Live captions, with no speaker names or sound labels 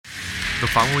The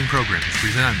following program is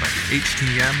presented by the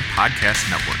HTM Podcast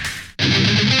Network.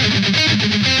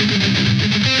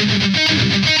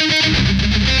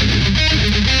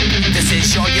 This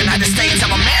is your United States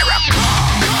of America.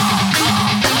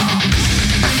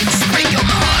 Speak your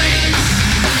mind.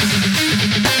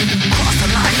 Cross the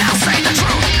line now, say the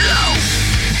truth. No.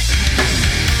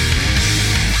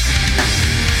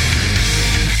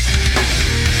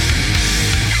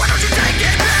 Why don't you take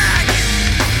it back?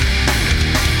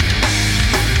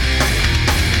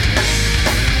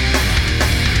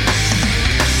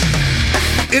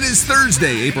 It is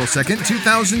Thursday, April 2nd,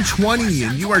 2020,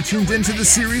 and you are tuned into the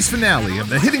series finale of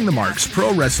the Hitting the Marks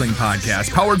Pro Wrestling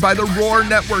Podcast, powered by the Roar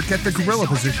Network at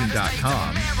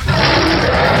thegorillaposition.com.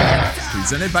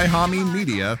 Presented by Hami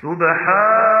Media.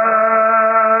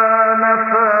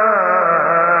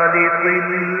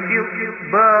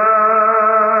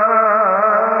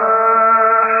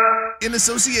 In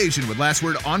association with Last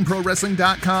Word on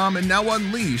ProWrestling.com and now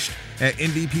unleashed at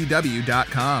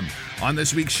NDPW.com. On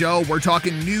this week's show, we're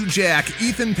talking New Jack,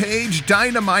 Ethan Page,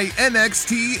 Dynamite,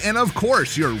 NXT, and of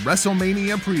course, your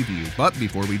WrestleMania preview. But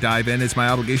before we dive in, it's my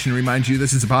obligation to remind you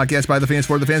this is a podcast by the fans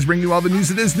for the fans, bringing you all the news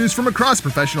that is news from across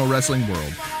professional wrestling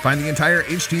world. Find the entire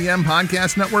HTM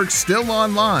Podcast Network still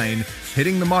online,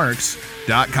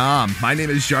 hittingthemarks.com. My name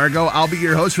is Jargo. I'll be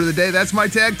your host for the day. That's my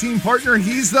tag team partner.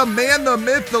 He's the man, the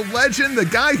myth, the legend, the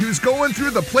guy who's going through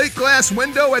the plate glass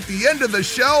window at the end of the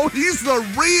show. He's the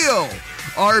real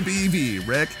RBV.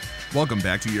 Rick, welcome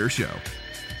back to your show.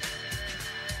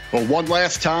 Well, one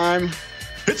last time,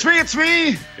 it's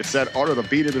me. It's that art of the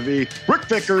beat of the V. Rick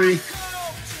Vickery,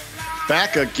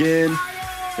 back again.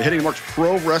 The Hitting the Marks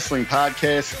Pro Wrestling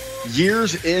Podcast.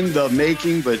 Years in the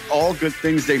making, but all good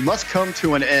things, they must come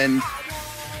to an end.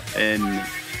 And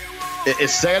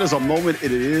as sad as a moment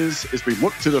it is, as we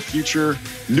look to the future,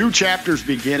 new chapters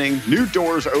beginning, new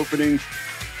doors opening.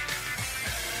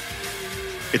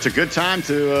 It's a good time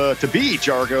to be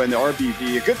Jargo and the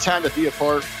RBV, a good time to be a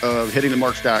part of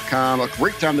hittingthemarks.com, a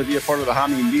great time to be a part of the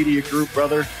Hami Media Group,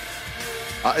 brother.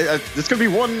 It's going to be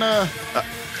one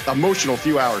emotional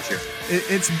few hours here.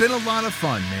 It's been a lot of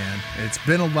fun, man. It's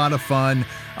been a lot of fun.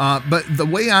 But the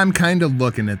way I'm kind of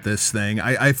looking at this thing,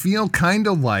 I feel kind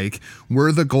of like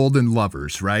we're the Golden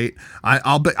Lovers, right?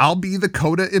 I'll be the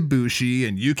Kota Ibushi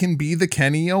and you can be the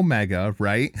Kenny Omega,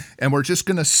 right? And we're just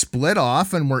going to split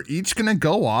off and we're each going to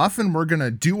go off and we're going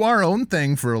to do our own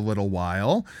thing for a little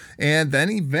while. And then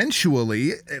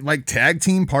eventually, like tag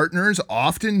team partners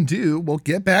often do, we'll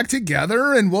get back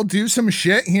together and we'll do some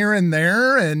shit here and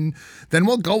there. And then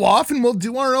we'll go off and we'll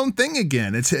do our own thing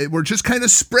again. We're just kind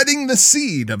of spreading the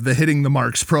seed of the Hitting the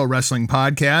Marks Pro Wrestling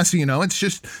Podcast. You know, it's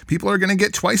just people are going to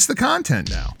get twice the content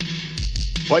now.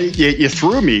 Well, you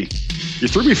threw me. You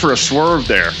threw me for a swerve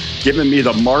there, giving me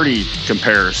the Marty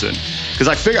comparison. Because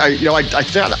I think I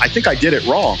did it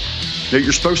wrong. That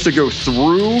you're supposed to go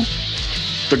through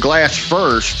the glass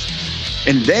first,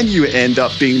 and then you end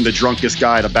up being the drunkest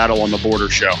guy at a Battle on the Border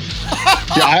show.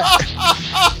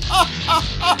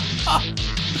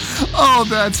 Oh,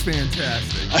 that's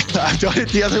fantastic. I've done it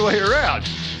the other way around.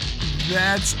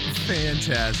 That's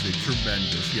fantastic.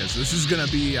 Tremendous. Yes, this is going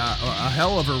to be a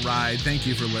hell of a ride. Thank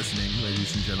you for listening,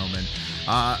 ladies and gentlemen.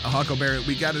 Huckleberry,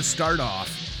 we got to start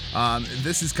off.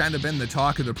 This has kind of been the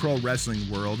talk of the pro wrestling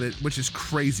world, which is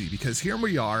crazy because here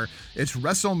we are. It's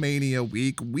WrestleMania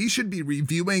week. We should be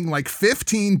reviewing like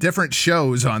 15 different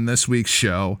shows on this week's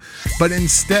show, but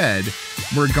instead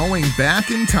we're going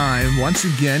back in time once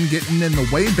again, getting in the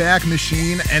Wayback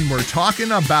Machine, and we're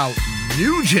talking about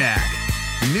New Jack.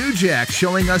 New Jack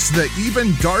showing us the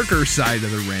even darker side of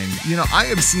the ring. You know, I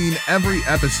have seen every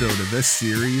episode of this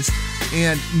series,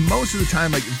 and most of the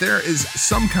time, like, there is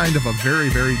some kind of a very,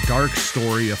 very dark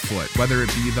story afoot, whether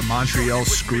it be the Montreal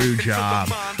screw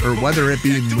job, or whether it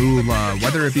be Moolah,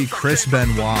 whether it be Chris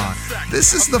Benoit.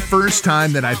 This is the first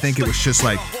time that I think it was just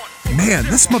like, man,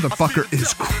 this motherfucker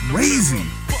is crazy.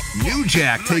 New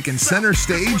Jack taking center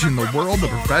stage in the world of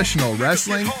professional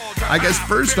wrestling. I guess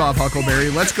first off, Huckleberry,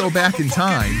 let's go back in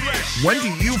time. When do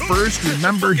you first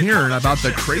remember hearing about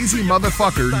the crazy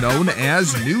motherfucker known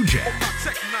as New Jack?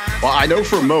 Well, I know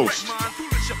for most,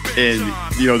 and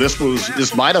you know, this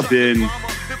might have been,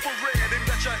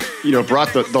 you know,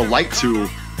 brought the light to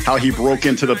how he broke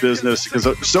into the business, because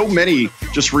so many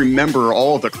just remember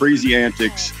all of the crazy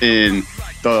antics in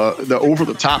the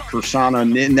over-the-top persona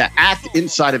and the act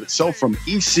inside of itself from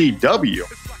ECW.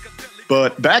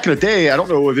 But back in the day, I don't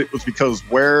know if it was because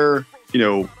where, you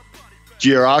know,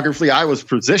 geographically I was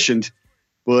positioned,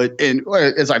 but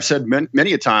as I've said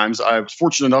many a times, I was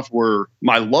fortunate enough where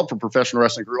my love for professional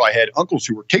wrestling grew. I had uncles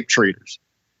who were tape traders.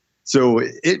 So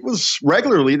it was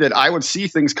regularly that I would see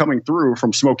things coming through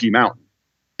from Smoky Mountain.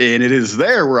 And it is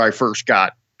there where I first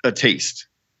got a taste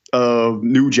of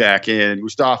New Jack and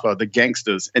Mustafa, the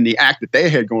Gangstas, and the act that they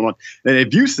had going on. And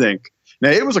if you think, now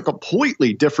it was a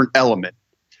completely different element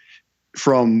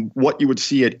from what you would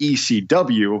see at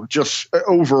ECW, just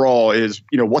overall is,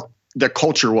 what the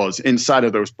culture was inside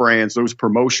of those brands, those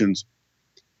promotions.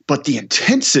 But the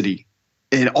intensity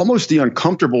and almost the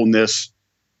uncomfortableness,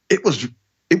 it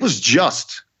was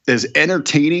just as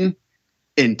entertaining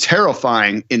and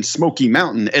terrifying in Smoky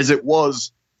Mountain as it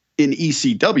was in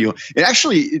ECW. And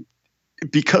actually,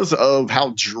 because of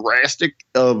how drastic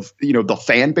of, the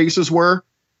fan bases were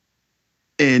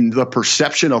and the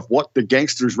perception of what the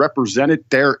Gangsters represented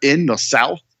there in the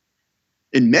South,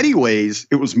 in many ways,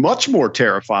 it was much more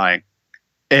terrifying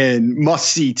and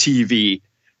must-see TV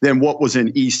than what was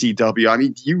in ECW. I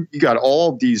mean, you got all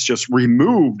of these just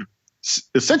removed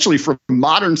essentially from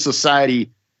modern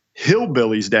society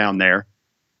hillbillies down there.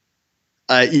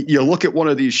 You look at one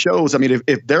of these shows. I mean,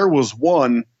 if there was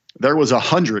one, there was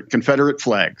 100 Confederate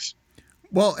flags.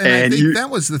 Well, and I think that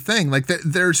was the thing. Like,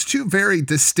 there's two very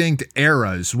distinct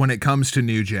eras when it comes to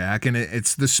New Jack, and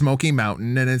it's the Smoky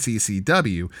Mountain and it's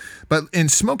ECW. But in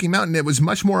Smoky Mountain, it was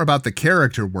much more about the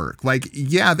character work. Like,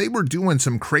 yeah, they were doing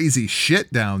some crazy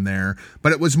shit down there,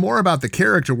 but it was more about the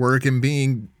character work and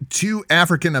being two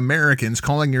African Americans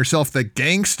calling yourself the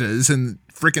Gangstas in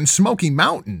freaking Smoky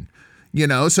Mountain.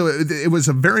 So it was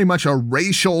very much a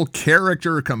racial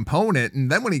character component. And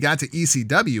then when he got to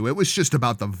ECW, it was just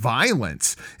about the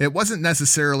violence. It wasn't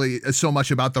necessarily so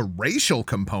much about the racial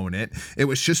component. It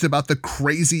was just about the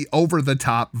crazy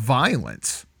over-the-top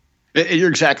violence. You're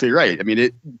exactly right. I mean,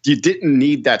 you didn't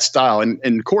need that style. And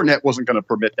Cornette wasn't going to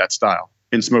permit that style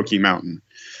in Smoky Mountain.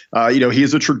 He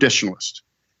is a traditionalist.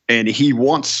 And he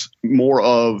wants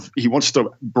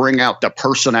to bring out the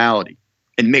personality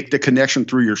and make the connection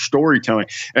through your storytelling.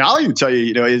 And I'll even tell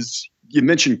you, is you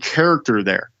mentioned character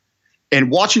there.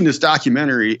 And watching this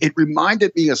documentary, it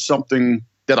reminded me of something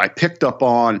that I picked up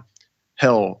on,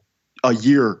 a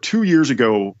year, 2 years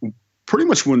ago, pretty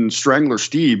much when Strangler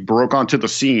Steve broke onto the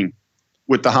scene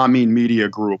with the Hameen Media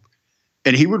Group.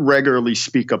 And he would regularly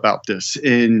speak about this.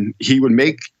 And he would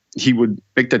make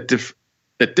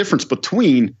that difference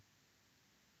between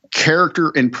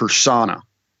character and persona.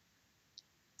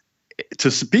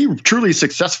 To be truly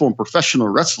successful in professional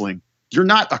wrestling, you're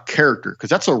not a character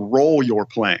because that's a role you're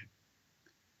playing.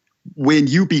 When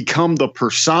you become the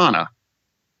persona,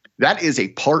 that is a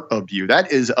part of you.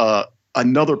 That is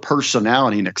another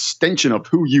personality, an extension of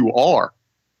who you are.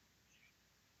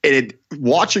 And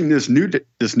watching this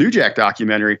New Jack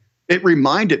documentary, it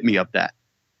reminded me of that.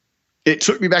 It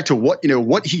took me back to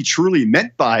what he truly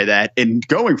meant by that. And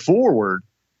going forward,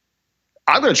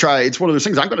 I'm going to try. It's one of those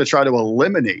things I'm going to try to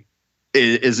eliminate.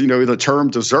 Is the term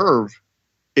deserve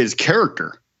is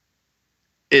character.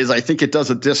 I think it does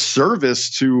a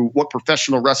disservice to what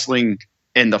professional wrestling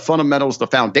and the fundamentals, the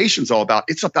foundation's all about.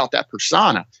 It's about that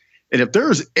persona. And if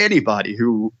there's anybody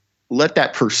who let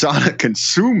that persona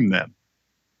consume them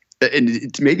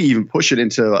and maybe even push it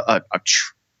into a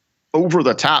over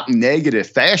the top negative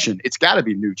fashion, it's got to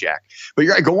be New Jack. But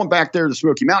you're right, going back there to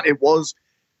Smoky Mountain, it was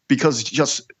because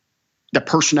just the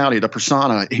personality, the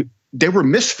persona, they were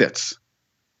misfits,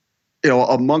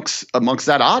 amongst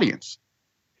that audience.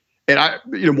 And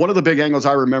one of the big angles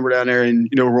I remember down there, and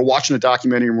we're watching a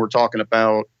documentary and we're talking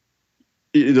about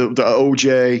the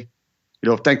OJ.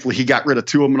 Thankfully he got rid of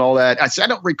two of them and all that. I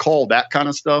don't recall that kind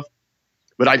of stuff,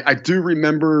 but I do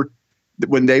remember that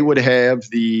when they would have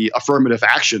the affirmative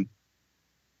action,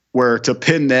 where to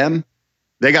pin them,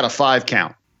 they got a 5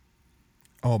 count.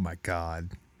 Oh my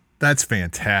God, that's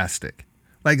fantastic!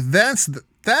 Like that's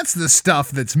the stuff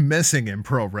that's missing in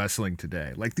pro wrestling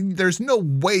today. Like, there's no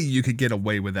way you could get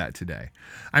away with that today.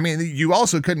 I mean, you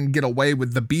also couldn't get away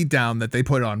with the beatdown that they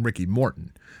put on Ricky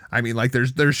Morton. I mean, like,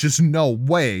 there's just no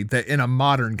way that in a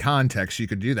modern context you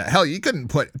could do that. Hell, you couldn't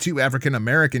put two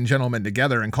African-American gentlemen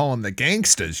together and call them the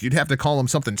Gangstas. You'd have to call them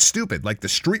something stupid like the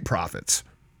Street Profits.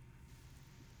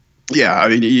 Yeah, I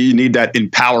mean, you need that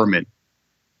empowerment,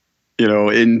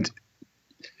 and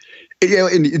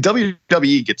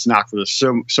WWE gets knocked for this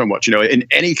so much, in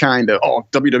any kind of,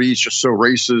 WWE is just so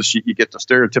racist. You get the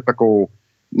stereotypical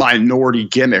minority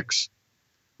gimmicks.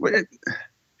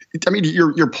 I mean,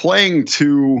 you're playing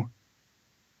to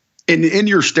in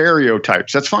your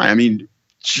stereotypes. That's fine. I mean,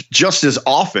 just as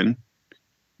often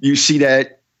you see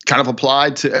that kind of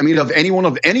applied to, of anyone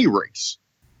of any race.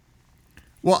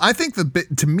 Well, I think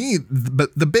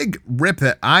the big rip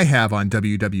that I have on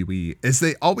WWE is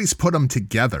they always put them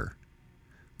together.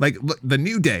 Like, look, the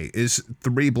New Day is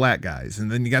 3 black guys,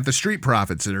 and then you got the Street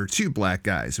Profits that are 2 black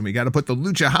guys, and we got to put the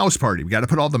Lucha House Party. We got to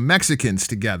put all the Mexicans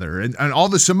together, and all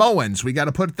the Samoans. We got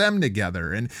to put them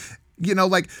together. And, you know,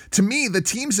 like, to me, the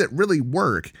teams that really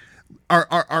work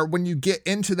are when you get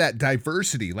into that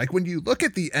diversity. Like, when you look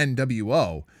at the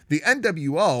NWO,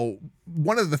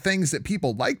 one of the things that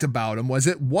people liked about them was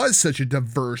it was such a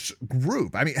diverse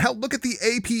group. I mean, hell, look at the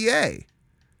APA.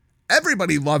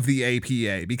 Everybody loved the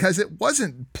APA because it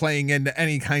wasn't playing into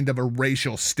any kind of a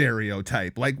racial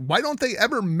stereotype. Like, why don't they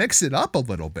ever mix it up a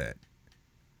little bit?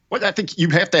 Well, I think you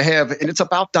have to have, and it's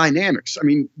about dynamics. I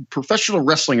mean, professional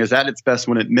wrestling is at its best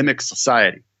when it mimics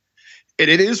society. And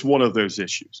it is one of those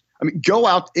issues. I mean, go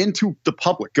out into the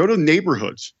public, go to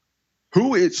neighborhoods.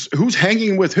 Who's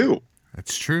hanging with who?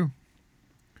 That's true.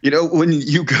 You know, when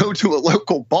you go to a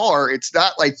local bar, it's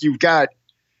not like you've got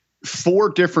 4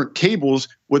 different tables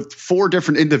with 4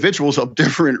 different individuals of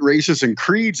different races and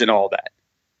creeds and all that.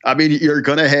 I mean, you're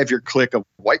going to have your clique of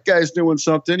white guys doing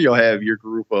something. You'll have your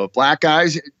group of black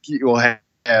guys. You'll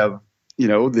have you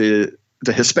know, the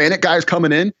Hispanic guys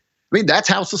coming in. I mean, that's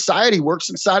how society works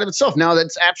inside of itself. Now,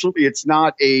 it's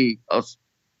not a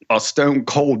stone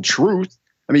cold truth.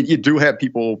 I mean, you do have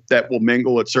people that will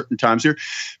mingle at certain times here.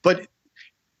 But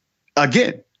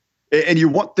again, and you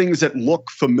want things that look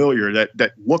familiar,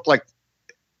 that look like,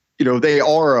 you know, they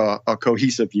are a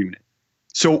cohesive unit.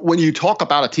 So when you talk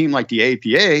about a team like the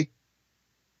APA, it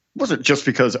wasn't just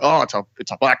because,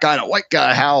 it's a black guy and a white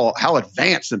guy, how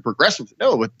advanced and progressive.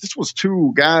 No, but this was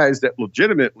 2 guys that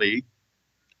legitimately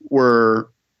were,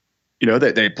 you know,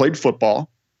 they played football.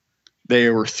 They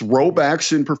were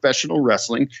throwbacks in professional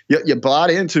wrestling. You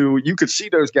bought into, you could see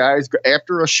those guys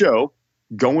after a show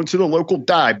going to the local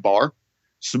dive bar,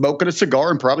 smoking a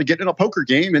cigar and probably getting in a poker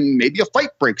game, and maybe a fight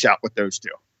breaks out with those 2.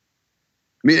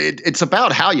 I mean, it's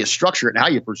about how you structure it and how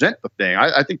you present the thing.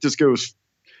 I think this goes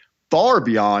far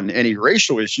beyond any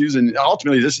racial issues, and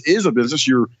ultimately, this is a business.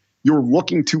 You're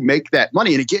looking to make that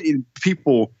money, and again,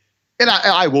 people, and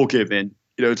I will give in,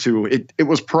 you know, to it. It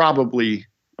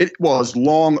was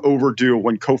long overdue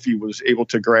when Kofi was able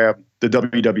to grab the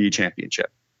WWE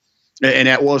Championship, and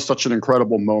that was such an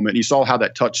incredible moment. You saw how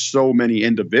that touched so many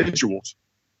individuals.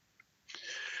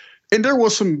 And there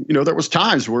was there was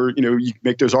times where, you know, you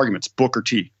make those arguments. Booker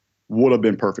T would have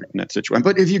been perfect in that situation.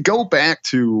 But if you go back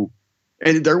to,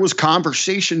 and there was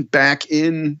conversation back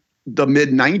in the mid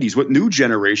 90s with New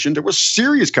Generation, there was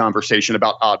serious conversation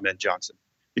about Odd Man Johnson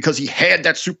because he had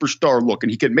that superstar look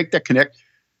and he could make that connect.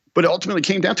 But it ultimately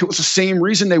came down to, it was the same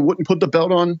reason they wouldn't put the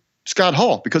belt on Scott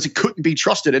Hall, because he couldn't be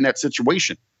trusted in that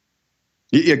situation.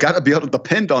 You got to be able to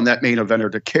depend on that main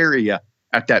eventer to carry you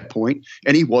at that point,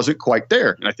 and he wasn't quite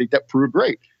there. And I think that proved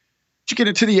great. But you get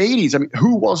into the 80s, I mean,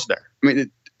 who was there? I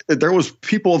mean, there was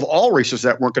people of all races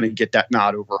that weren't going to get that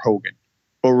nod over Hogan,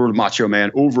 over Macho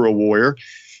Man, over a Warrior.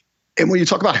 And when you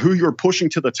talk about who you're pushing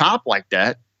to the top like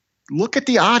that, look at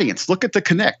the audience, look at the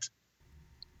connect.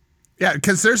 Yeah,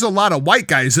 because there's a lot of white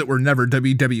guys that were never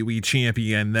WWE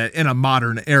champion that in a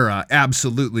modern era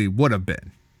absolutely would have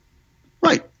been.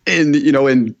 Right. And, you know,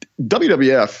 in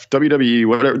WWF, WWE,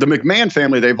 whatever, the McMahon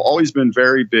family, they've always been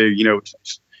very big, you know,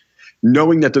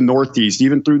 knowing that the Northeast,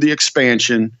 even through the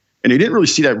expansion, and they didn't really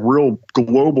see that real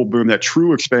global boom, that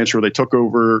true expansion where they took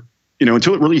over, you know,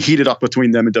 until it really heated up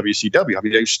between them and WCW. I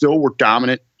mean, they still were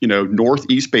dominant, you know,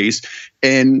 Northeast base,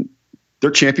 and their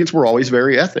champions were always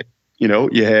very ethnic. You know,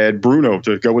 you had Bruno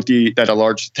to go with that a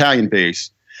large Italian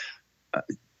base.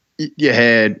 You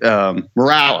had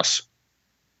Morales,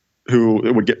 who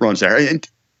would get runs there. And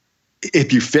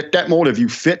if you fit that mold, if you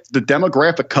fit the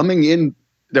demographic coming in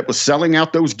that was selling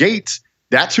out those gates,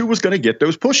 that's who was going to get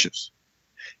those pushes.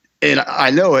 And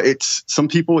I know it's some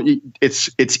people,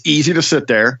 it's easy to sit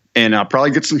there and I'll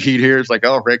probably get some heat here. It's like,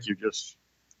 oh, Rick,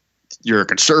 you're a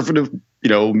conservative, you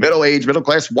know, middle-aged,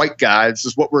 middle-class white guy. This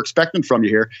is what we're expecting from you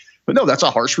here. But no, that's a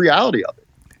harsh reality of it.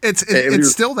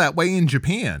 It's still that way in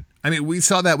Japan. I mean, we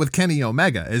saw that with Kenny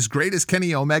Omega. As great as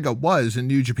Kenny Omega was in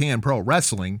New Japan Pro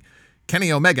Wrestling,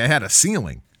 Kenny Omega had a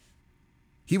ceiling.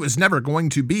 He was never going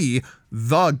to be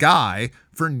the guy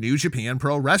for New Japan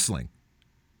Pro Wrestling.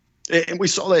 And we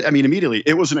saw that, I mean, immediately.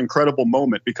 It was an incredible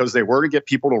moment because they were to get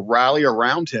people to rally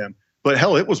around him. But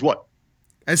hell, it was what?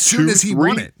 As soon as he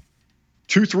won it.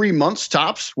 2-3 months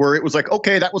tops, where it was like,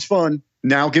 okay, that was fun.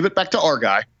 Now give it back to our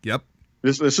guy. Yep.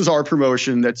 This is our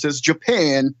promotion that says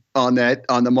Japan on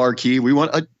the marquee. We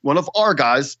want one of our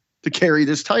guys to carry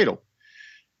this title.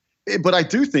 But I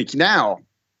do think now,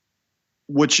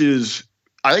 I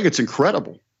think it's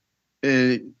incredible.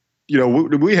 You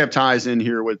we have ties in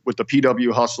here with the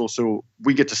PW hustle, so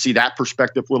we get to see that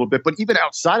perspective a little bit. But even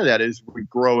outside of that, as we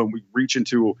grow and we reach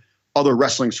into other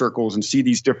wrestling circles and see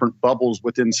these different bubbles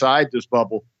within inside this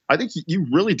bubble, I think you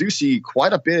really do see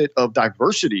quite a bit of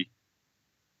diversity,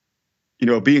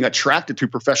 being attracted to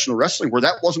professional wrestling, where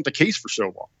that wasn't the case for so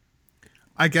long.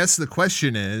 I guess the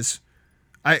question is,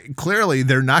 clearly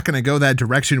they're not going to go that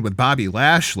direction with Bobby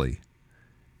Lashley.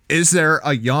 Is there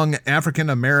a young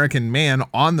African-American man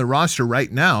on the roster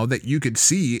right now that you could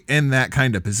see in that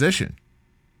kind of position?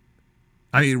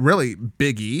 I mean, really,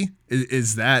 Big E,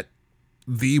 is that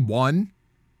the one?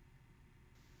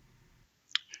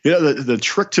 The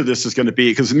trick to this is going to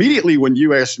be, because immediately when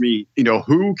you ask me,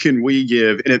 who can we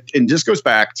give, and this goes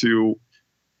back to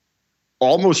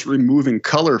almost removing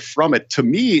color from it. To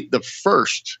me, the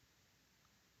first,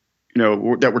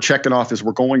 that we're checking off as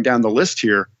we're going down the list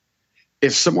here,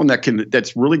 is someone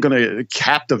that's really going to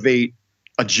captivate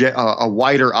a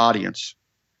wider audience.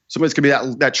 Somebody's going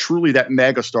to be that truly that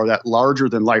megastar, that larger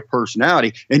than life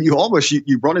personality. And you almost,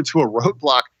 you run into a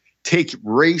roadblock, take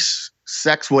race,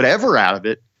 sex, whatever out of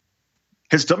it.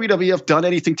 Has WWF done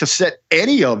anything to set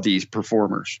any of these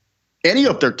performers, any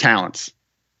of their talents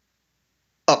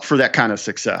up for that kind of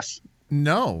success?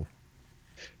 No.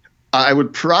 I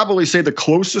would probably say the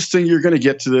closest thing you're going to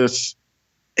get to this,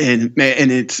 and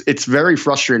it's very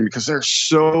frustrating because there's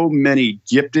so many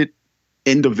gifted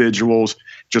individuals,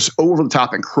 just over the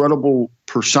top, incredible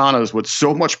personas with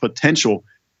so much potential,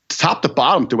 top to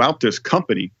bottom throughout this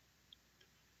company.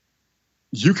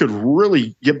 You could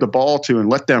really give the ball to and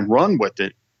let them run with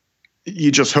it.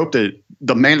 You just hope that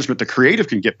the management, the creative,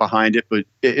 can get behind it. But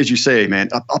as you say, man,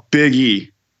 a Big E,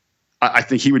 I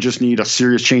think he would just need a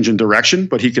serious change in direction,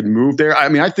 but he could move there. I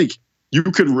mean, I think you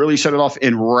could really set it off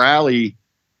and rally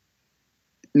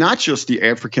not just the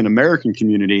African-American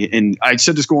community. And I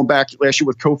said this going back last year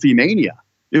with Kofi Mania.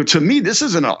 To me, this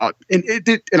isn't and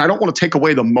I don't want to take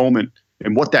away the moment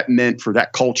and what that meant for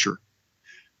that culture.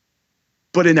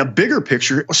 But in a bigger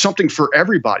picture, it was something for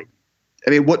everybody.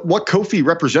 I mean, what Kofi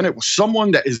represented was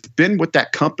someone that has been with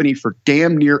that company for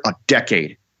damn near a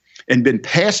decade and been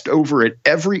passed over at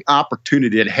every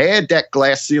opportunity, that had that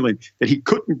glass ceiling that he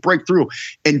couldn't break through.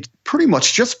 And pretty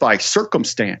much just by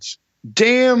circumstance,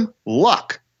 damn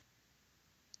luck,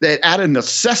 that out of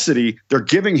necessity, they're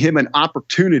giving him an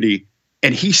opportunity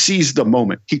and he seized the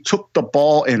moment. He took the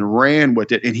ball and ran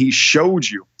with it, and he showed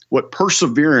you what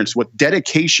perseverance, what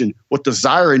dedication, what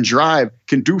desire and drive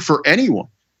can do for anyone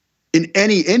in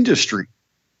any industry.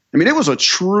 I mean, it was a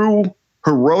true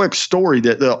heroic story,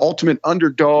 that the ultimate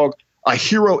underdog, a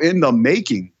hero in the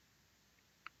making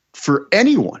for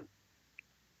anyone.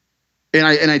 And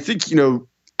I think,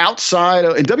 outside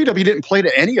of, and WWE didn't play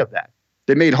to any of that.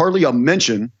 They made hardly a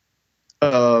mention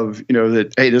of,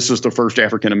 that, hey, this was the first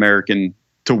African-American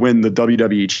to win the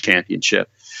WWE championship.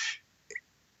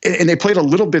 And they played a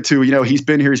little bit to, he's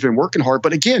been here, he's been working hard.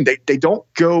 But again, they don't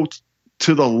go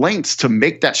to the lengths to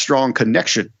make that strong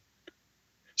connection.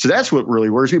 So that's what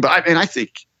really worries me. But I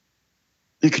think,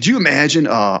 could you imagine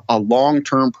a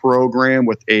long-term program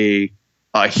with a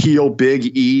heel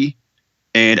Big E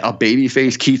and a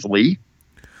babyface Keith Lee?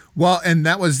 Well, and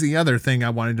that was the other thing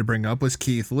I wanted to bring up, was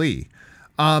Keith Lee.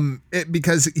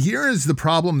 Because here is the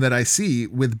problem that I see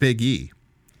with Big E.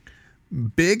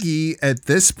 Big E at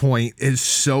this point is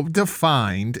so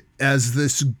defined as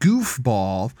this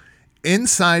goofball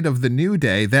inside of the New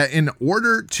Day that in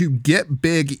order to get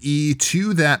Big E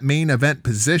to that main event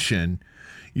position,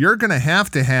 you're going to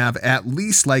have at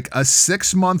least like a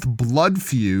 6-month blood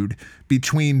feud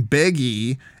between Big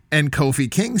E and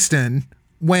Kofi Kingston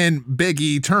when Big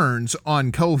E turns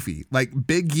on Kofi. Like,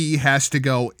 Big E has to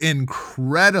go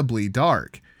incredibly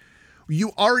dark.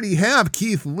 You already have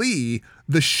Keith Lee,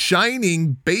 the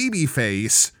shining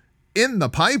babyface, in the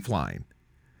pipeline.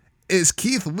 Is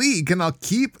Keith Lee going to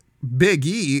keep Big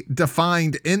E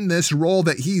defined in this role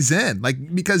that he's in?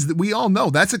 Like, because we all know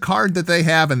that's a card that they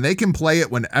have and they can play it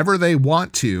whenever they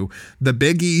want to, the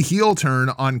Big E heel turn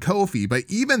on Kofi. But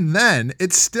even then,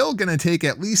 it's still going to take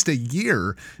at least a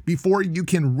year before you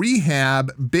can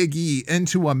rehab Big E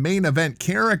into a main event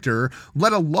character,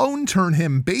 let alone turn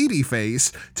him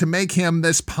babyface to make him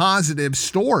this positive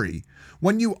story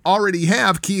when you already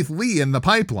have Keith Lee in the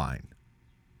pipeline.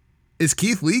 Is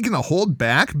Keith Lee going to hold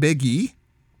back Big E?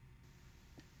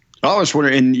 I was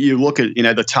wondering, and you look at,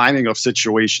 the timing of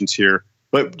situations here,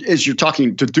 but as you're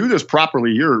talking, to do this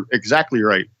properly, you're exactly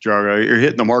right, Jargo. You're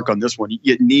hitting the mark on this one.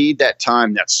 You need that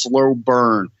time, that slow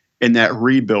burn, and that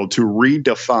rebuild to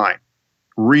redefine,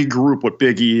 regroup what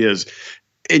Big E is.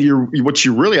 And what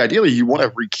you really, ideally, you want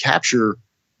to recapture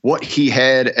what he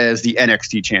had as the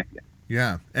NXT champion.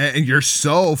 Yeah. And you're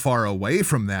so far away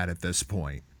from that at this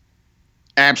point.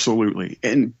 Absolutely.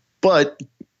 But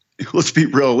let's be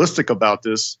realistic about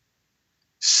this.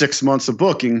 6 months of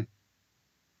booking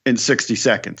in 60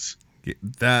 seconds.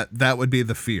 That would be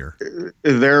the fear.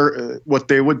 What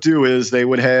they would do is they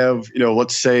would have,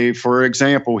 let's say, for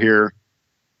example, here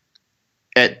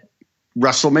at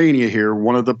WrestleMania here,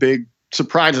 one of the big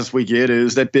surprises we get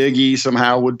is that Big E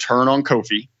somehow would turn on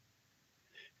Kofi.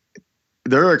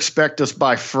 They're expect us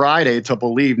by Friday to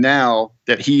believe now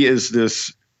that he is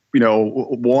this,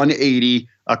 180,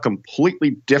 a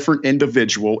completely different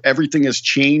individual. Everything has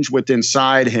changed within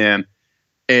inside him.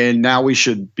 And now we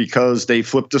should, because they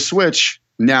flipped the switch,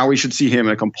 now we should see him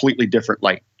in a completely different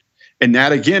light. And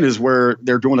that, again, is where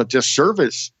they're doing a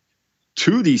disservice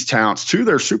to these talents, to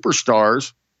their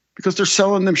superstars, because they're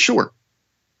selling them short.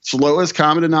 It's lowest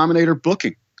common denominator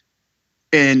booking.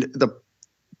 And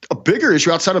a bigger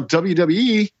issue outside of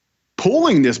WWE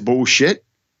pulling this bullshit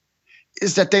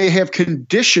is that they have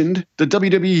conditioned the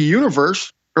WWE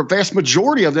universe, or vast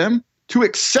majority of them, to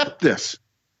accept this.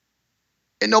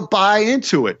 And they'll buy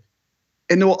into it.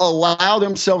 And they'll allow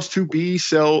themselves to be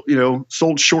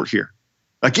sold short here.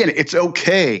 Again, it's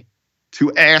okay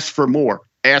to ask for more,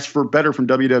 ask for better from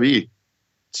WWE.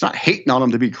 It's not hating on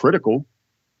them to be critical.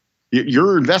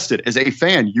 You're invested. As a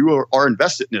fan, you are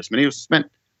invested in this. Many of us spent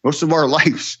most of our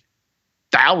lives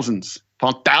thousands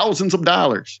upon thousands of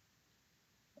dollars,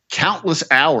 countless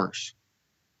hours.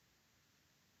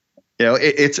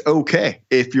 It's okay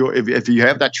if you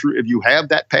have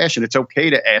that passion. It's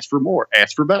okay to ask for more,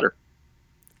 ask for better.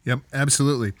 Yep,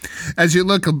 absolutely. As you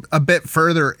look a bit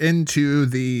further into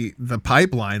the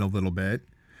pipeline a little bit,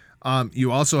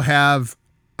 you also have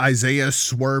Isaiah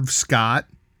Swerve Scott.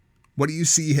 What do you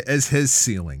see as his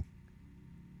ceiling?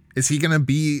 Is he going to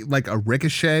be like a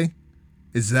Ricochet?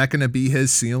 Is that going to be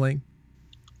his ceiling?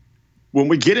 When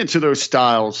we get into those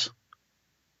styles,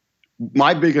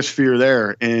 my biggest fear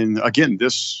there, and again,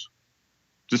 this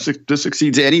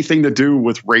exceeds anything to do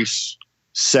with race,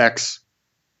 sex.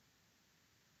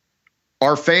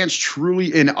 Are fans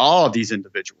truly in awe of these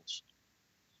individuals?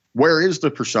 Where is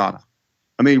the persona?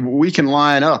 I mean, we can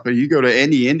line up. You go to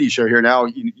any indie show here now,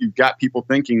 you've got people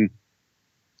thinking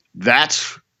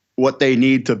that's what they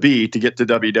need to be to get to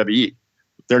WWE.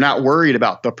 They're not worried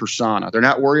about the persona. They're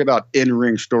not worried about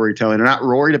in-ring storytelling. They're not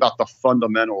worried about the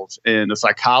fundamentals and the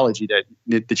psychology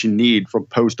that you need from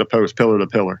post to post, pillar to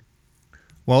pillar.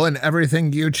 Well, and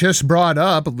everything you just brought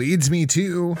up leads me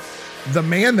to the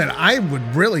man that I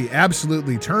would really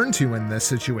absolutely turn to in this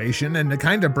situation, and to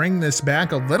kind of bring this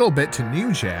back a little bit to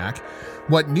New Jack.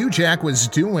 What New Jack was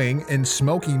doing in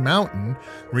Smoky Mountain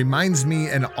reminds me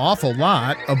an awful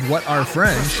lot of what our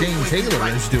friend Shane Taylor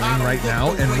is doing right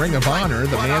now in Ring of Honor,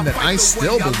 the man that I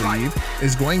still believe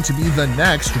is going to be the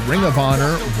next Ring of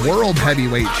Honor World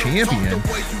Heavyweight Champion.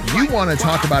 You want to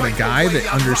talk about a guy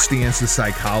that understands the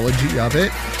psychology of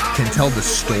it, can tell the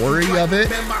story of it,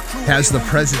 has the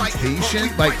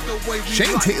presentation. Like,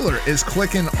 Shane Taylor is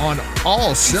clicking on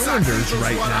all cylinders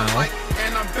right now.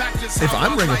 If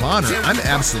I'm Ring of Honor, I'm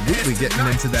absolutely getting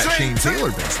into that Shane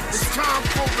Taylor business.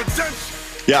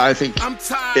 Yeah, I think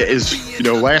it is,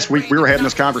 last week we were having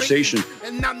this conversation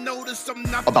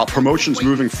about promotions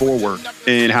moving forward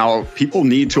and how people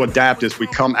need to adapt as we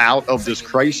come out of this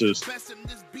crisis.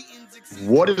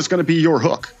 What is going to be your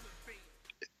hook?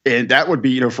 And that would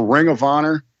be, for Ring of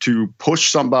Honor to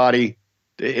push somebody,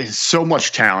 is so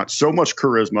much talent, so much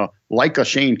charisma, like a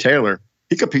Shane Taylor.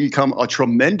 He could become a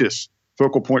tremendous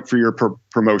focal point for your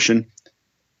promotion.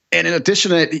 And in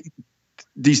addition to that,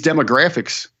 these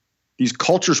demographics, these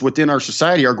cultures within our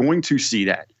society are going to see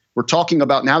that. We're talking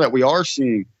about now that we are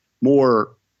seeing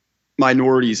more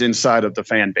minorities inside of the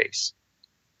fan base.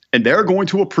 And they're going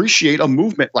to appreciate a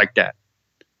movement like that.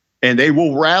 And they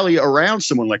will rally around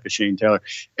someone like a Shane Taylor.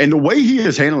 And the way he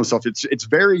has handled himself, it's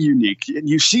very unique. And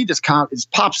you see this it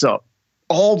pops up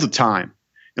all the time.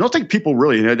 I don't think people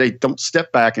really, they don't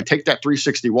step back and take that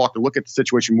 360 walk to look at the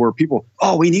situation where people,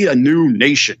 we need a new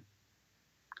nation.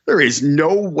 There is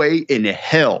no way in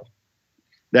hell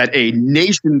that a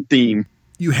nation theme.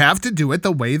 You have to do it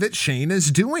the way that Shane is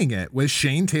doing it with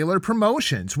Shane Taylor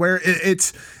Promotions, where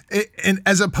and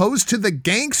as opposed to the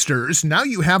gangsters, now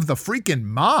you have the freaking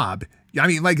mob. I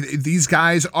mean, like, these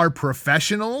guys are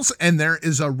professionals and there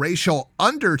is a racial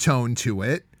undertone to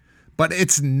it. But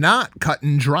it's not cut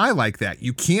and dry like that.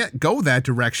 You can't go that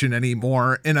direction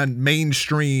anymore in a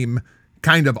mainstream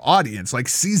kind of audience. Like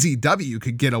CZW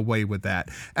could get away with that.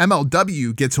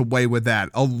 MLW gets away with that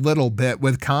a little bit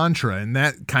with Contra and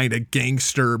that kind of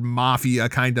gangster mafia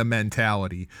kind of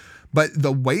mentality. But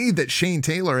the way that Shane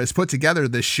Taylor has put together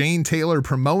the Shane Taylor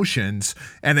Promotions,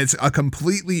 and it's a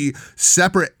completely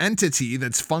separate entity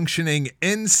that's functioning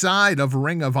inside of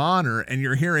Ring of Honor, and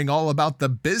you're hearing all about the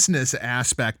business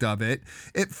aspect of it,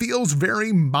 it feels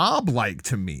very mob-like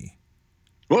to me.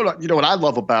 Well, you know what I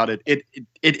love about it? It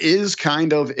is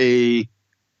kind of at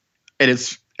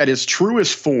its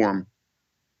truest form,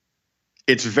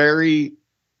 it's very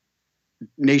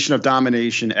Nation of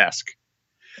Domination-esque.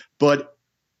 But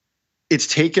it's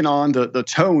taken on the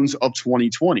tones of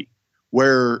 2020,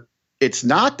 where it's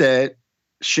not that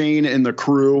Shane and the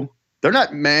crew, they're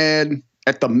not mad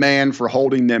at the man for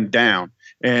holding them down.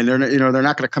 And they're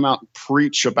not going to come out and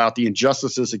preach about the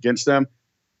injustices against them.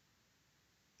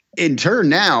 In turn,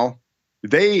 now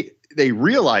they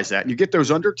realize that, and you get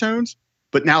those undertones,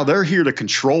 but now they're here to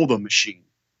control the machine.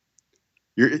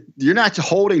 You're not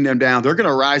holding them down. They're going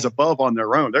to rise above on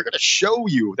their own. They're going to show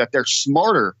you that they're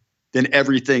smarter than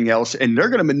everything else, and they're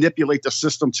going to manipulate the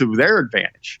system to their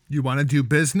advantage. You want to do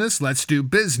business? Let's do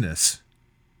business.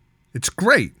 It's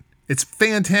great. It's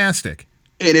fantastic.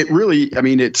 And it really, I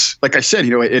mean, it's like I said,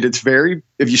 it's very,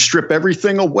 if you strip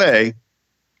everything away,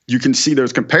 you can see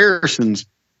those comparisons,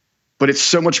 but it's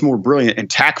so much more brilliant and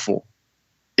tactful.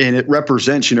 And it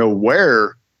represents,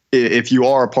 where, if you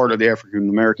are a part of the African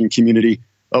American community,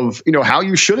 of, how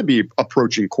you should be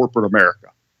approaching corporate America.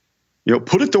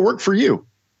 Put it to work for you.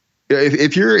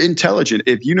 If you're intelligent,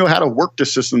 if you know how to work the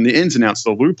system, the ins and outs,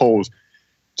 the loopholes,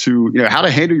 to how to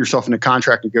handle yourself in the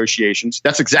contract negotiations,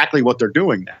 that's exactly what they're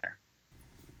doing there.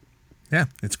 Yeah,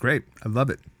 it's great. I love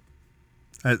it.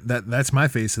 That's my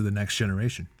face of the next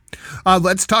generation.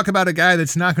 Let's talk about a guy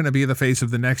that's not going to be the face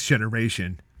of the next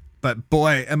generation. But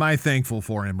boy, am I thankful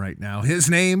for him right now. His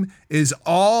name is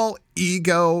All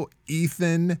Ego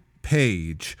Ethan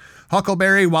Page.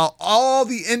 Huckleberry, while all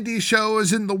the indie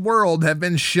shows in the world have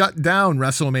been shut down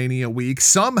WrestleMania week,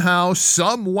 somehow,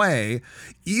 some way,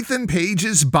 Ethan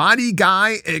Page's Body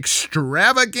Guy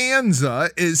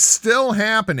Extravaganza is still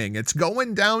happening. It's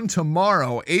going down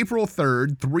tomorrow, April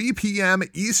 3rd, 3 p.m.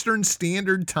 Eastern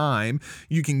Standard Time.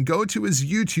 You can go to his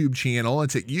YouTube channel.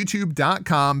 It's at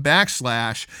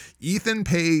youtube.com/Ethan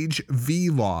Page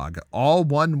Vlog, all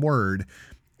one word.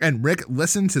 And Rick,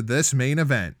 listen to this main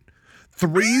event.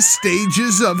 3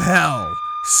 stages of hell.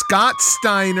 Scott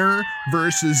Steiner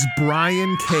versus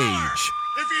Brian Cage.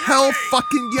 Hell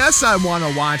fucking yes, I want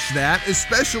to watch that,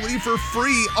 especially for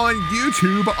free on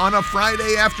YouTube on a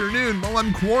Friday afternoon while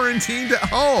I'm quarantined at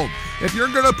home. If you're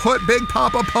going to put Big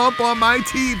Papa Pump on my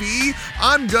TV,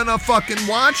 I'm going to fucking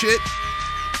watch it.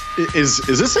 Is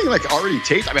this thing like already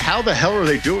taped? I mean, how the hell are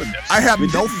they doing this? I have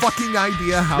no fucking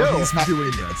idea how he's doing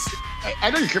this.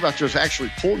 I don't care about just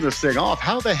actually pulling this thing off.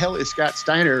 How the hell is Scott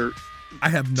Steiner? I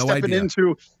have no stepping idea.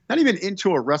 Into not even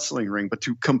into a wrestling ring, but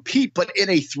to compete, but in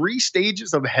a 3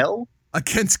 stages of hell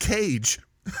against Cage.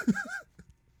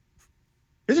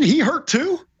 Isn't he hurt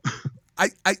too? I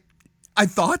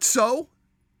thought so.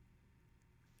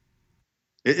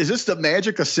 Is this the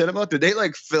magic of cinema? Did they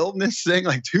like film this thing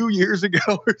like 2 years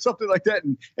ago or something like that?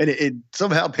 And it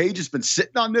somehow Page has been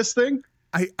sitting on this thing?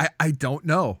 I don't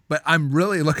know, but I'm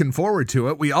really looking forward to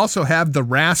it. We also have the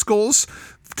Rascals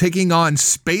taking on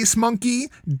Space Monkey,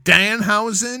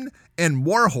 Danhausen, and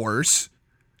Warhorse.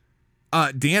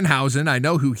 Danhausen, I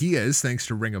know who he is, thanks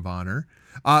to Ring of Honor.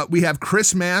 We have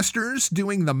Chris Masters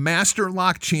doing the Master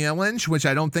Lock Challenge, which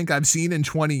I don't think I've seen in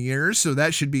 20 years, so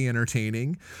that should be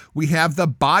entertaining. We have the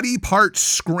Body Part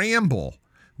Scramble,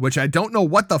 which I don't know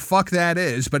what the fuck that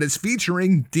is, but it's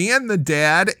featuring Dan the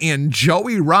Dad and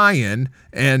Joey Ryan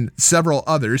and several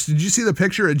others. Did you see the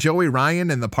picture of Joey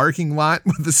Ryan in the parking lot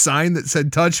with the sign that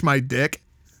said, "Touch my dick"?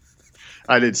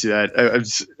 I did see that.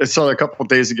 I saw it a couple of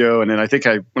days ago, and then I think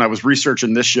when I was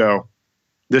researching this show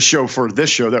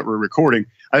that we're recording,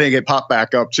 I think it popped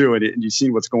back up too, and you see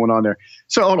what's going on there.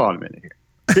 So hold on a minute here.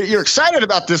 You're excited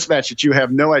about this match that you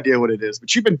have no idea what it is,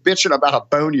 but you've been bitching about a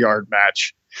Boneyard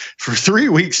match for 3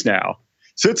 weeks now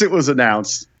since it was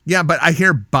announced. Yeah, but I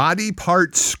hear Body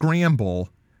Part Scramble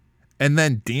and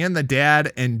then Dan the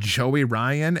Dad and Joey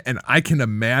Ryan, and I can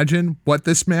imagine what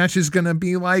this match is going to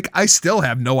be like. I still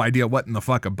have no idea what in the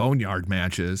fuck a Boneyard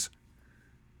match is.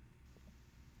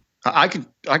 I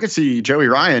could see Joey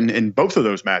Ryan in both of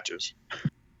those matches.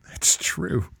 It's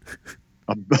true.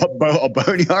 a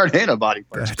boneyard and a body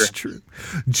part. That's true.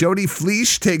 Jody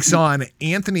Fleisch takes on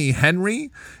Anthony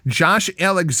Henry. Josh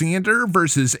Alexander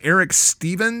versus Eric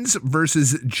Stevens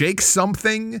versus Jake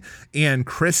Something and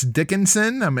Chris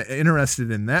Dickinson. I'm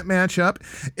interested in that matchup.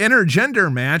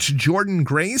 Intergender match, Jordan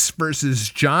Grace versus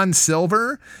John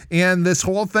Silver. And this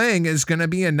whole thing is going to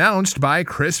be announced by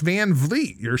Chris Van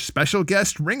Vliet, your special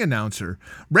guest ring announcer.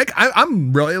 Rick,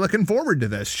 I'm really looking forward to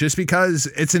this just because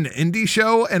it's an indie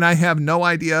show and I have no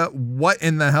idea what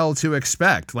in the hell to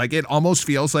expect. Like, it almost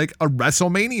feels like a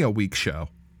WrestleMania week show.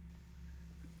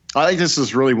 I think this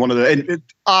is really one of the,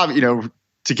 and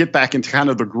to get back into kind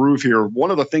of the groove here,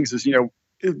 one of the things is,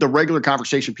 the regular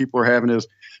conversation people are having is,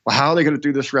 well, how are they going to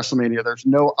do this WrestleMania? There's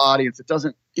no audience. It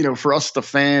doesn't, for us, the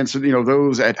fans,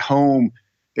 those at home,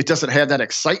 it doesn't have that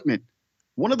excitement.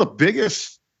 One of the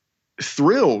biggest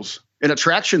thrills and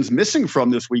attractions missing from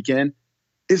this weekend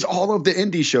is all of the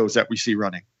indie shows that we see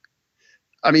running.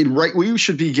 I mean, right, we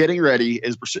should be getting ready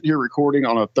as we're sitting here recording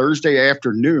on a Thursday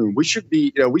afternoon. We should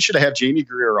be, we should have Jamie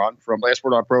Greer on from Last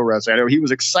Word on Pro Wrestling. I know he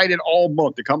was excited all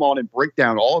month to come on and break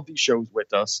down all of these shows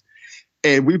with us.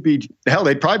 And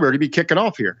they'd probably already be kicking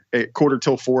off here at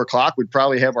 4:45. We'd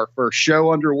probably have our first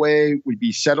show underway. We'd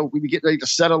be getting ready to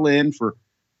settle in for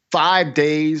 5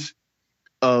 days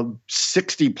of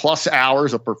 60 plus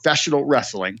hours of professional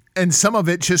wrestling. And some of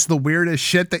it just the weirdest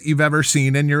shit that you've ever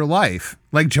seen in your life.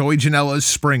 Like Joey Janela's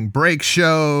spring break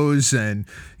shows and,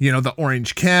 the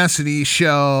Orange Cassidy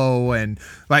show and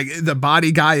like the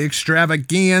Body Guy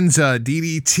extravaganza,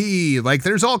 DDT. Like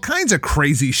there's all kinds of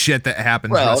crazy shit that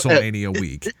happens WrestleMania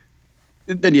week.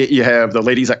 Then you have the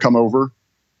ladies that come over,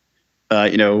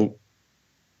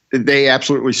 they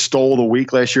absolutely stole the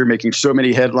week last year, making so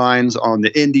many headlines on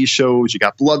the indie shows. You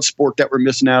got Bloodsport that we're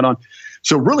missing out on.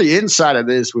 So really inside of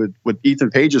this with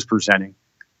Ethan Page is presenting,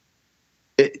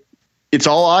 it's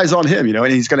all eyes on him,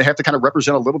 and he's going to have to kind of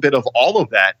represent a little bit of all of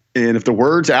that. And if the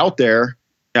word's out there,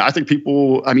 I think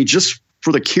people, just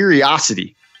for the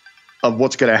curiosity of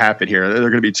what's going to happen here, they're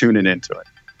going to be tuning into it.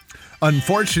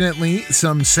 Unfortunately,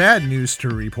 some sad news to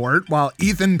report. While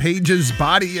Ethan Page's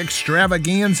body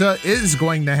extravaganza is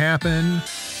going to happen,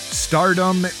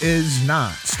 Stardom is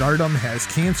not. Stardom has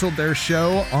canceled their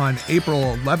show on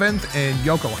April 11th in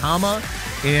Yokohama,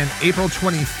 and April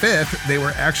 25th, they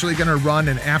were actually going to run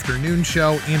an afternoon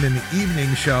show and an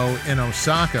evening show in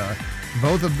Osaka.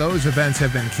 Both of those events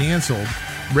have been canceled.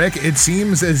 Rick, it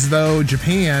seems as though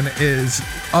Japan is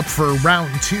up for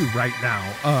round 2 right now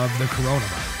of the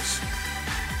coronavirus.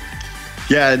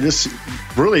 Yeah, this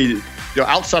really,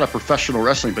 outside of professional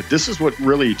wrestling, but this is what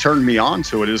really turned me on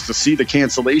to it, is to see the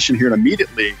cancellation here and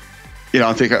immediately,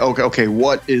 I'm thinking, okay,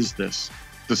 what is this?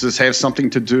 Does this have something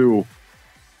to do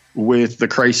with the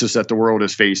crisis that the world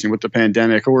is facing with the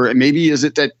pandemic? Or maybe is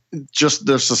it that just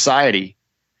the society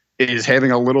is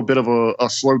having a little bit of a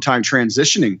slow time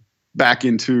transitioning back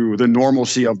into the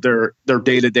normalcy of their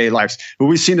day-to-day lives? But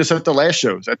we've seen this at the last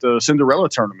shows, at the Cinderella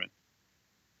tournament.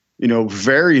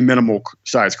 Very minimal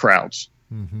size crowds.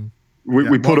 Mm-hmm.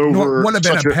 We put over. Would have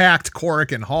been a packed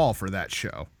Korakuen Hall for that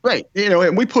show. Right.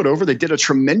 And we put over, they did a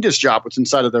tremendous job what's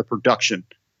inside of their production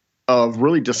of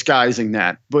really disguising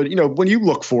that. But, when you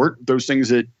look for it, those things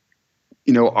that,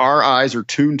 our eyes are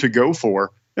tuned to go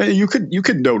for, you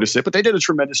could notice it, but they did a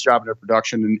tremendous job in their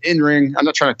production and in-ring. I'm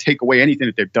not trying to take away anything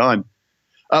that they've done.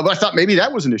 But I thought maybe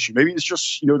that was an issue. Maybe it's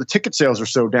just, the ticket sales are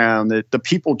so down that the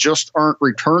people just aren't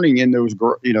returning in those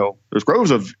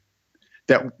groves of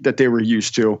that they were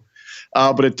used to.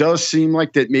 But it does seem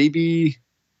like that maybe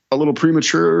a little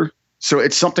premature. So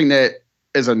it's something that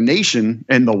as a nation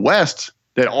in the West,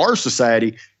 that our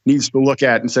society needs to look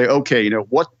at and say, okay,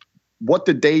 what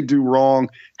did they do wrong?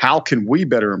 How can we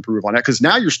better improve on that? Because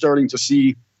now you're starting to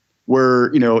see where,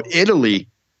 Italy,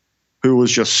 who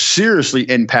was just seriously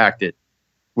impacted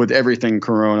with everything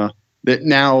Corona, that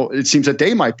now it seems that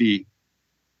they might be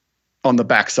on the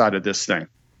backside of this thing.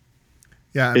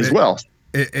 Yeah, as well.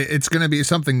 It's going to be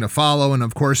something to follow. And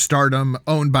of course, Stardom,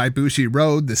 owned by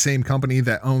Bushiroad, the same company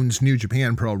that owns New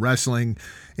Japan Pro Wrestling,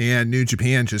 and New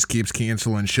Japan just keeps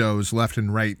canceling shows left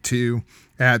and right too.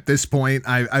 At this point,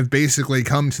 I've basically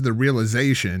come to the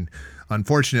realization,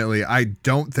 unfortunately, I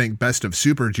don't think Best of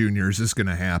Super Juniors is going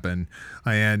to happen.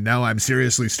 And now I'm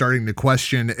seriously starting to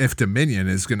question if Dominion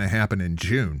is going to happen in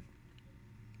June.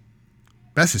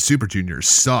 Best of Super Juniors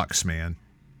sucks, man.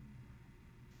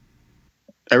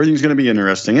 Everything's going to be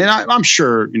interesting. And I'm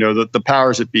sure, the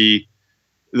powers that be,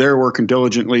 they're working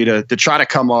diligently to try to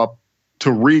come up, to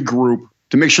regroup,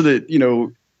 to make sure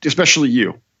that, especially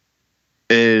you,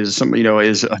 is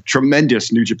a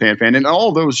tremendous New Japan fan. And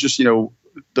all those just,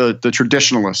 the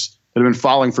traditionalists that have been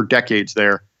following for decades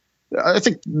there, I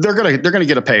think they're gonna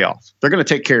get a payoff. They're gonna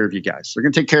take care of you guys. They're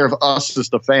gonna take care of us as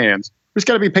the fans. We just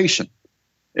got to be patient.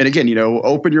 And again,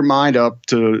 open your mind up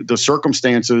to the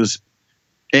circumstances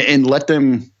and let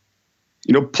them,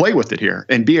 play with it here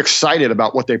and be excited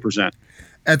about what they present.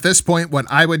 At this point, what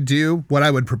I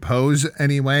would propose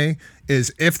anyway,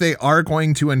 is if they are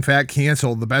going to in fact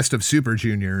cancel the Best of Super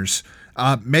Juniors,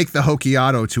 make the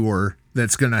Hokkaido tour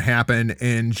that's going to happen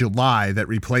in July that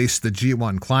replaced the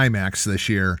G1 Climax this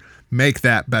year. Make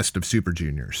that Best of Super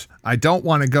Juniors. I don't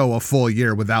want to go a full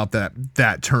year without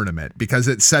that tournament because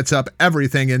it sets up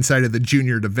everything inside of the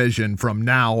junior division from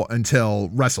now until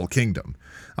Wrestle Kingdom.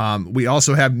 We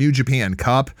also have New Japan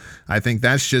Cup. I think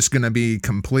that's just going to be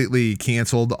completely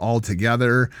canceled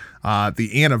altogether.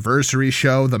 The anniversary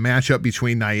show, the matchup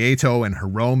between Naito and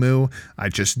Hiromu, I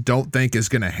just don't think is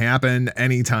going to happen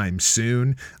anytime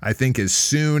soon. I think as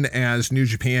soon as New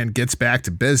Japan gets back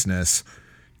to business,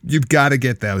 you've got to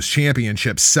get those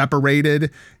championships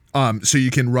separated so you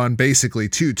can run basically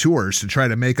 2 tours to try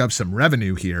to make up some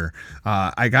revenue here.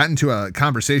 I got into a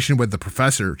conversation with the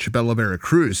professor, Chabelo Vera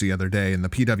Cruz, the other day in the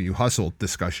PW Hustle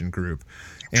discussion group.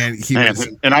 And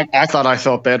I thought I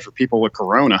felt bad for people with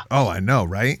Corona. Oh, I know,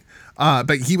 right?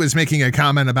 But he was making a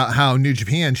comment about how New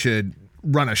Japan should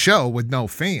run a show with no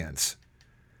fans.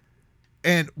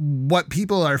 And what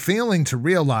people are failing to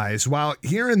realize, while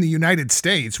here in the United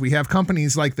States, we have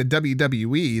companies like the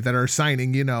WWE that are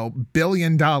signing,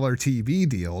 billion-dollar TV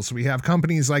deals. We have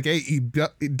companies like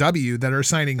AEW that are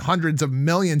signing hundreds of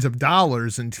millions of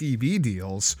dollars in TV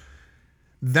deals.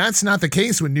 That's not the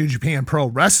case with New Japan Pro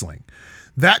Wrestling.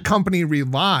 That company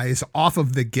relies off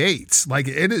of the gates. Like,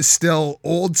 it is still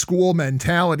old school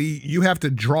mentality. You have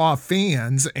to draw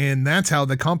fans, and that's how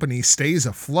the company stays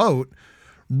afloat.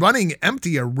 Running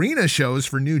empty arena shows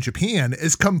for New Japan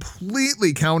is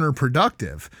completely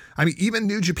counterproductive. I mean, even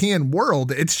New Japan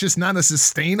World, it's just not a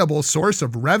sustainable source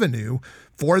of revenue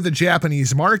for the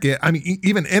Japanese market. I mean,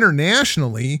 even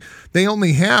internationally, they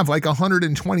only have like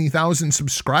 120,000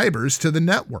 subscribers to the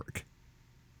network.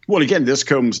 Well, again, this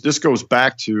goes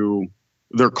back to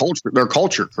their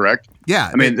culture, correct?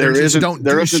 Yeah. I mean, there isn't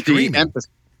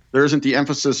the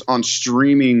emphasis on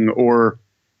streaming or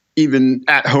even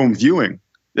at home viewing.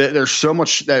 There's so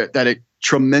much that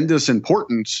tremendous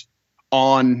importance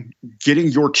on getting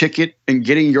your ticket and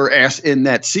getting your ass in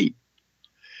that seat.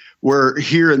 Where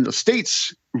here in the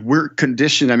States, we're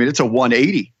conditioned. I mean, it's a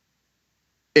 180.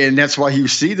 And that's why you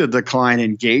see the decline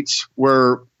in gates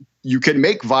where you can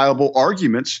make viable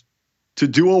arguments to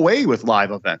do away with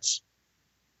live events,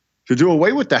 to do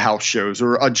away with the house shows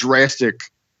or a drastic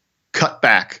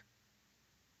cutback.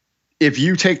 If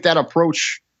you take that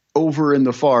approach over in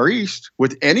the Far East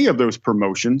with any of those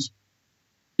promotions,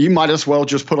 you might as well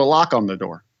just put a lock on the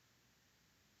door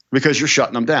because you're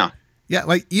shutting them down. Yeah,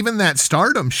 like even that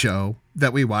Stardom show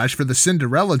that we watched for the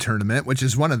Cinderella tournament, which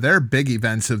is one of their big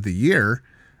events of the year,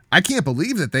 I can't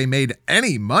believe that they made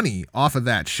any money off of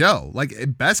that show. Like,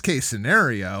 best case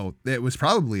scenario, it was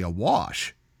probably a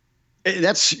wash. And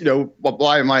that's,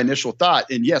 why my initial thought.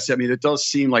 And yes, I mean, it does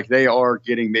seem like they are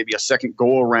getting maybe a second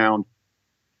go around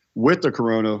with the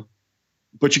Corona,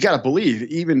 but you got to believe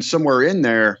even somewhere in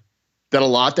there that a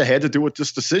lot that had to do with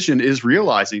this decision is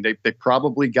realizing they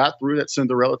probably got through that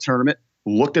Cinderella tournament,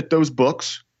 looked at those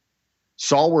books,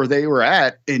 saw where they were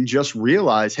at, and just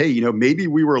realized, hey, maybe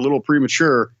we were a little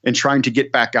premature in trying to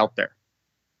get back out there.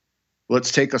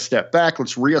 Let's take a step back.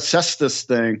 Let's reassess this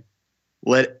thing.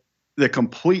 Let the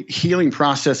complete healing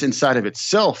process inside of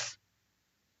itself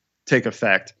take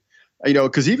effect.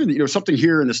 Because even, something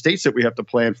here in the States that we have to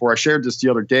plan for, I shared this the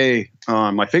other day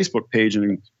on my Facebook page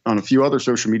and on a few other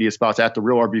social media spots at The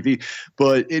Real RBV,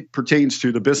 but it pertains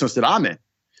to the business that I'm in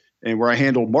and where I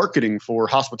handle marketing for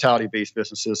hospitality-based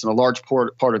businesses. And a large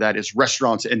part of that is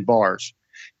restaurants and bars.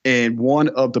 And one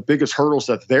of the biggest hurdles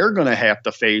that they're going to have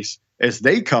to face as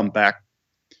they come back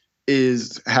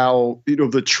is how,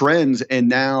 the trends and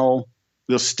now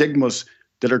the stigmas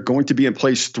that are going to be in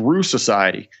place through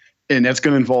society. And that's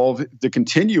going to involve the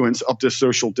continuance of this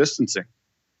social distancing,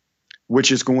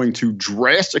 which is going to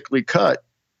drastically cut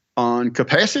on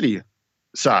capacity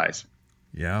size.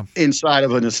 Yeah. Inside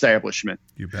of an establishment.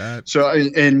 You bet. So,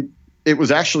 and it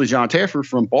was actually John Taffer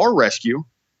from Bar Rescue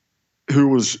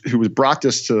who brought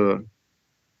this to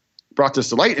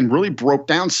light and really broke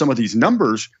down some of these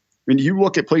numbers. When you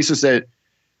look at places that,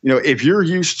 if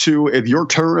your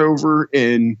turnover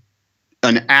in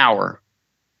an hour,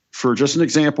 for just an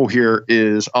example here,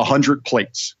 is 100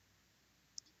 plates.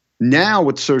 Now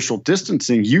with social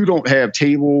distancing, you don't have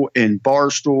table and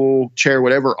bar stool, chair,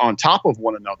 whatever on top of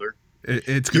one another.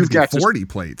 It's going to be 40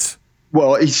 plates.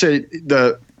 Well, he said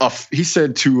he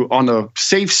said to on the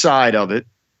safe side of it,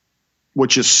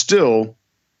 which is still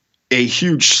a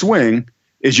huge swing,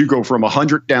 is you go from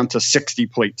 100 down to 60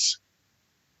 plates.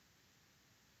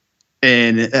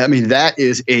 And I mean, that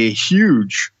is a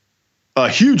huge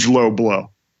low blow.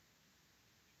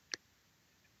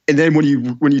 And then when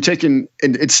you take in,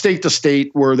 and it's state to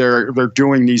state where they're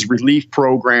doing these relief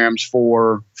programs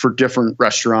for different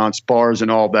restaurants, bars,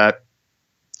 and all that.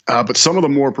 But some of the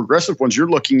more progressive ones you're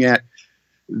looking at,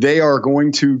 they have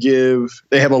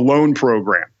a loan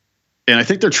program. And I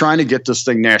think they're trying to get this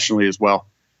thing nationally as well.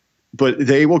 But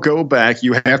they will go back.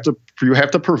 You have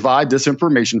to provide this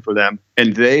information for them,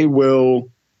 and they will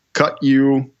cut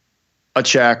you a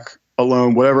check, a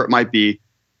loan, whatever it might be,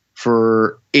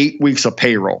 for 8 weeks of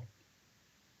payroll.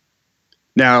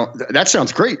 Now, that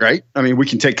sounds great, right? I mean, we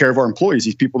can take care of our employees,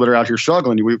 these people that are out here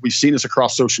struggling. We've seen this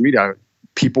across social media,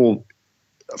 people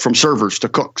from servers to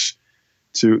cooks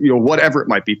to, whatever it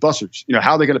might be, bussers.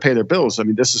 How are they going to pay their bills? I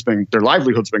mean, their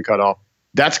livelihood's been cut off.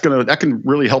 That can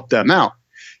really help them out.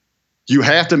 You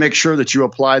have to make sure that you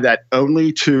apply that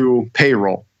only to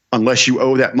payroll unless you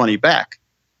owe that money back.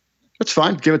 That's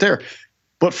fine. Give it there.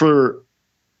 But for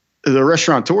the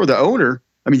restaurateur, the owner,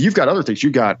 I mean, you've got other things.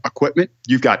 You've got equipment.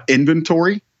 You've got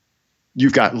inventory.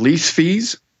 You've got lease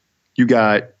fees. You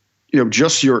got,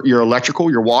 just your electrical,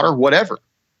 your water, whatever.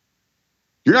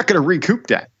 You're not going to recoup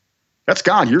that. That's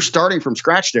gone. You're starting from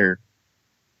scratch there.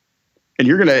 And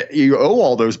you owe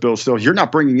all those bills still. You're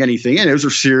not bringing anything in. Those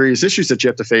are serious issues that you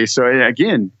have to face. So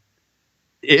again,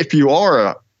 if you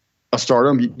are a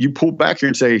startup, you pull back here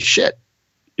and say, shit,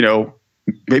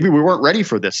 maybe we weren't ready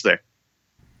for this thing.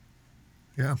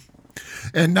 Yeah.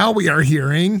 And now we are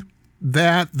hearing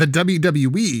that the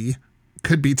WWE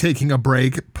could be taking a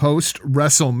break post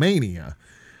WrestleMania.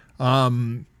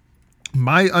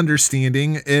 My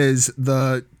understanding is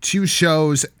the two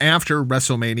shows after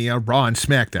WrestleMania, Raw and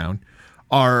SmackDown,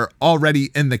 are already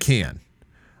in the can.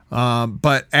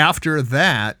 But after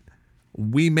that,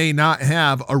 we may not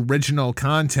have original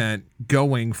content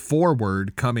going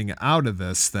forward coming out of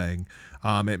this thing.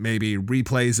 It may be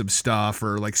replays of stuff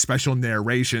or like special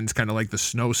narrations, kind of like the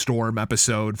Snowstorm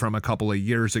episode from a couple of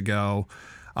years ago.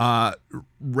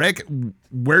 Rick,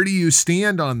 where do you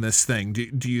stand on this thing?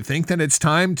 Do you think that it's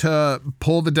time to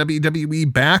pull the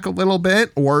WWE back a little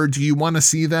bit, or do you want to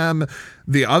see them?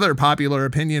 The other popular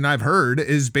opinion I've heard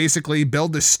is basically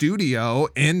build a studio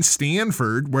in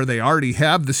Stanford where they already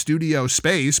have the studio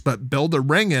space, but build a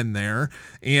ring in there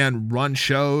and run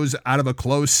shows out of a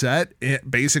closed set,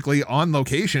 basically on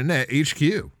location at HQ.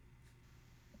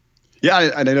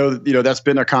 Yeah, and I know that's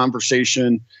been a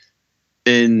conversation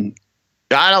in.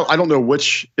 I don't know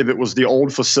if it was the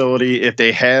old facility, if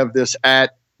they have this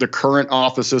at the current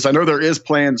offices. I know there is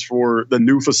plans for the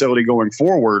new facility going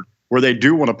forward where they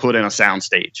do want to put in a sound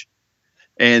stage,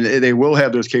 and they will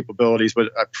have those capabilities. But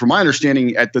from my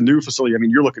understanding at the new facility, I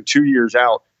mean, you're looking 2 years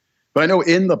out. But I know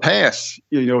in the past,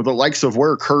 the likes of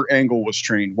where Kurt Angle was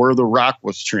trained, where The Rock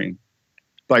was trained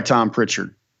by Tom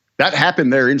Pritchard, that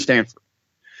happened there in Stanford.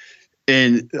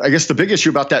 And I guess the big issue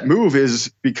about that move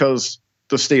is because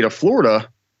the state of Florida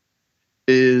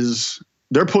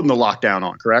they're putting the lockdown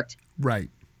on, correct? Right.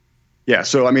 Yeah.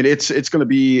 So, I mean, it's going to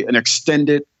be an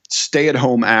extended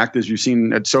stay-at-home act, as you've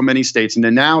seen at so many states. And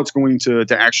then now it's going to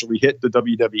actually hit the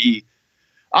WWE.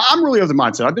 I'm really of the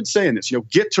mindset. I've been saying this,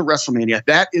 get to WrestleMania.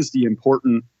 That is the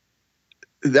important,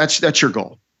 that's your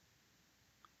goal.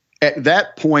 At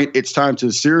that point, it's time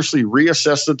to seriously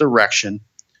reassess the direction,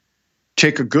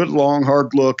 take a good, long,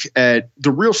 hard look at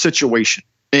the real situation.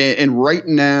 And right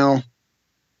now,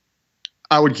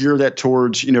 I would gear that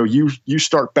towards, you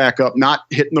start back up, not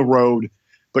hitting the road,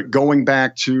 but going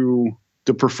back to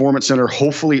the Performance Center,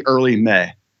 hopefully early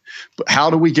May. But how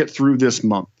do we get through this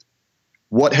month?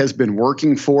 What has been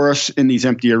working for us in these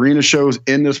empty arena shows,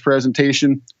 in this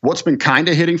presentation? What's been kind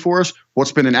of hitting for us?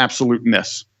 What's been an absolute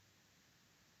miss?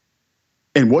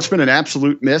 And what's been an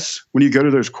absolute miss when you go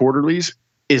to those quarterlies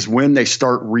is when they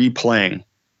start replaying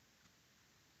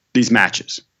these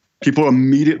matches. People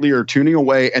immediately are tuning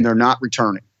away and they're not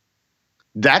returning.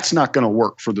 That's not going to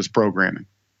work for this programming.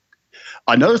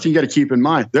 Another thing you got to keep in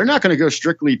mind, they're not going to go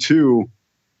strictly to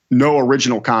no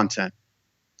original content.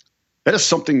 That is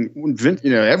something when Vince,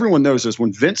 everyone knows this.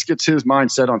 When Vince gets his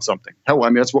mind set on something, hell, I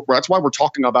mean, that's why we're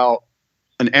talking about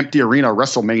an empty arena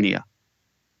WrestleMania.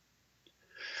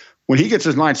 When he gets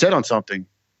his mind set on something,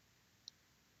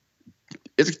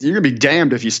 you're going to be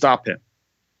damned if you stop him.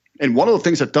 And one of the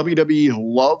things that WWE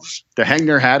loves to hang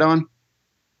their hat on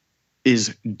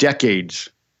is decades,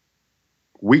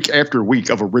 week after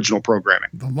week of original programming.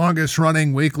 The longest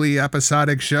running weekly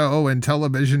episodic show in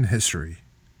television history.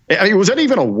 I mean, was that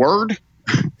even a word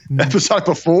episode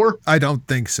before? I don't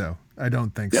think so. I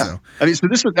mean,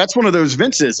 so that's one of those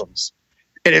Vince-isms.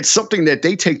 And it's something that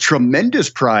they take tremendous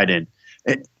pride in.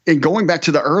 And going back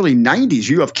to the early 90s,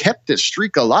 you have kept this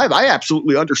streak alive. I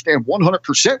absolutely understand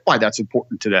 100% why that's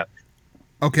important to them.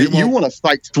 Okay, you want to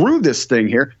fight through this thing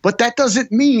here, but that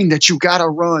doesn't mean that you got to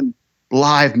run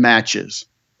live matches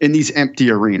in these empty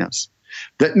arenas.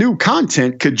 That new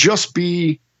content could just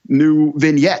be new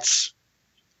vignettes,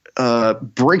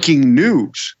 breaking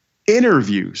news,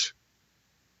 interviews.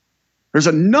 There's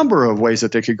a number of ways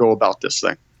that they could go about this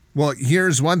thing. Well,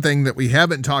 here's one thing that we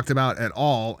haven't talked about at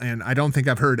all, and I don't think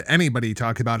I've heard anybody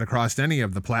talk about across any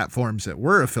of the platforms that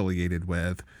we're affiliated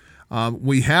with.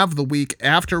 We have the week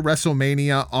after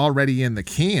WrestleMania already in the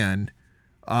can.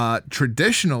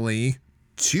 Traditionally,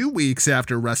 2 weeks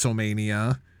after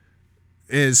WrestleMania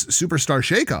is Superstar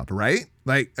Shakeup, right?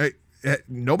 Like,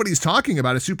 nobody's talking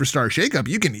about a Superstar Shakeup.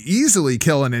 You can easily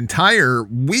kill an entire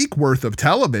week worth of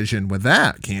television with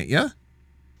that, can't you?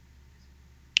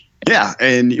 Yeah,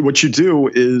 and what you do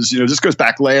is, this goes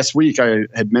back last week. I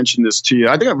had mentioned this to you.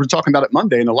 I think we were talking about it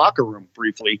Monday in the locker room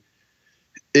briefly,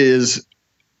 is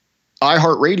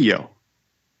iHeartRadio.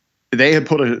 They had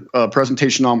put a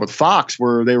presentation on with Fox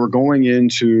where they were going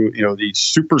into, these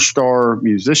superstar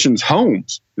musicians'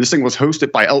 homes. This thing was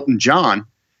hosted by Elton John,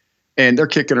 and they're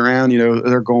kicking around.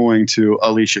 They're going to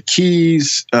Alicia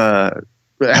Keys.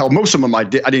 Hell, most of them I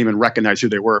didn't even recognize who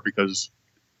they were because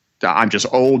I'm just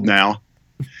old now.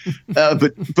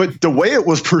 But the way it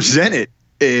was presented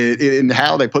and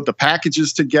how they put the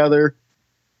packages together,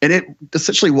 and it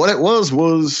essentially what it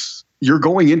was you're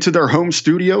going into their home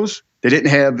studios. They didn't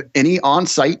have any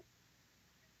on-site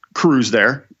crews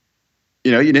there.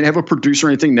 You didn't have a producer or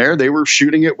anything there. They were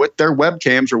shooting it with their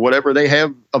webcams or whatever they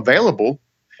have available,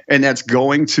 and that's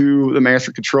going to the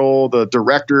master control, the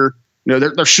director.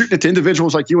 They're shooting it to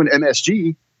individuals like you and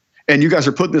MSG, and you guys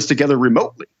are putting this together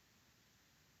remotely.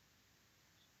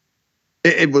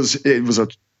 It was a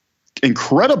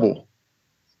incredible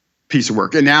piece of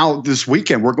work. And now this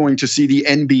weekend, we're going to see the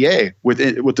NBA with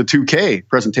the 2K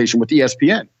presentation with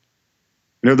ESPN.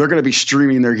 They're going to be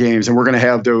streaming their games, and we're going to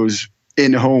have those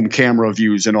in-home camera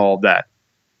views and all of that.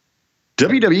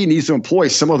 WWE needs to employ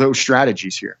some of those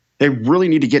strategies here. They really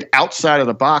need to get outside of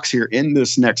the box here in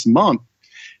this next month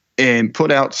and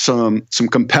put out some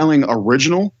compelling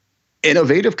original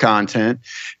innovative content,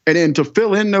 and then to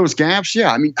fill in those gaps,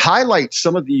 highlight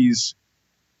some of these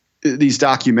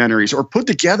documentaries or put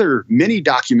together mini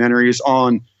documentaries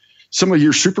on some of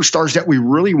your superstars that we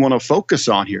really want to focus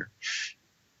on here.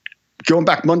 Going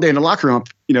back Monday in the locker room,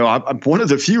 I'm one of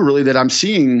the few really that I'm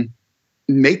seeing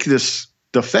make this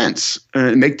defense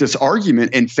and make this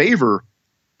argument in favor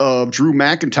of Drew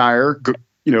McIntyre,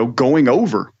 going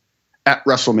over at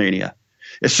WrestleMania.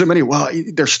 It's so many,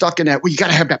 they're stuck in that. Well, you got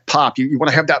to have that pop. You want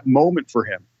to have that moment for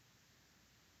him.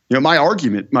 My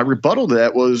argument, my rebuttal to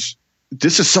that was,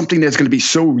 this is something that's going to be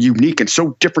so unique and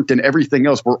so different than everything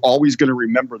else. We're always going to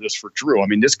remember this for Drew. I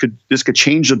mean, this could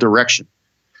change the direction.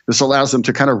 This allows them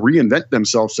to kind of reinvent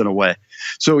themselves in a way.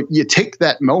 So you take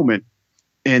that moment,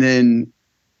 and then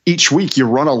each week you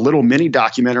run a little mini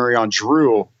documentary on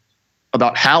Drew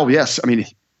about how,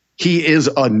 he is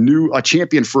a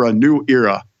champion for a new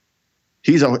era.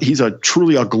 He's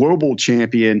truly a global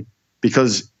champion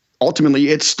because ultimately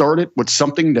it started with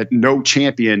something that no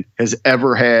champion has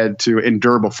ever had to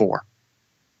endure before.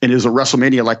 And it is a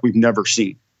WrestleMania like we've never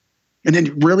seen. And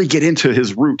then really get into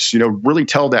his roots, really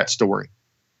tell that story.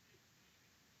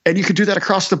 And you could do that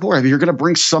across the board. I mean, you're going to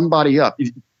bring somebody up.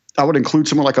 I would include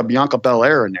someone like a Bianca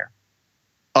Belair in there,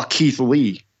 a Keith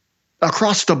Lee.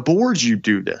 Across the board, you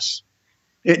do this.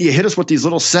 And you hit us with these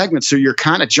little segments, so you're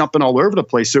kind of jumping all over the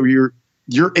place. So your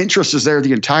interest is there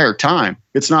the entire time.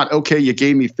 It's not, okay, you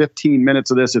gave me 15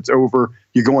 minutes of this, it's over.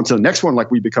 You go on to the next one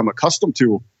like we become accustomed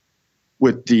to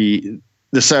with the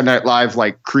Saturday Night Live,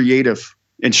 like creative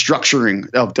and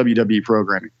structuring of WWE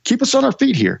programming. Keep us on our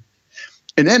feet here.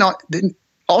 And then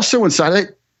also inside of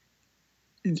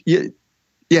it,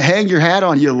 you hang your hat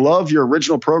on, you love your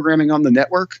original programming on the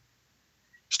network.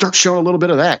 Start showing a little bit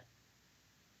of that.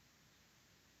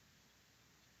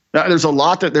 Now, there's a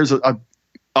lot that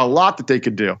they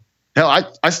could do. Hell,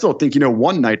 I still think,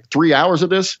 one night, 3 hours of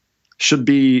this should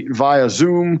be via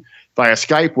Zoom, via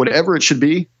Skype, whatever it should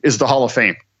be, is the Hall of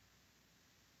Fame.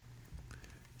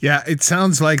 Yeah, it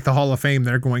sounds like the Hall of Fame,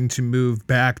 they're going to move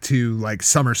back to like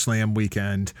SummerSlam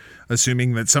weekend,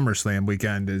 assuming that SummerSlam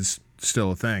weekend is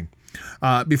still a thing.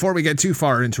 Before we get too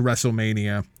far into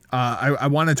WrestleMania, I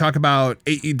want to talk about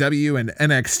AEW and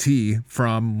NXT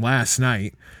from last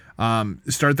night.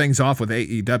 start things off with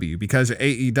AEW, because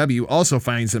AEW also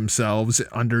finds themselves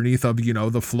underneath of,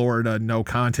 the Florida no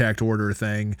contact order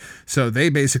thing. So they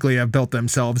basically have built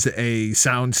themselves a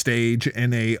sound stage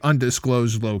in a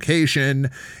undisclosed location.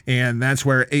 And that's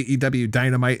where AEW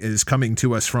Dynamite is coming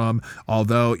to us from.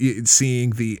 Although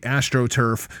seeing the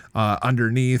AstroTurf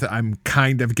underneath, I'm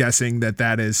kind of guessing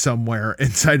that is somewhere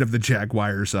inside of the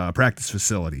Jaguars practice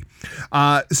facility.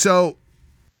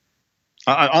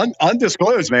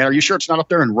 Undisclosed, man. Are you sure it's not up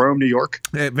there in Rome, New York?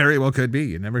 It very well could be.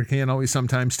 You never can always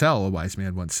sometimes tell, a wise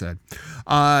man once said.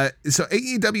 So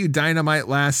AEW Dynamite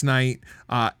last night,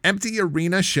 empty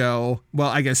arena show. Well,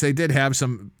 I guess they did have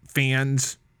some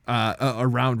fans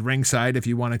around ringside, if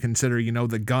you want to consider,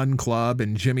 the Gun Club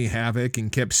and Jimmy Havoc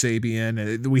and Kip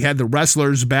Sabian. We had the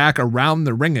wrestlers back around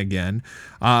the ring again.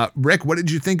 Rick, what did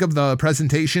you think of the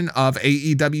presentation of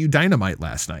AEW Dynamite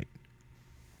last night?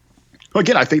 Well,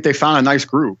 again, I think they found a nice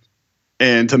groove.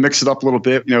 And to mix it up a little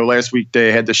bit, last week they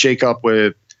had the shake up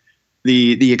with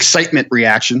the excitement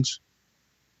reactions,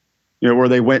 where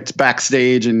they went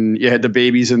backstage and you had the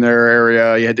babies in their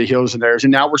area, you had the heels in theirs,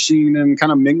 and now we're seeing them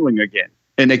kind of mingling again.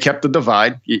 And they kept the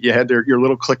divide. You had your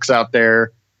little cliques out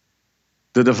there,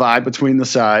 the divide between the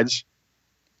sides.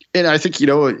 And I think, I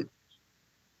don't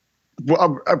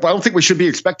think we should be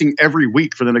expecting every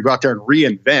week for them to go out there and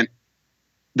reinvent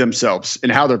themselves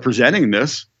and how they're presenting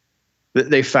this.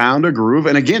 They found a groove,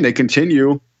 and again, they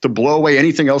continue to blow away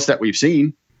anything else that we've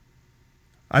seen.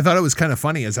 I thought it was kind of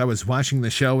funny as I was watching the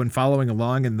show and following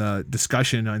along in the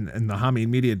discussion in the Hameen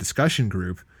Media discussion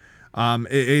group.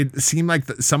 It seemed like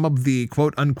some of the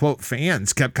quote unquote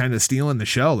fans kept kind of stealing the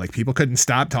show. Like, people couldn't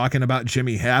stop talking about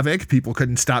Jimmy Havoc. People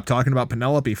couldn't stop talking about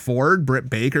Penelope Ford. Britt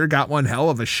Baker got one hell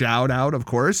of a shout out, of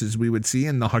course, as we would see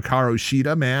in the Hikaru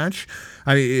Shida match.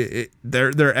 I mean,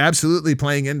 they're absolutely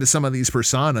playing into some of these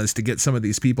personas to get some of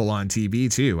these people on TV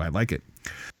too. I like it.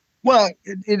 Well,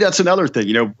 that's another thing.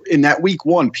 In that week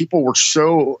one, people were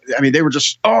they were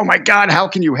just, oh my God, how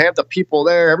can you have the people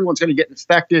there? Everyone's going to get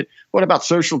infected. What about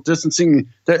social distancing?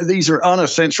 These are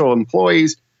unessential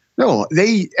employees. No,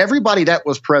 everybody that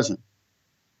was present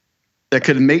that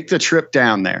could make the trip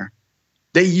down there,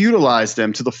 they utilized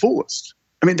them to the fullest.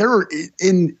 I mean,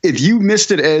 if you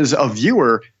missed it as a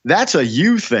viewer, that's a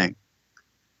you thing.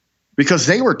 Because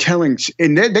they were telling,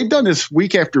 and they've done this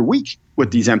week after week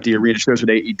with these empty arena shows with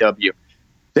AEW.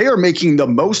 They are making the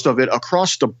most of it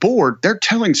across the board. They're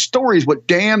telling stories with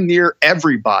damn near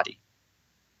everybody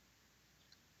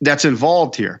that's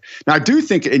involved here. Now, I do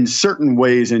think in certain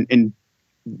ways, and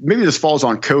maybe this falls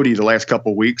on Cody the last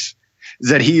couple of weeks,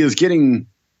 that he is getting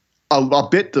a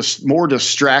bit more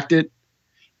distracted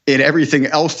in everything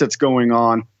else that's going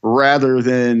on rather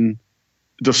than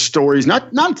the stories,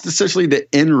 not necessarily the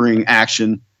in-ring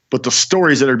action, but the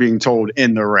stories that are being told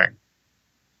in the ring.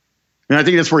 And I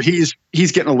think that's where he's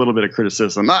getting a little bit of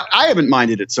criticism. I haven't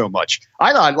minded it so much.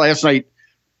 I thought last night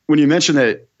when you mentioned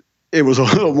that it was a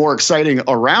little more exciting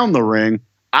around the ring,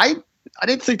 I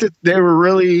didn't think that they were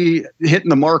really hitting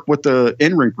the mark with the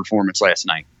in-ring performance last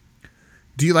night.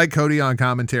 Do you like Cody on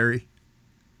commentary?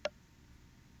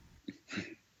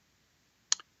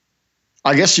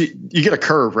 I guess you get a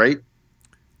curve, right?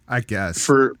 I guess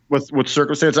for with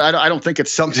circumstance, I don't think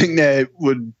it's something that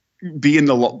would be in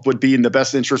the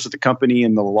best interest of the company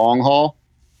in the long haul.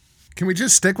 Can we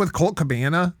just stick with Colt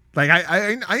Cabana? Like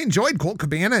I enjoyed Colt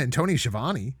Cabana and Tony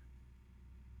Schiavone,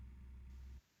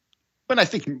 but I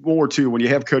think more too when you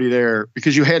have Cody there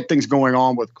because you had things going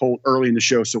on with Colt early in the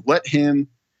show, so let him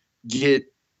get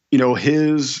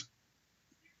his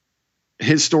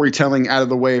storytelling out of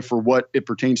the way for what it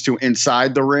pertains to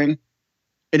inside the ring.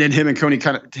 And then him and Cody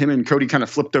kind of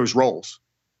flipped those roles.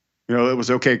 It was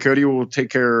okay. Cody will take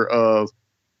care of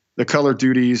the color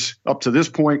duties up to this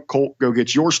point. Colt, go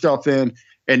get your stuff in,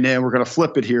 and then we're going to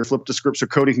flip it here, flip the script so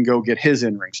Cody can go get his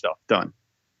in-ring stuff done.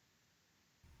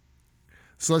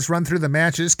 So let's run through the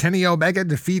matches. Kenny Omega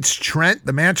defeats Trent.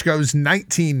 The match goes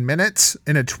 19 minutes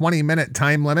in a 20-minute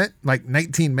time limit, like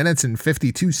 19 minutes and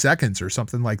 52 seconds or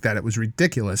something like that. It was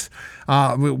ridiculous.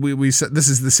 We said this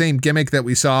is the same gimmick that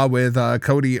we saw with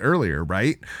Cody earlier,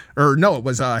 right? Or no, it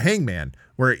was Hangman,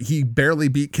 where he barely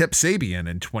beat Kip Sabian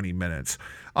in 20 minutes.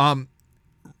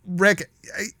 Rick,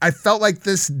 I felt like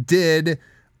this did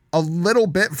a little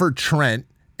bit for Trent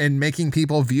and making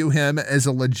people view him as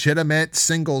a legitimate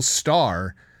single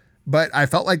star. But I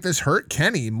felt like this hurt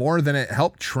Kenny more than it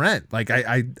helped Trent. Like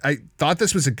I thought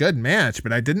this was a good match,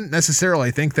 but I didn't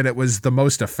necessarily think that it was the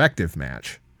most effective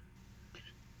match.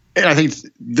 And I think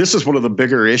this is one of the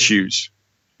bigger issues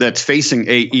that's facing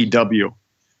AEW.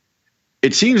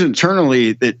 It seems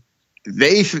internally that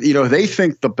they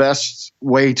think the best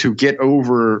way to get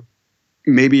over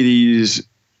maybe these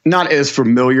not as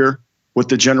familiar with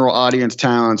the general audience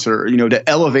talents, or, to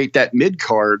elevate that mid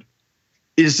card,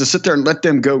 is to sit there and let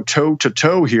them go toe to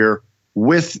toe here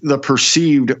with the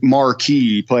perceived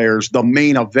marquee players, the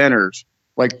main eventers,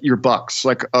 like your Bucks,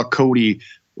 like a Cody,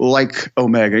 like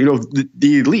Omega,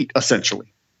 the elite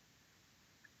essentially.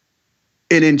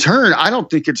 And in turn, I don't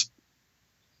think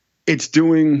it's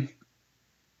doing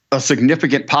a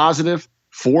significant positive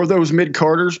for those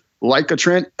mid-carders like a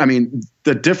Trent. I mean,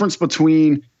 the difference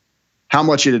between how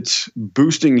much it's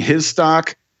boosting his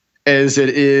stock as it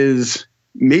is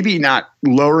maybe not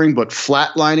lowering but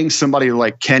flatlining somebody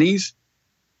like Kenny's,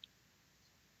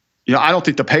 I don't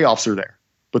think the payoffs are there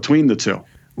between the two.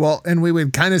 Well, and we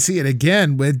would kind of see it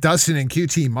again with Dustin and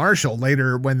QT Marshall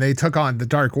later when they took on the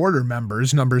Dark Order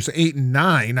members, numbers 8 and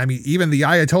 9. I mean, even the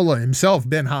Ayatollah himself,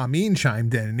 Ben Hameen,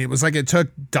 chimed in, and it was like it took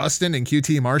Dustin and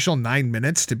QT Marshall 9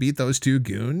 minutes to beat those two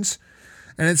goons.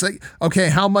 And it's like, okay,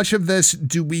 how much of this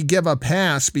do we give a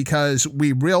pass because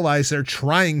we realize they're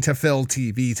trying to fill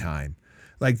TV time?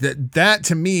 Like that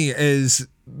to me is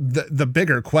the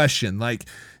bigger question. Like,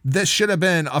 this should have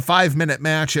been a 5-minute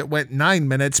match. It went 9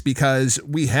 minutes because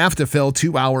we have to fill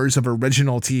 2 hours of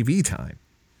original TV time.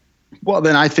 Well,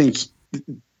 then I think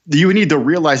you need to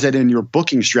realize that in your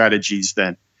booking strategies,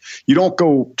 then you don't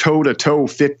go toe to toe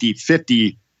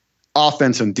 50-50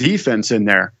 offense and defense in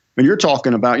there. When you're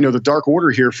talking about, the Dark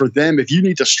Order here for them, if you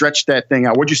need to stretch that thing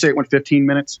out, what'd you say it went 15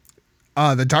 minutes?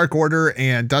 The Dark Order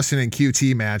and Dustin and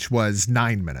QT match was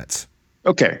 9 minutes.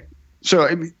 Okay. So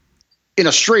in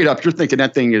a straight up, you're thinking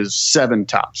that thing is 7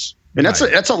 tops. And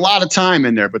that's a lot of time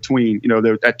in there between,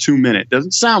 that 2 minute.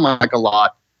 Doesn't sound like a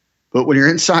lot, but when you're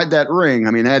inside that ring,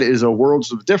 I mean, that is a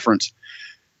worlds of difference.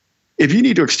 If you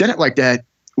need to extend it like that,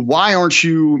 why aren't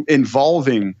you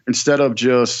involving, instead of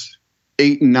just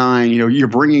 8 and 9, you're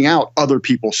bringing out other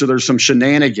people. So there's some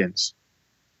shenanigans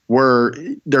where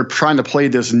they're trying to play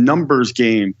this numbers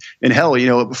game. And hell,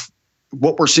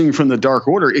 what we're seeing from the Dark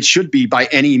Order, it should be by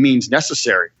any means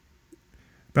necessary.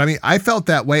 But I mean, I felt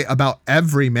that way about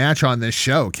every match on this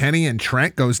show. Kenny and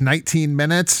Trent goes 19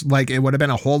 minutes. Like, it would have been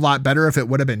a whole lot better if it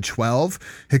would have been 12.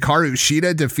 Hikaru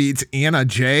Shida defeats Anna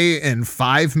Jay in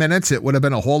 5 minutes. It would have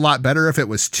been a whole lot better if it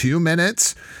was 2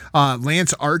 minutes.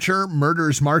 Lance Archer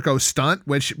murders Marco Stunt,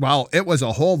 which, while it was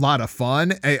a whole lot of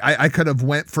fun, I could have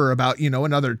went for about,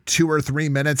 another 2 or 3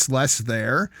 minutes less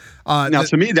there. Now,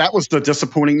 to me, that was the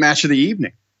disappointing match of the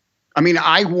evening. I mean,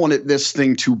 I wanted this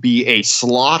thing to be a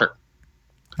slaughter.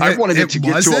 I wanted it to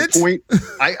get to a point.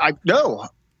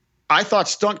 I thought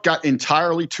Stunt got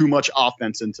entirely too much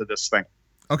offense into this thing.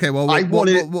 Okay, well,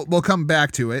 we'll come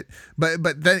back to it.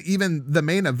 But then even the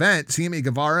main event, Sammy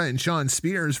Guevara and Shawn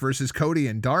Spears versus Cody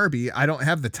and Darby, I don't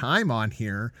have the time on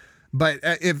here. But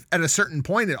if at a certain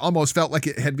point, it almost felt like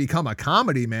it had become a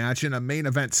comedy match in a main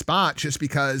event spot, just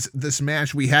because this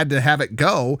match, we had to have it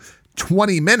go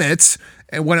 20 minutes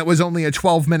and when it was only a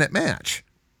 12-minute match.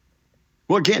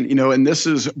 Well, again, and this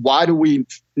is why do we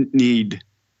need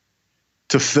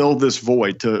to fill this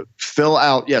void, to fill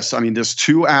out, yes, I mean, this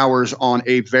 2 hours on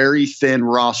a very thin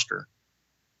roster.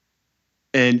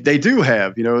 And they do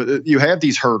have, you have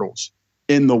these hurdles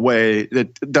in the way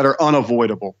that are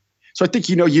unavoidable. So I think,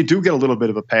 you do get a little bit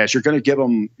of a pass. You're going to give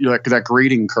them that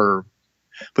grading curve.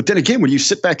 But then again, when you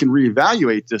sit back and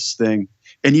reevaluate this thing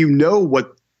and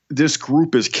what this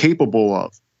group is capable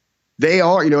of, they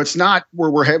are, it's not where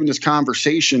we're having this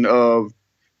conversation of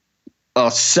a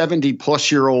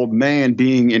 70-plus-year-old man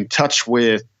being in touch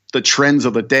with the trends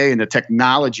of the day and the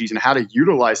technologies and how to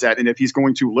utilize that. And if he's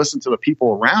going to listen to the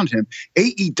people around him,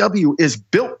 AEW is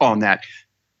built on that.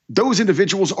 Those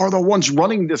individuals are the ones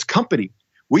running this company.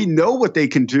 We know what they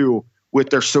can do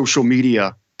with their social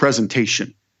media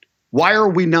presentation. Why are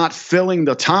we not filling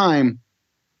the time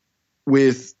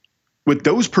with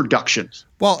those productions?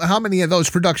 Well, how many of those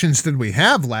productions did we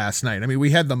have last night? I mean, we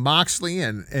had the Moxley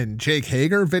and Jake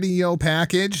Hager video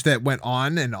package that went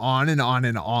on and on and on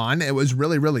and on. It was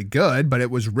really, really good, but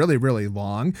it was really, really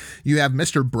long. You have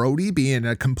Mr. Brody being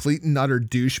a complete and utter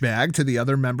douchebag to the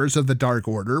other members of the Dark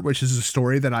Order, which is a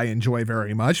story that I enjoy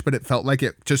very much, but it felt like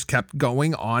it just kept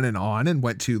going on and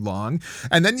went too long.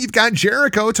 And then you've got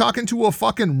Jericho talking to a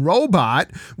fucking robot,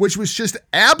 which was just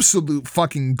absolute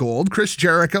fucking gold. Chris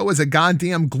Jericho is a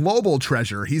goddamn global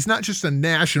treasure. He's not just a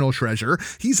national treasure.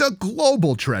 He's a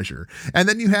global treasure. And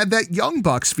then you had that Young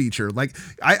Bucks feature. Like,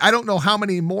 I don't know how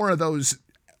many more of those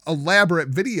elaborate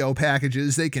video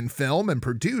packages they can film and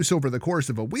produce over the course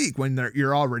of a week when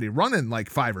you're already running like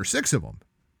 5 or 6 of them.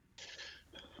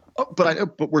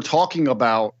 But we're talking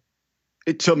about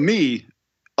it. To me,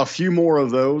 a few more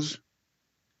of those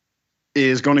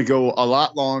is going to go a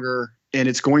lot longer, and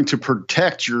it's going to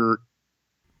protect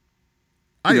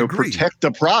protect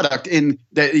the product and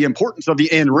the importance of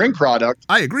the in-ring product.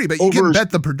 I agree, but you can bet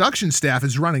the production staff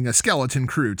is running a skeleton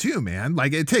crew too, man.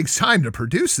 Like, it takes time to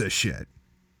produce this shit.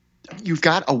 You've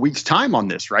got a week's time on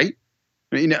this, right?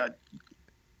 I mean,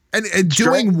 and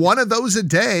doing one of those a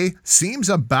day seems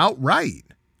about right.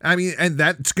 I mean, and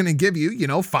that's going to give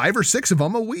you, 5 or 6 of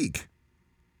them a week.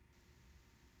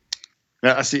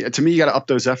 I see. To me, you got to up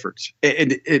those efforts.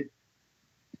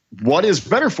 What is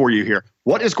better for you here?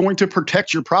 What is going to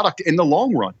protect your product in the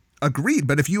long run? Agreed.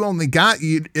 But if you only got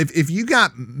if you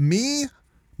got me,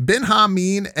 Ben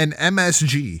Hameen, and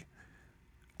MSG,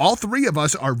 all 3 of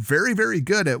us are very, very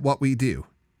good at what we do.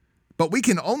 But we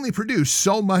can only produce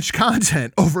so much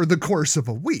content over the course of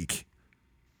a week.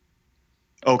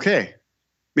 Okay.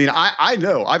 I mean, I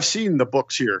know. I've seen the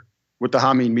books here with the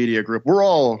Hameen Media Group. We're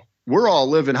all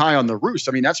living high on the roost.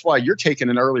 I mean, that's why you're taking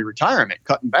an early retirement,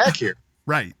 cutting back here.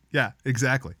 Right. Yeah,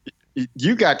 exactly.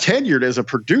 You got tenured as a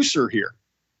producer here.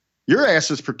 Your ass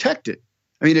is protected.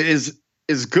 I mean, it is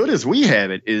as good as we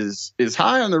have it, is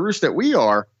high on the roost that we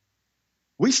are.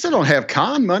 We still don't have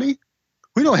con money.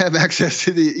 We don't have access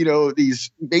to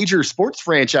these major sports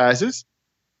franchises,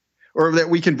 or that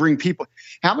we can bring people.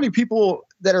 How many people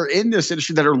that are in this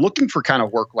industry that are looking for kind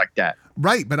of work like that?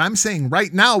 Right. But I'm saying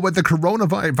right now with the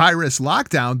coronavirus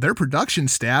lockdown, their production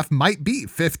staff might be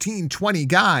 15, 20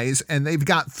 guys, and they've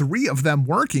got 3 of them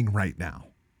working right now.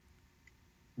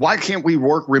 Why can't we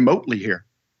work remotely here?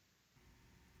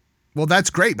 Well, that's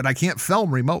great, but I can't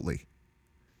film remotely.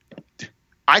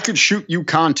 I could shoot you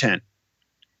content,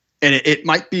 and it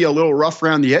might be a little rough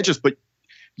around the edges, but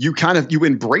you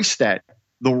embrace that.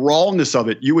 The rawness of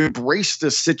it. You embrace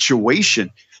the situation.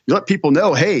 You let people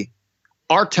know, hey,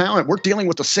 our talent, we're dealing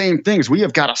with the same things. We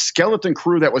have got a skeleton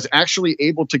crew that was actually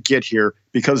able to get here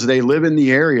because they live in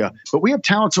the area. But we have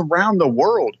talents around the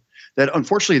world that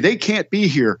unfortunately they can't be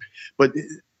here. But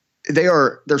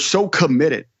they're so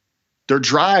committed. Their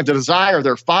drive, their desire,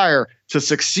 their fire to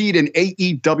succeed in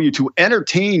AEW, to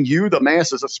entertain you, the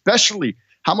masses, especially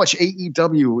how much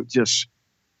AEW just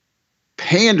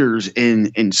panders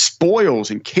and spoils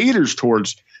and caters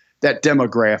towards that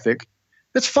demographic.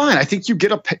 That's fine. I think you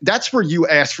get that's where you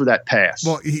ask for that pass.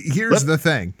 Well, here's the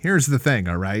thing.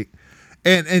 All right.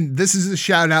 And this is a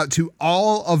shout out to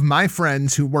all of my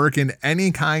friends who work in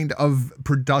any kind of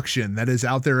production that is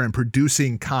out there and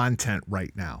producing content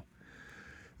right now.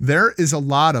 There is a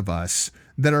lot of us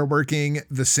that are working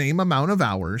the same amount of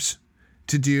hours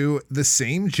to do the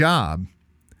same job,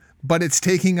 but it's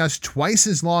taking us twice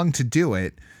as long to do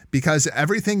it because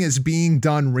everything is being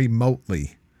done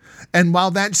remotely. And while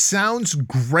that sounds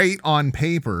great on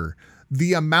paper,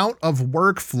 the amount of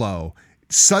workflow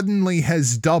suddenly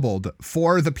has doubled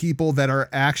for the people that are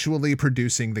actually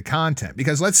producing the content.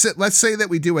 Because let's say that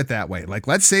we do it that way. Like,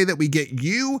 let's say that we get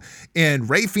you and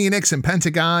Ray Phoenix and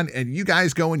Pentagon, and you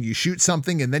guys go and you shoot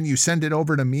something and then you send it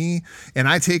over to me and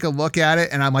I take a look at it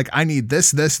and I'm like, I need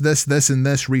this, and this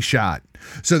reshot.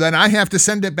 So then I have to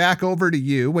send it back over to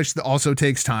you, which also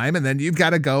takes time. And then you've got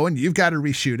to go and you've got to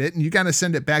reshoot it and you got to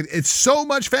send it back. It's so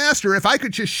much faster if I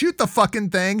could just shoot the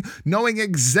fucking thing knowing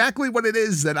exactly what it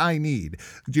is that I need.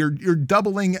 You're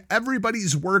doubling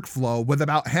everybody's workflow with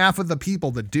about half of the people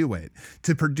that do it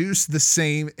to produce the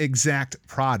same exact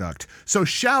product. So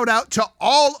shout out to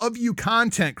all of you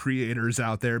content creators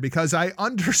out there, because I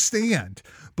understand.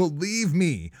 Believe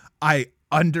me, I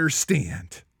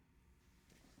understand.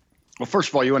 Well, first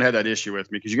of all, you wouldn't have that issue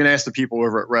with me because you're going to ask the people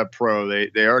over at Rev Pro. They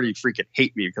already freaking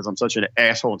hate me because I'm such an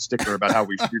asshole and stickler about how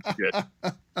we shoot shit.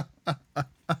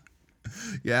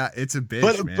 Yeah, it's a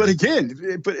bitch, man. But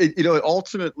again,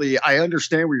 ultimately, I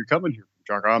understand where you're coming here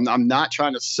from, Jarko. I'm not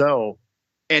trying to sell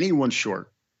anyone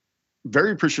short.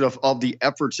 Very appreciative of the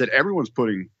efforts that everyone's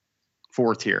putting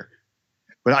forth here.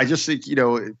 But I just think,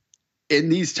 in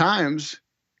these times,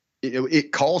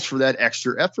 it calls for that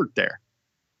extra effort there.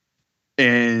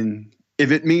 And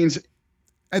if it means,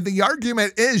 and the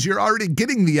argument is you're already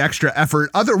getting the extra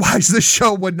effort. Otherwise, the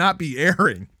show would not be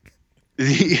airing.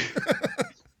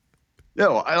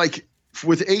 No, I like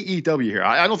with AEW here.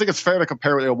 I don't think it's fair to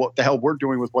compare what the hell we're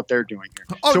doing with what they're doing here.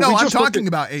 Oh, so no, I'm talking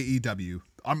about AEW.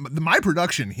 My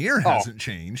production here hasn't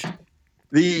changed.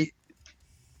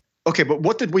 Okay, but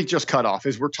what did we just cut off?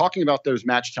 Is we're talking about those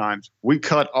match times. We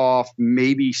cut off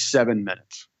maybe 7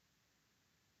 minutes.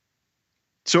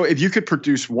 So if you could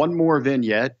produce one more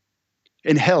vignette,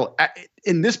 and hell,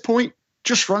 in this point,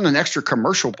 just run an extra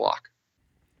commercial block.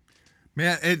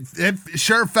 Man, it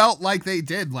sure felt like they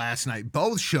did last night.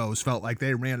 Both shows felt like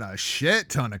they ran a shit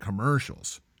ton of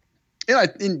commercials. Yeah,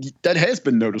 and that has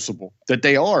been noticeable, that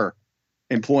they are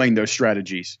employing those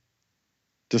strategies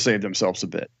to save themselves a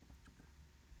bit.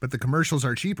 But the commercials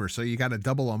are cheaper, so you got to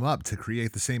double them up to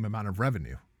create the same amount of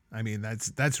revenue. I mean,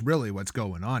 that's really what's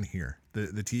going on here.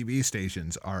 The TV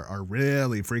stations are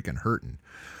really freaking hurting.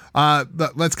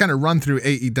 But let's kind of run through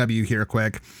AEW here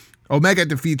quick. Omega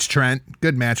defeats Trent.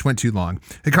 Good match. Went too long.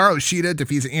 Hikaru Shida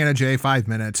defeats Anna Jay, 5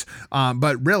 minutes.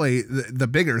 But really, the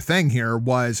bigger thing here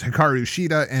was Hikaru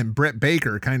Shida and Britt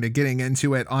Baker kind of getting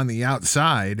into it on the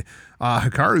outside.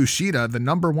 Hikaru Shida, the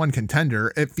number one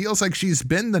contender, it feels like she's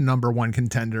been the number one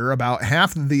contender about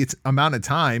half of the amount of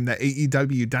time that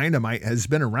AEW Dynamite has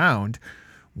been around.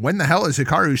 When the hell is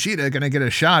Hikaru Shida going to get a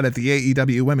shot at the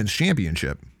AEW Women's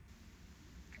Championship?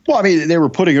 Well, I mean, they were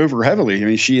putting over heavily. I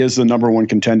mean, she is the number one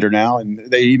contender now, and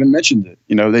they even mentioned it.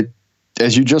 You know, that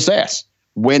as you just asked,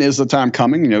 when is the time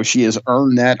coming? You know, she has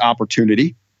earned that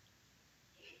opportunity.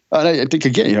 I think,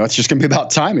 again, you know, it's just going to be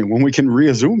about timing when we can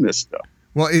resume this stuff.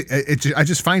 Well, I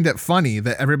just find it funny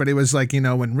that everybody was like, you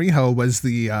know, when Riho was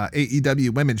the AEW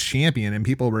Women's Champion and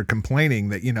people were complaining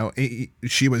that, you know,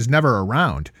 she was never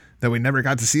around, that we never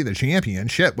got to see the champion.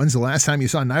 Shit, when's the last time you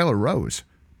saw Nyla Rose?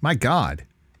 My God.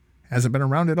 Hasn't been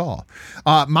around at all.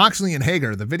 Moxley and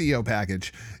Hager, the video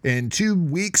package. In 2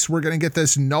 weeks, we're going to get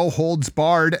this no holds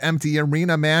barred empty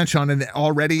arena match on an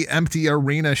already empty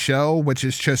arena show, which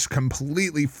is just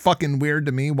completely fucking weird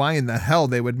to me. Why in the hell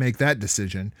they would make that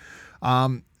decision?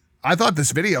 I thought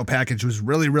this video package was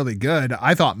really, really good.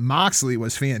 I thought Moxley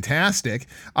was fantastic.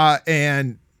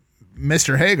 And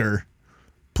Mr. Hager,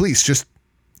 please just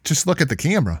look at the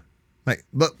camera. Like,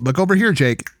 look over here,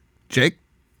 Jake,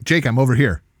 I'm over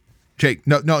here. Jake,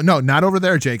 no, not over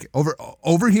there, Jake.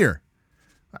 Over here.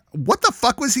 What the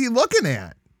fuck was he looking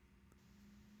at?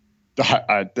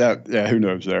 Who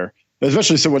knows there?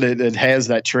 Especially someone that has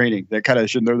that training that kind of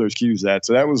should know those cues.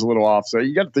 So that was a little off. So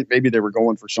you got to think maybe they were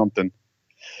going for something.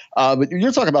 But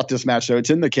you're talking about this match, though. It's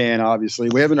in the can, obviously.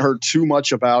 We haven't heard too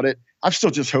much about it. I'm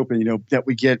still just hoping, you know, that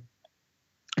we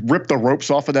rip the ropes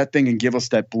off of that thing and give us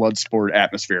that blood sport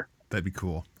atmosphere. That'd be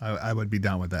cool. I would be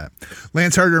down with that.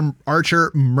 Lance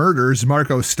Archer murders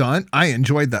Marco Stunt. I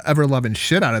enjoyed the ever-loving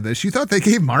shit out of this. You thought they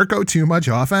gave Marco too much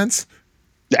offense?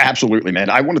 Absolutely, man.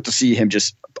 I wanted to see him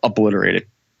just obliterated,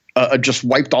 just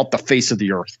wiped off the face of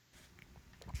the earth.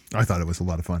 I thought it was a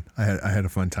lot of fun. I had a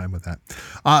fun time with that.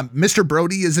 Mr.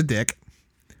 Brody is a dick.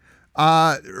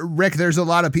 Rick, there's a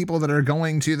lot of people that are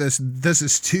going to this. This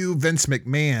is too Vince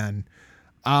McMahon.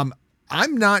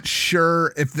 I'm not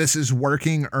sure if this is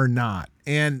working or not.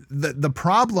 And the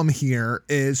problem here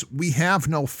is we have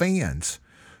no fans.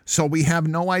 So we have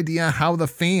no idea how the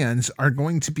fans are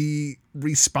going to be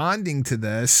responding to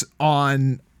this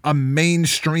on a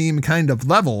mainstream kind of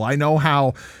level. I know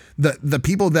how the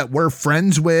people that we're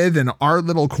friends with in our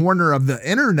little corner of the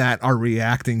internet are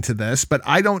reacting to this, but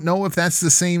I don't know if that's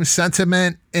the same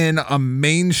sentiment in a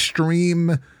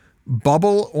mainstream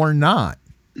bubble or not.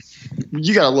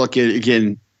 You got to look at,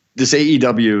 again, this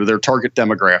AEW, their target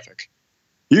demographic.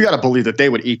 You got to believe that they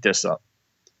would eat this up.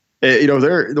 You know,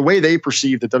 the way they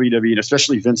perceive the WWE, and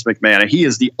especially Vince McMahon, he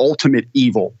is the ultimate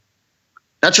evil,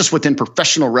 not just within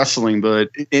professional wrestling, but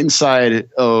inside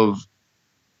of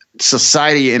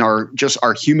society and our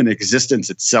human existence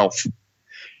itself,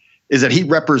 is that he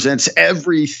represents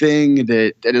everything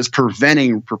that is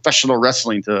preventing professional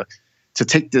wrestling to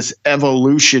take this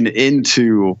evolution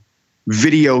into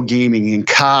video gaming and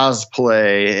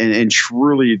cosplay and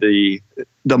truly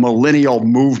the millennial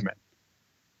movement.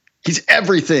 He's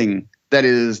everything that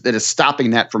is stopping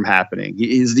that from happening.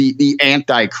 He is the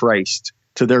Antichrist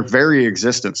to their very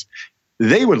existence.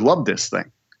 They would love this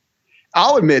thing.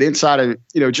 I'll admit, inside of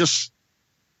just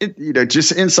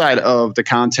inside of the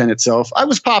content itself, I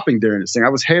was popping during this thing. I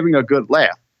was having a good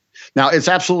laugh. Now, it's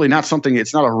absolutely not something.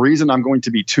 It's not a reason I'm going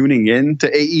to be tuning in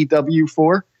to AEW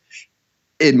for.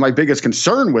 And my biggest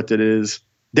concern with it is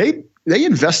they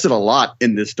invested a lot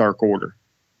in this Dark Order,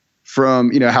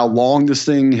 from how long this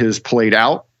thing has played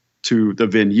out to the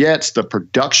vignettes, the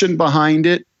production behind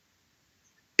it.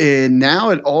 And now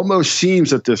it almost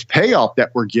seems that this payoff that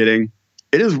we're getting,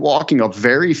 it is walking a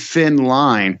very thin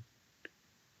line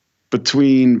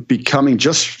between becoming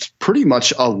just pretty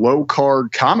much a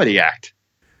low-card comedy act.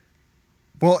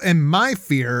 Well, and my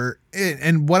fear,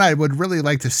 and what I would really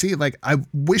like to see, like, I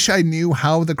wish I knew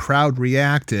how the crowd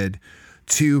reacted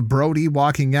to Brody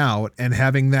walking out and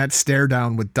having that stare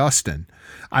down with Dustin.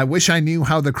 I wish I knew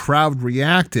how the crowd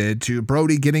reacted to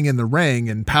Brody getting in the ring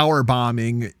and power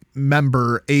bombing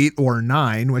member 8 or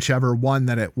 9, whichever one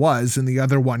that it was, and the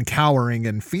other one cowering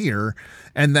in fear,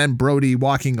 and then Brody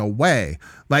walking away.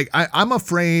 Like, I'm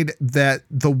afraid that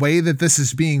the way that this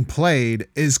is being played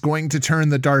is going to turn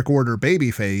the Dark Order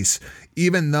babyface,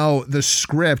 even though the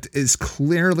script is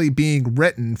clearly being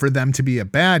written for them to be a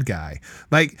bad guy.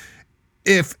 Like,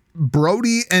 if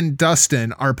Brody and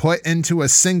Dustin are put into a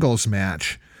singles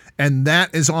match, and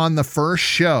that is on the first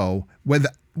show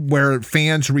where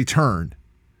fans return,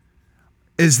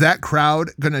 is that crowd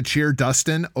going to cheer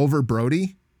Dustin over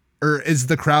Brody? Or is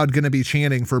the crowd going to be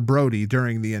chanting for Brody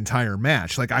during the entire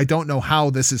match? Like, I don't know how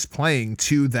this is playing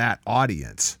to that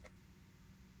audience.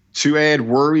 To add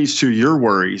worries to your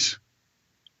worries,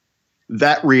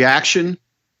 that reaction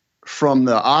from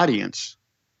the audience,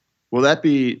 will that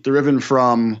be driven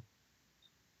from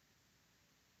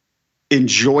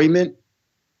enjoyment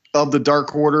of the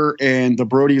Dark Order and the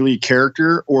Brody Lee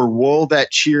character, or will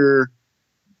that cheer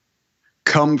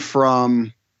come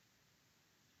from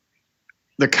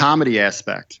the comedy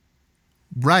aspect?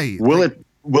 Right. Will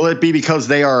it be because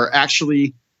they are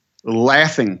actually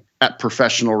laughing at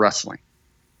professional wrestling?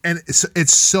 And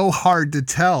it's so hard to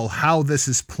tell how this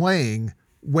is playing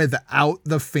without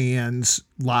the fans'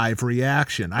 live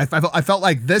reaction. I felt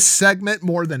like this segment,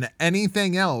 more than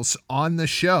anything else on the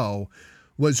show,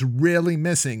 was really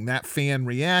missing that fan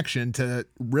reaction to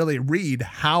really read,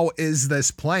 how is this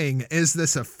playing? Is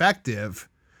this effective?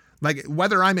 Like,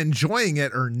 whether I'm enjoying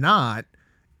it or not,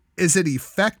 is it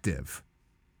effective?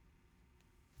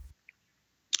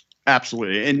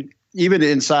 Absolutely. And even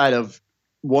inside of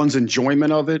one's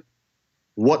enjoyment of it,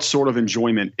 what sort of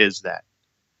enjoyment is that?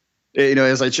 You know,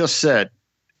 as I just said,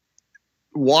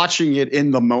 watching it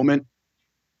in the moment,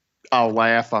 I'll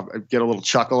laugh, I'll get a little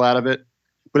chuckle out of it,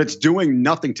 but it's doing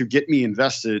nothing to get me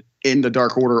invested in the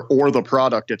Dark Order or the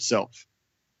product itself.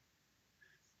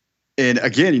 And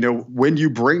again, you know, when you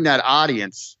bring that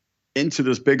audience into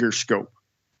this bigger scope,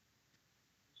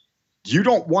 you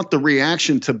don't want the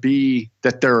reaction to be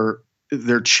that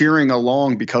they're cheering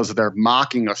along because they're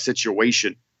mocking a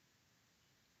situation.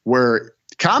 Where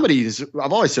comedies,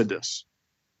 I've always said this,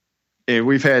 and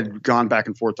we've gone back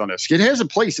and forth on this. It has a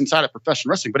place inside of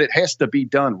professional wrestling, but it has to be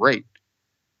done right.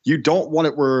 You don't want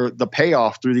it where the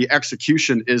payoff through the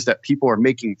execution is that people are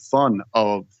making fun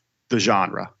of the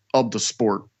genre, of the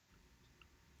sport.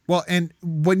 Well, and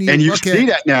when you see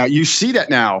that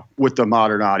now with the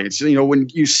modern audience. You know, when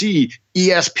you see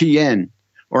ESPN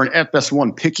or an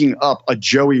FS1 picking up a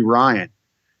Joey Ryan,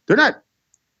 they're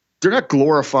not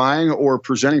glorifying or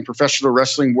presenting professional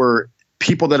wrestling where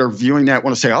people that are viewing that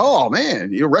want to say, "Oh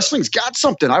man, you know, wrestling's got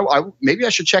something. Maybe I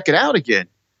should check it out again."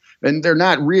 And they're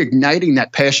not reigniting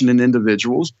that passion in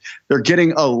individuals. They're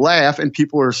getting a laugh, and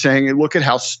people are saying, "Look at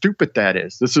how stupid that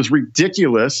is. This is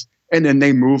ridiculous." And then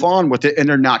they move on with it, and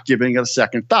they're not giving it a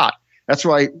second thought. That's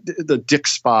why the dick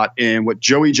spot and what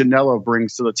Joey Janela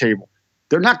brings to the table,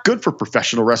 they're not good for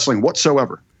professional wrestling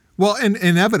whatsoever. Well, and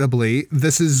inevitably,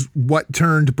 this is what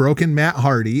turned Broken Matt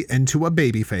Hardy into a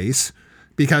babyface,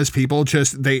 because people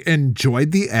they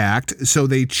enjoyed the act, so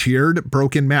they cheered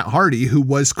Broken Matt Hardy, who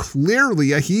was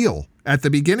clearly a heel at the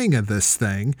beginning of this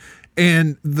thing,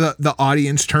 and the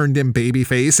audience turned him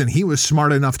babyface, and he was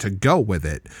smart enough to go with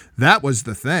it. That was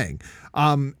the thing.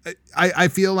 I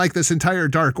feel like this entire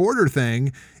Dark Order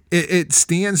thing, it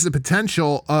stands the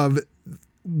potential of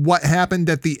what happened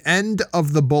at the end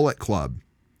of the Bullet Club,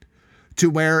 to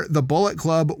where the Bullet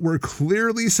Club were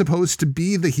clearly supposed to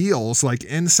be the heels, like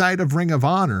inside of Ring of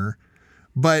Honor,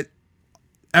 but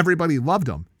everybody loved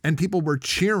them and people were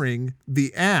cheering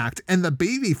the act, and the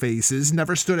baby faces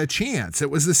never stood a chance.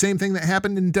 It was the same thing that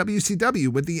happened in WCW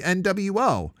with the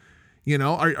NWO. You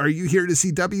know, are you here to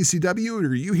see WCW, or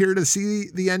are you here to see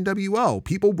the NWO?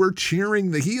 People were cheering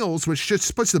the heels, which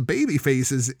just puts the baby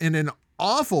faces in an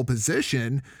awful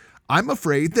position. I'm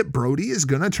afraid that Brody is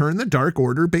going to turn the Dark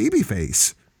Order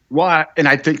babyface. Well, and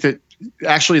I think that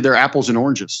actually they're apples and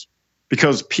oranges,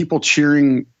 because people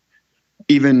cheering,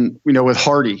 even, you know, with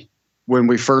Hardy, when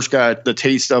we first got the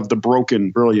taste of the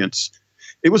Broken brilliance,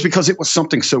 it was because it was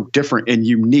something so different and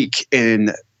unique,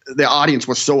 and the audience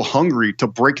was so hungry to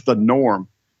break the norm,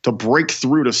 to break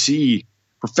through, to see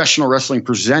professional wrestling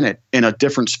presented in a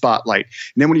different spotlight.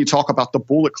 And then when you talk about the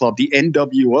Bullet Club, the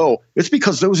NWO, it's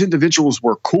because those individuals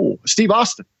were cool. Steve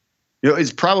Austin, you know,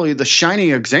 is probably the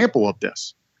shining example of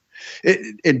this.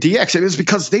 In DX, it was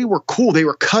because they were cool. They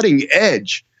were cutting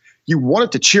edge. You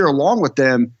wanted to cheer along with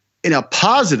them in a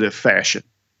positive fashion.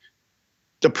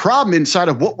 The problem inside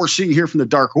of what we're seeing here from the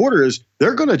Dark Order is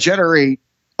they're going to generate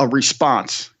a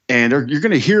response, and you're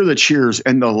going to hear the cheers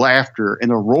and the laughter and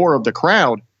the roar of the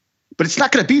crowd, but it's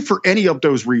not going to be for any of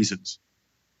those reasons.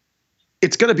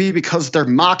 it's going to be because they're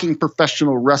mocking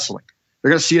professional wrestling. They're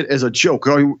going to see it as a joke.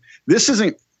 I mean,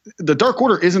 the Dark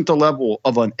Order isn't the level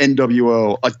of an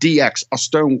NWO, a DX, a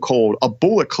Stone Cold, a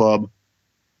Bullet Club.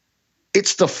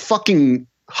 It's the fucking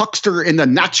Huckster and the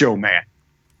Nacho Man.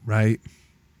 Right.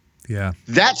 Yeah.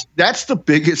 That's the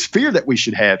biggest fear that we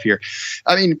should have here.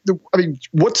 I mean,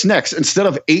 what's next? Instead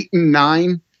of 8 and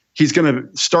 9, he's going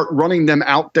to start running them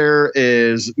out there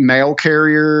as mail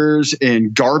carriers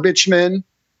and garbage men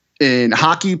and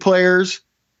hockey players.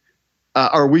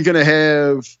 Are we going to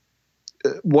have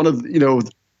one of,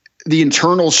 the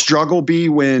internal struggle be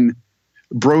when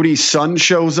Brody's son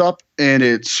shows up and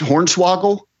it's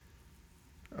Hornswoggle?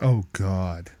 Oh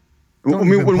God.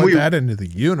 Don't put that into the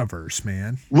universe,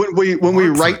 man. When we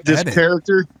write this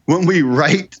character, when we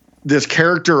write this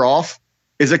character off,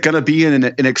 is it going to be in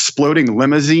an exploding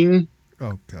limousine?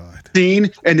 Oh God.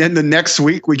 Scene, and then the next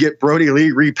week we get Brody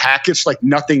Lee repackaged like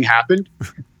nothing happened.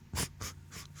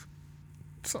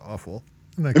 It's awful.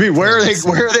 I mean, where are they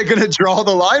going to draw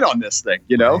the line on this thing?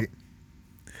 Right.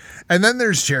 And then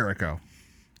there's Jericho.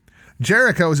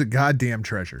 Jericho is a goddamn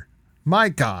treasure. My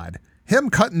God. Him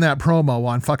cutting that promo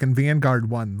on fucking Vanguard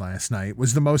 1 last night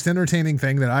was the most entertaining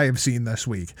thing that I have seen this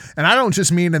week. And I don't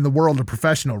just mean in the world of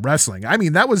professional wrestling. I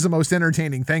mean, that was the most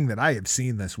entertaining thing that I have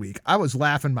seen this week. I was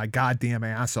laughing my goddamn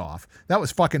ass off. That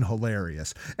was fucking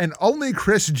hilarious. And only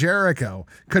Chris Jericho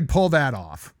could pull that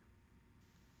off.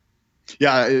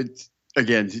 Yeah,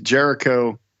 again,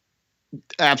 Jericho,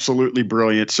 absolutely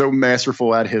brilliant. So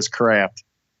masterful at his craft.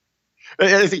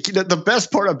 I think the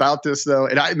best part about this, though,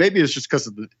 and maybe it's just because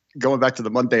of going back to the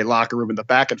Monday locker room and the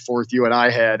back and forth you and I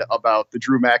had about the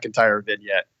Drew McIntyre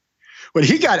vignette. When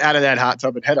he got out of that hot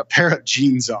tub and had a pair of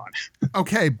jeans on.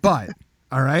 Okay, but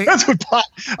all right. That's what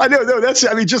I know. No,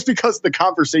 just because of the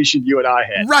conversation you and I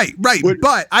had. Right.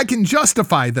 But I can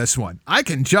justify this one.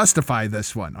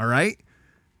 All right.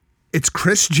 It's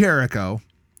Chris Jericho.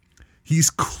 He's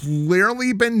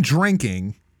clearly been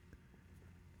drinking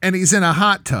and he's in a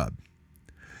hot tub.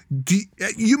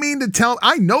 You mean to tell,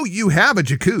 I know you have a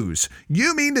jacuzzi.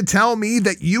 You mean to tell me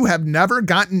that you have never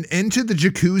gotten into the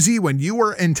jacuzzi when you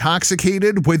were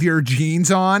intoxicated with your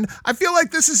jeans on? I feel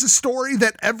like this is a story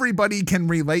that everybody can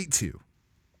relate to.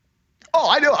 Oh,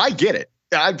 I know. I get it.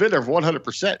 I've been there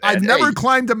 100%. I've never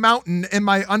climbed a mountain in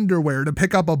my underwear to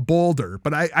pick up a boulder,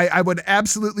 but I would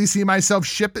absolutely see myself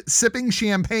sipping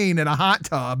champagne in a hot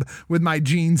tub with my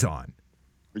jeans on.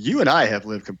 You and I have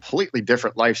lived completely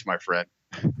different lives, my friend.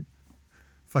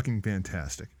 Fucking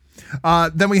fantastic.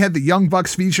 Then we had the Young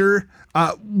Bucks feature.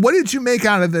 What did you make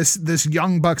out of this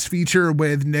Young Bucks feature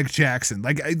with Nick Jackson?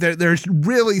 Like they're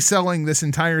really selling this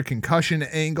entire concussion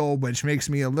angle, which makes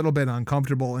me a little bit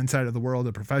uncomfortable inside of the world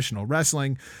of professional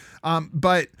wrestling.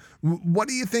 But what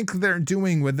do you think they're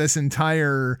doing with this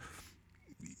entire,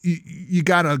 you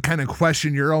got to kind of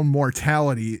question your own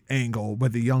mortality angle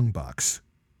with the Young Bucks?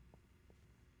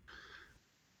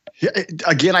 Yeah,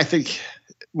 again, I think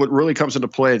what really comes into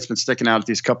play, it's been sticking out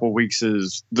these couple of weeks,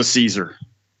 is the Caesar.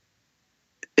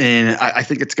 And I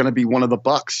think it's going to be one of the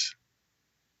Bucks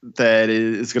that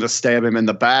is going to stab him in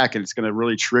the back, and it's going to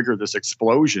really trigger this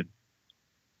explosion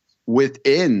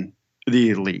within the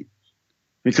Elite.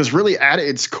 Because really at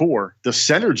its core, the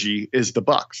synergy is the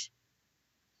Bucks.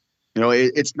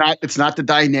 It's not the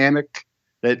dynamic,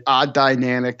 that odd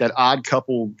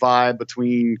couple vibe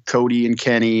between Cody and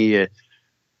Kenny,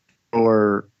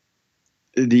 or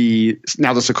the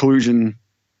seclusion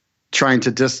trying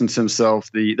to distance himself,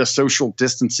 the social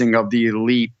distancing of the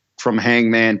Elite from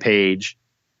Hangman Page.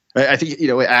 I think,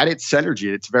 at its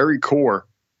synergy, its very core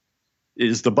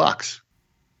is the Bucks.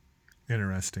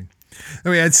 Interesting.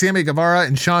 Then we had Sammy Guevara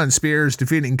and Shawn Spears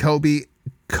defeating Cody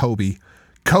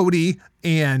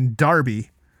and Darby.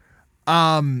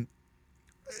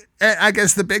 I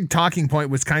guess the big talking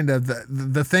point was kind of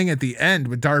the thing at the end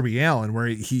with Darby Allin, where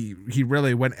he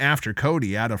really went after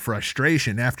Cody out of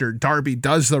frustration. After Darby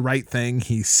does the right thing,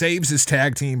 he saves his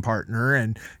tag team partner,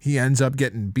 and he ends up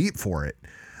getting beat for it.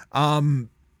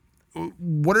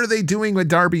 What are they doing with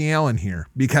Darby Allin here?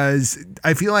 Because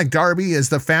I feel like Darby is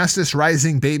the fastest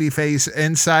rising babyface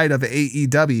inside of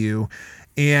AEW,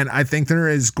 and I think there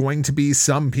is going to be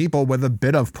some people with a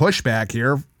bit of pushback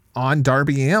here on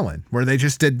Darby Allin, where they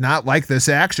just did not like this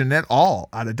action at all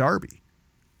out of Darby.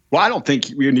 Well, I don't think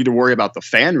we need to worry about the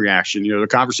fan reaction. The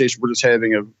conversation we're just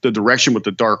having the direction with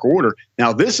the Dark Order.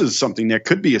 Now, this is something that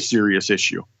could be a serious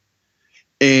issue.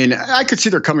 And I could see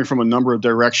they're coming from a number of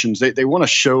directions. They want to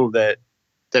show that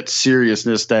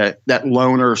seriousness, that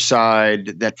loner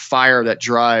side, that fire that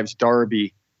drives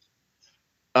Darby.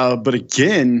 But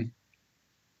again,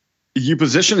 you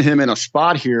position him in a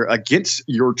spot here against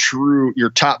your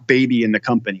top baby in the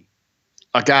company,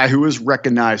 a guy who is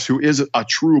recognized, who is a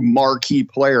true marquee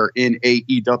player in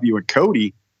AEW and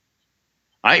Cody.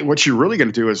 What you're really going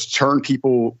to do is turn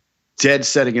people dead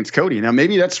set against Cody. Now,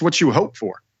 maybe that's what you hope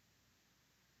for.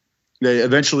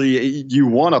 Eventually, you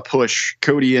want to push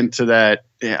Cody into that.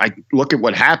 I look at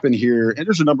what happened here, and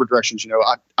there's a number of directions.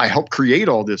 I helped create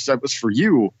all this. That was for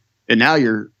you, and now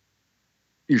you're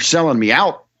selling me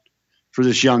out for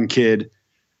this young kid.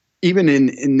 Even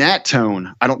in that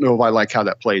tone, I don't know if I like how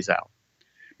that plays out.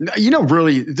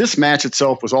 Really, this match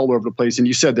itself was all over the place, and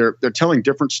you said they're telling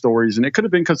different stories, and it could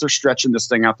have been because they're stretching this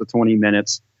thing out to 20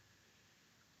 minutes.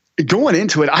 Going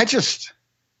into it,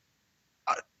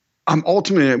 I'm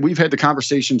ultimately, we've had the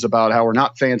conversations about how we're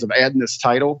not fans of adding this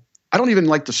title. I don't even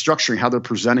like the structuring, how they're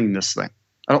presenting this thing.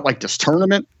 I don't like this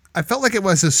tournament. I felt like it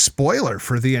was a spoiler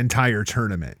for the entire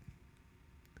tournament.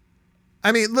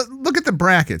 I mean, look at the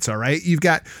brackets, all right? You've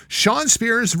got Shawn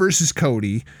Spears versus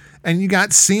Cody, and you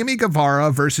got Sammy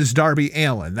Guevara versus Darby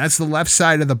Allin. That's the left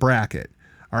side of the bracket.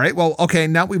 All right, well, okay,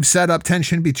 now we've set up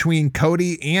tension between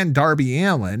Cody and Darby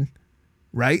Allin,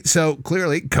 right? So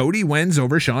clearly, Cody wins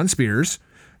over Shawn Spears.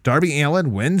 Darby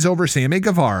Allin wins over Sammy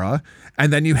Guevara,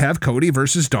 and then you have Cody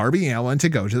versus Darby Allin to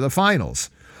go to the finals.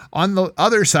 On the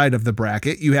other side of the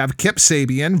bracket, you have Kip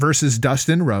Sabian versus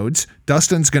Dustin Rhodes.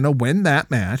 Dustin's going to win that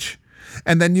match.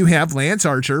 And then you have Lance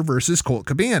Archer versus Colt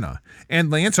Cabana. And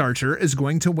Lance Archer is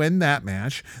going to win that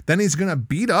match. Then he's going to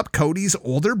beat up Cody's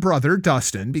older brother,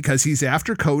 Dustin, because he's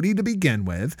after Cody to begin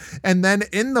with. And then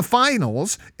in the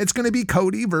finals, it's going to be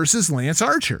Cody versus Lance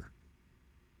Archer.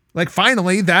 Like,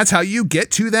 finally, that's how you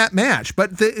get to that match.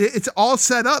 But it's all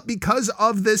set up because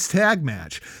of this tag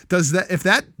match. If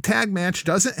that tag match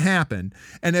doesn't happen,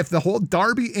 and if the whole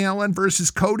Darby Allin versus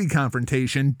Cody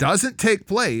confrontation doesn't take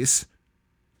place,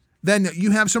 then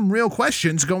you have some real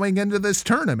questions going into this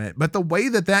tournament. But the way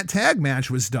that tag match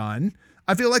was done,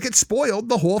 I feel like it spoiled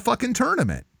the whole fucking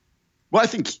tournament. Well, I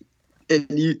think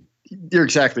you're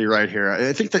exactly right here.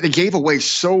 I think that they gave away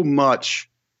so much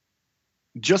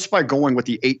just by going with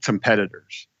the 8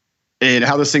 competitors and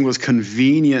how this thing was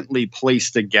conveniently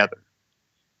placed together.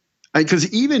 Because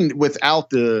even without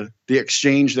the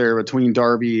exchange there between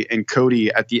Darby and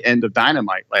Cody at the end of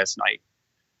Dynamite last night,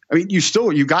 I mean,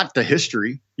 you got the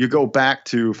history. You go back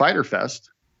to Fyter Fest,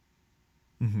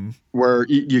 where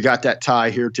you got that tie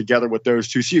here together with those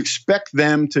two. So you expect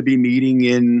them to be meeting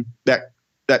in that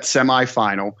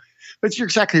semifinal. But you're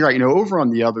exactly right. Over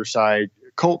on the other side,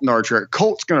 Colt and Archer.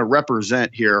 Colt's going to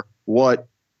represent here what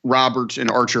Roberts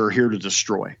and Archer are here to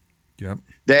destroy. Yep.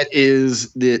 That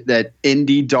is that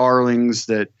indie darlings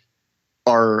that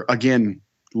are, again,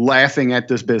 laughing at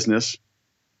this business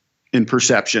in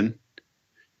perception.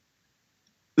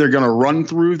 They're going to run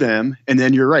through them. And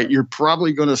then you're right. You're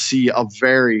probably going to see a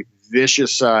very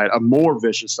vicious side, a more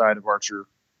vicious side of Archer.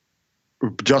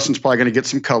 Justin's probably going to get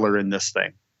some color in this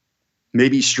thing.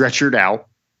 Maybe stretchered out.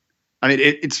 I mean,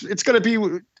 it's going to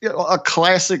be a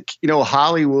classic,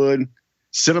 Hollywood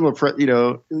cinema.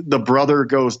 The brother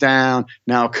goes down.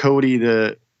 Now Cody,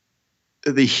 the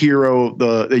hero,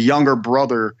 the younger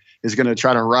brother, is going to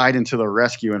try to ride into the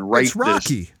rescue and right. It's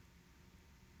Rocky.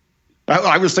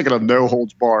 I was thinking of No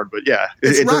Holds Barred, but yeah,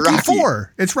 it's Rocky IV.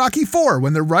 It's Rocky IV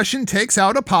when the Russian takes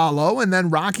out Apollo, and then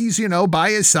Rocky's by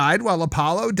his side while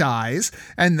Apollo dies,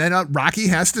 and then Rocky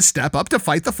has to step up to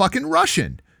fight the fucking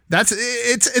Russian.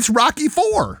 It's Rocky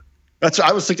IV.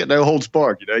 I was thinking No Holds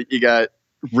Barred. You got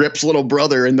Rip's little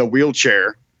brother in the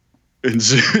wheelchair, and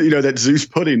that Zeus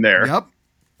put him there. Yep.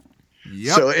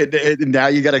 So now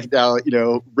you got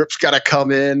to Rip's got to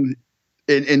come in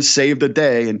and save the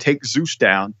day and take Zeus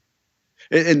down,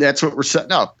 and that's what we're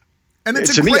setting up. And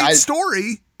it's a great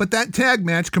story, but that tag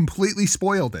match completely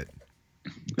spoiled it.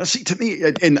 Now, see, to me,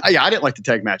 and I didn't like the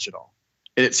tag match at all.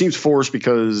 And it seems forced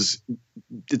because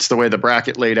it's the way the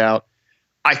bracket laid out.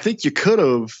 I think you could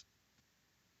have,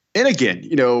 and again,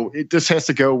 this has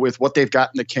to go with what they've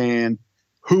got in the can,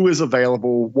 who is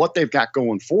available, what they've got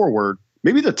going forward.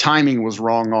 Maybe the timing was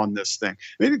wrong on this thing.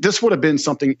 Maybe this would have been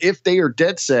something, if they are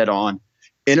dead set on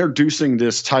introducing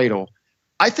this title,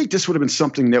 I think this would have been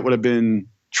something that would have been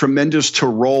tremendous to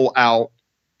roll out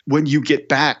when you get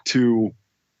back to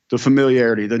the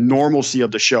familiarity, the normalcy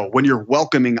of the show, when you're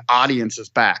welcoming audiences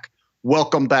back.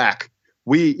 Welcome back.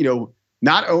 We,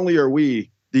 not only are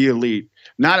we the elite,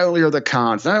 not only are the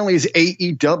cons, not only is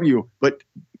AEW, but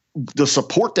the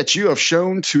support that you have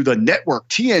shown to the network,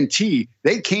 TNT,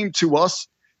 they came to us.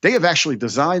 They have actually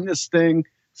designed this thing,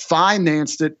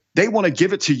 financed it. They want to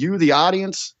give it to you, the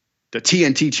audience, the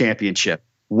TNT championship.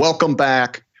 Welcome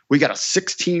back. We got a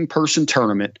 16-person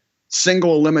tournament,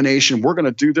 single elimination. We're going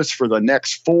to do this for the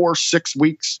next 4-6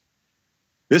 weeks.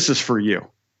 This is for you.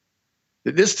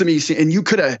 This to me, and you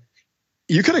could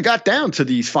have got down to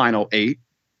these final 8,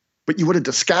 but you would have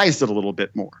disguised it a little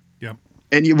bit more. Yep.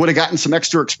 And you would have gotten some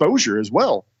extra exposure as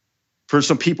well for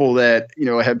some people that,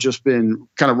 have just been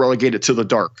kind of relegated to the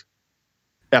dark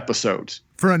episodes.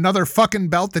 For another fucking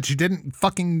belt that you didn't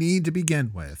fucking need to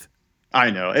begin with.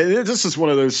 I know. This is one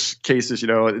of those cases,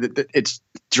 it's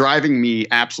driving me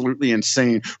absolutely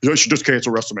insane. You should just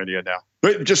cancel WrestleMania now.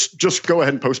 But just go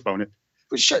ahead and postpone it.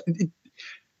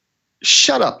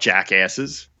 Shut up,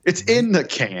 jackasses. It's in the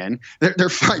can. They're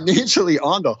financially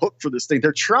on the hook for this thing.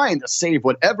 They're trying to save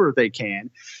whatever they can.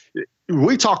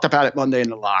 We talked about it Monday in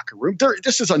the locker room.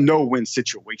 This is a no-win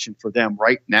situation for them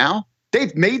right now.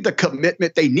 They've made the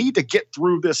commitment. They need to get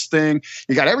through this thing.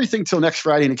 You got everything till next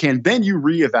Friday in the can. Then you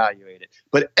reevaluate it.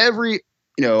 But every,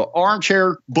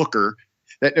 armchair booker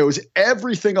that knows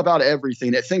everything about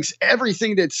everything, that thinks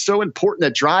everything that's so important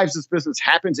that drives this business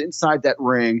happens inside that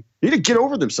ring, need to get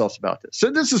over themselves about this.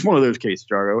 So this is one of those cases,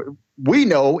 Jargo. We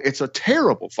know it's a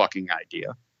terrible fucking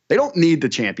idea. They don't need the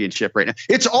championship right now.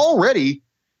 It's already,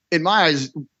 in my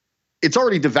eyes, it's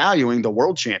already devaluing the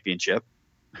world championship.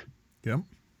 Yep.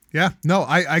 Yeah, no,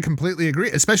 I completely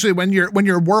agree. Especially when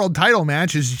your world title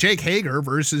match is Jake Hager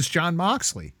versus Jon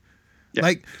Moxley. Yeah.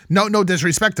 Like, no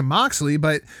disrespect to Moxley,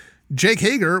 but Jake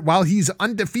Hager, while he's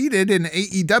undefeated in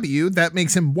AEW, that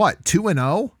makes him what,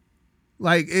 2-0?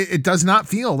 Like, it does not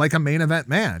feel like a main event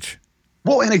match.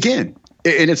 Well, and again,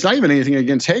 and it's not even anything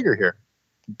against Hager here.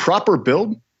 Proper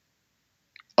build,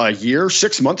 a year,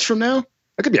 6 months from now,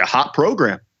 that could be a hot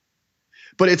program.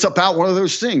 But it's about one of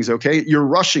those things, okay? You're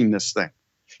rushing this thing.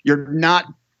 You're not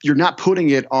putting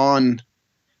it on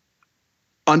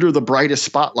under the brightest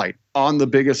spotlight, on the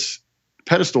biggest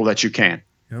pedestal that you can.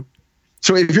 Yep.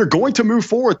 So if you're going to move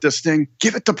forward this thing,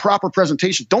 give it the proper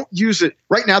presentation. Don't use it.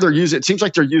 Right now it seems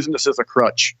like they're using this as a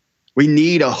crutch. We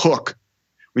need a hook.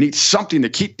 We need something to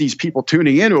keep these people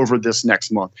tuning in over this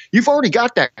next month. You've already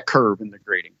got that curve in the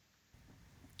grading.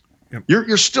 Yep.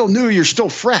 You're still new. You're still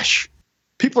fresh.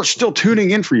 People are still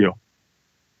tuning in for you.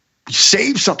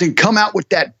 Save something, come out with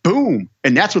that boom.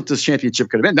 And that's what this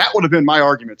championship could have been. That would have been my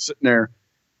argument sitting there.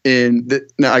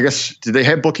 Now, I guess, do they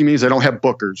have booking meetings? They don't have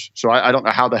bookers. So I don't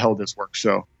know how the hell this works.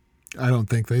 So I don't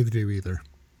think they do either.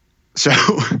 So,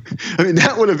 I mean,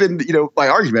 that would have been, my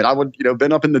argument. I would,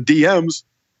 been up in the DMs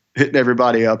hitting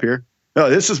everybody up here.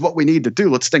 No, this is what we need to do.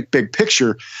 Let's think big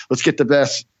picture. Let's get the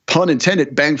best, pun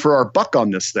intended, bang for our buck on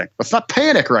this thing. Let's not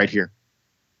panic right here.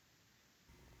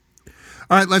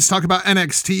 All right, let's talk about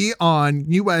NXT on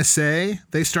USA.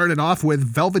 They started off with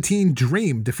Velveteen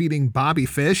Dream defeating Bobby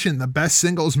Fish in the best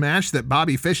singles match that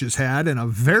Bobby Fish has had in a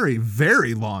very,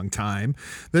 very long time.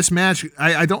 This match,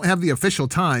 I don't have the official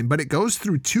time, but it goes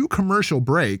through 2 commercial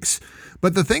breaks.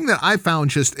 But the thing that I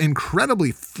found just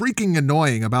incredibly freaking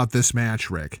annoying about this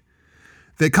match, Rick,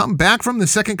 they come back from the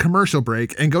second commercial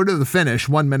break and go to the finish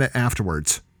 1 minute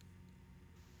afterwards.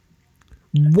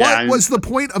 What was the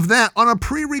point of that on a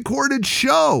pre-recorded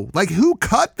show? Like, who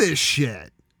cut this shit?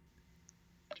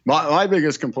 My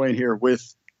biggest complaint here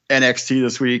with NXT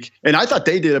this week, and I thought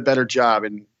they did a better job,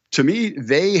 and to me,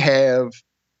 they have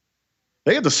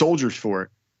the soldiers for it,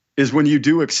 is when you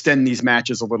do extend these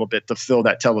matches a little bit to fill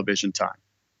that television time.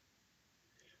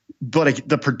 But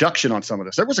the production on some of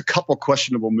this, there was a couple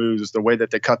questionable moves as the way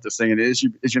that they cut this thing, and as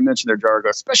you mentioned there, Jargo,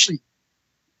 especially.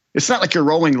 It's not like you're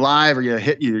rolling live or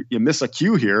you miss a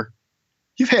cue here.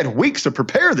 You've had weeks to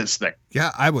prepare this thing.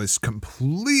 Yeah, I was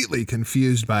completely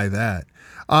confused by that.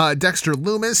 Dexter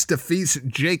Lumis defeats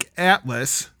Jake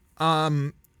Atlas.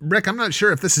 Rick, I'm not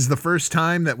sure if this is the first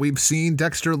time that we've seen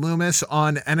Dexter Lumis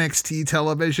on NXT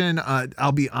television.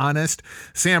 I'll be honest.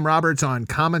 Sam Roberts on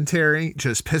commentary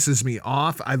just pisses me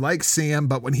off. I like Sam,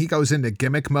 but when he goes into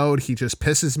gimmick mode, he just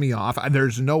pisses me off.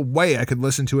 There's no way I could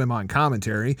listen to him on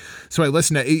commentary. So I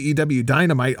listened to AEW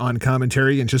Dynamite on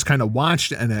commentary and just kind of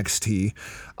watched NXT.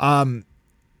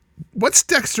 What's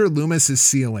Dexter Lumis'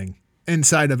 ceiling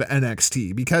inside of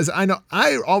NXT? Because I know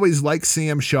I always like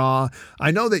Sam Shaw.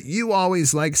 I know that you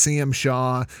always like Sam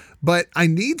Shaw, but I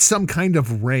need some kind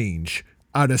of range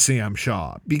out of Sam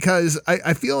Shaw because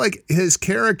I feel like his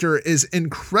character is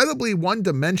incredibly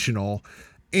one-dimensional,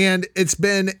 and it's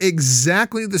been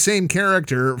exactly the same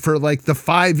character for like the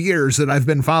 5 years that I've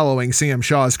been following Sam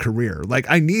Shaw's career. Like,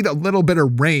 I need a little bit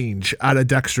of range out of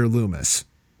Dexter Lumis.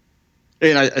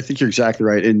 And I think you're exactly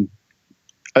right. And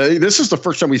I think this is the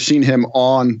first time we've seen him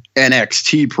on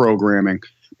NXT programming,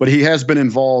 but he has been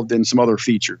involved in some other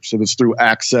features. So it's through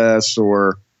Access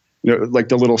or, like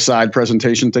the little side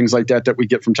presentation, things like that we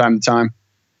get from time to time.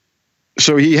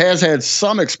 So he has had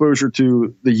some exposure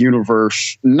to the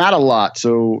universe, not a lot.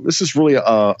 So this is really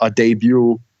a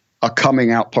debut, a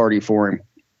coming out party for him.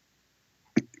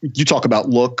 You talk about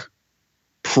look,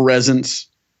 presence,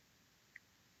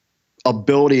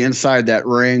 ability inside that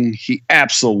ring. He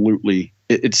absolutely,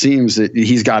 it seems that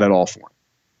he's got it all for him.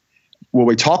 When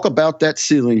we talk about that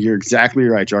ceiling, you're exactly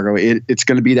right, Jargo. It's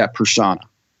going to be that persona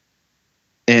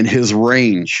and his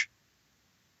range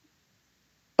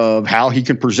of how he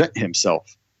can present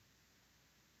himself.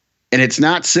 And it's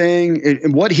not saying,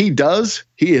 and what he does,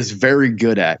 he is very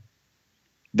good at.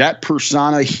 That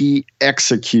persona he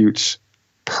executes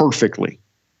perfectly.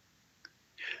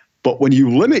 But when you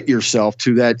limit yourself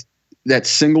to that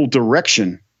single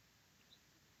direction,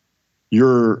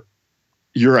 you're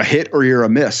a hit or you're a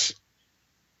miss.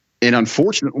 And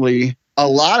unfortunately, a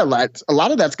lot of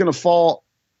that's going to fall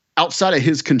outside of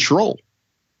his control.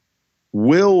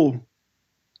 Will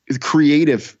the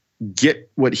creative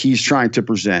get what he's trying to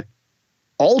present?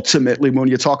 Ultimately, when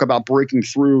you talk about breaking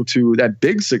through to that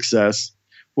big success,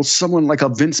 will someone like a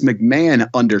Vince McMahon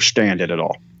understand it at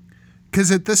all?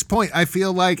 Because at this point, I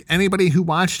feel like anybody who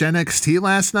watched NXT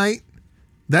last night,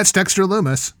 that's Dexter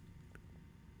Lumis.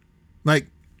 Like,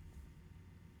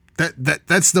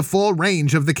 that's the full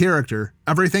range of the character.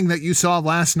 Everything that you saw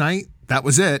last night, that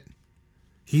was it.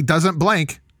 He doesn't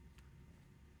blink.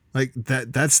 Like,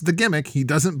 that's the gimmick. He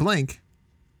doesn't blink.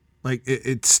 Like,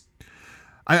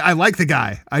 I like the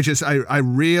guy. I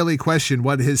really question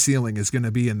what his ceiling is going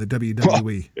to be in the WWE.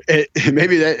 Well,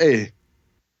 maybe that,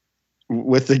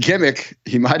 with the gimmick,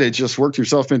 he might have just worked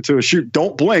himself into a shoot.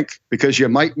 Don't blink, because you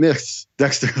might miss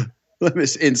Dexter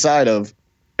Lumis inside of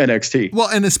NXT. Well,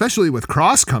 and especially with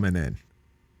Cross coming in,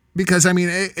 because I mean,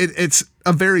 it's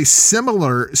a very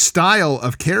similar style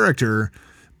of character,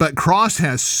 but Cross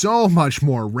has so much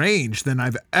more range than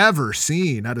I've ever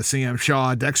seen out of Sam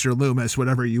Shaw, Dexter Lumis,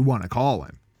 whatever you want to call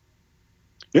him.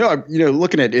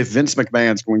 Looking at if Vince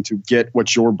McMahon's going to get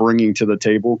what you're bringing to the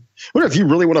table, what if you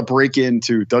really want to break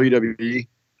into WWE?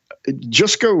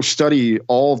 Just go study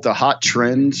all of the hot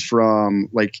trends from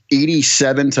like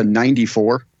 87 to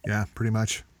 94. Yeah, pretty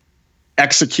much.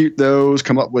 Execute those,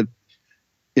 come up with,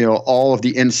 all of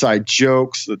the inside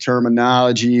jokes, the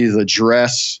terminology, the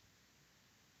dress.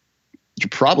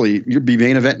 You'd be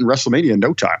main event in WrestleMania in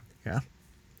no time. Yeah.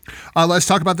 Let's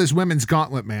talk about this women's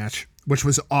gauntlet match, which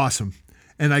was awesome.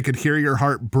 And I could hear your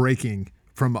heart breaking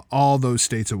from all those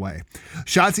states away.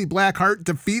 Shotzi Blackheart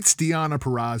defeats Deonna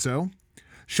Purrazzo.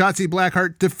 Shotzi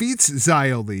Blackheart defeats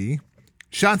Xia Li.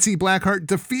 Shotzi Blackheart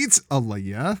defeats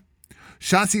Aaliyah.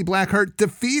 Shotzi Blackheart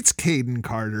defeats Caden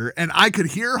Carter. And I could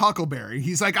hear Huckleberry.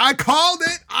 He's like, I called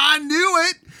it. I knew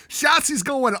it. Shotzi's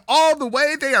going all the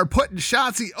way. They are putting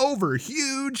Shotzi over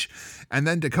huge. And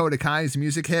then Dakota Kai's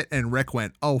music hit and Rick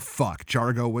went, oh, fuck.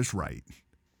 Jargo was right.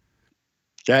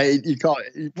 Yeah, you call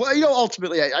it. Well,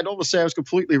 ultimately, I don't want to say I was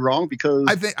completely wrong, because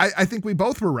I think we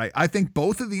both were right. I think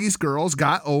both of these girls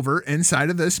got over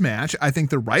inside of this match. I think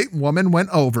the right woman went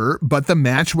over, but the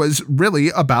match was really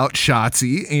about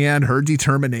Shotzi and her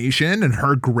determination and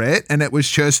her grit. And it was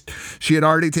just, she had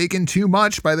already taken too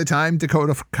much by the time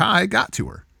Dakota Kai got to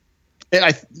her.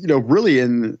 And really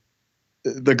in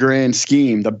the grand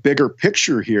scheme, the bigger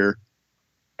picture here,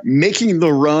 making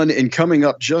the run and coming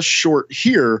up just short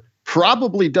here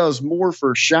probably does more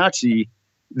for Shotzi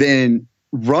than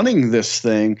running this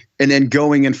thing and then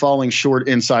going and falling short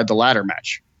inside the ladder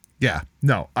match. Yeah,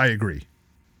 no, I agree.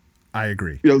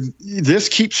 This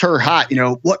keeps her hot.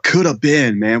 What could have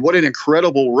been, man? What an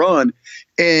incredible run.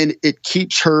 And it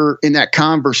keeps her in that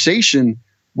conversation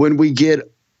when we get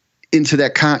into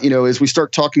that, as we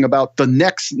start talking about the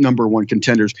next number one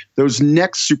contenders, those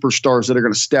next superstars that are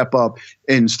going to step up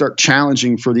and start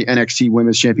challenging for the NXT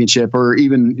Women's Championship, or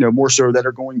even, more so, that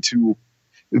are going to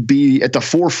be at the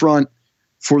forefront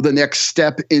for the next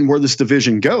step in where this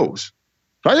division goes.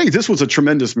 So I think this was a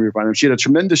tremendous move by them. She had a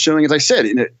tremendous showing, as I said,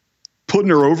 in it, putting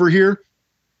her over here.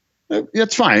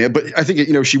 That's fine. But I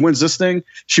think, she wins this thing,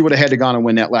 she would have had to go on and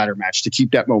win that ladder match to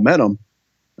keep that momentum.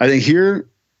 I think here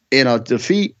in a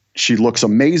defeat, she looks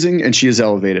amazing and she has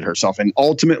elevated herself. And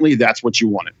ultimately, that's what you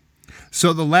wanted.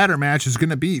 So the ladder match is going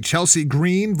to be Chelsea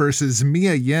Green versus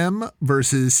Mia Yim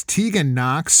versus Tegan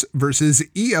Knox versus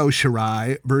Io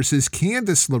Shirai versus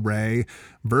Candice LeRae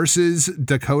versus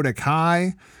Dakota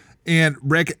Kai. And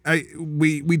Rick,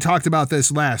 we talked about this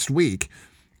last week.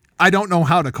 I don't know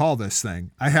how to call this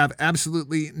thing. I have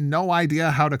absolutely no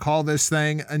idea how to call this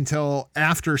thing until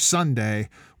after Sunday,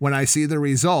 when I see the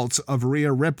results of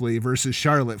Rhea Ripley versus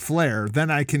Charlotte Flair. Then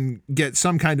I can get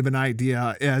some kind of an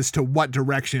idea as to what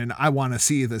direction I want to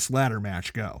see this ladder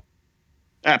match go.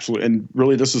 Absolutely. And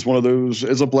really, this is one of those,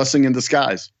 is a blessing in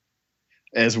disguise.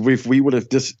 As if we would have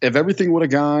if everything would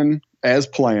have gone as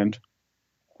planned,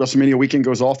 WrestleMania weekend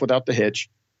goes off without the hitch.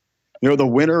 The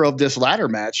winner of this ladder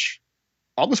match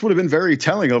almost would have been very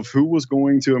telling of who was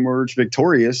going to emerge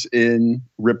victorious in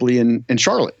Ripley and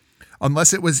Charlotte.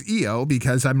 Unless it was Io,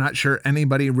 because I'm not sure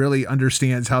anybody really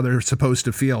understands how they're supposed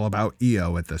to feel about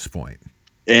Io at this point.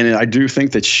 And I do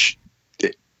think that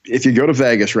if you go to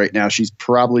Vegas right now, she's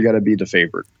probably got to be the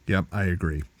favorite. Yep, I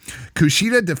agree.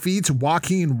 Kushida defeats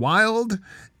Joaquin Wilde.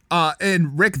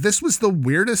 And Rick, this was the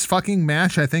weirdest fucking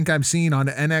match I think I've seen on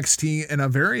NXT in a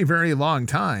very, very long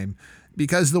time,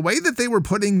 because the way that they were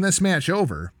putting this match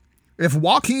over, if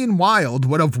Joaquin Wilde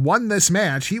would have won this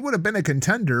match, he would have been a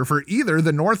contender for either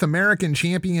the North American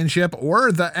Championship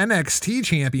or the NXT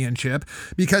Championship,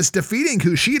 because defeating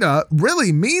Kushida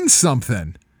really means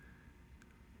something.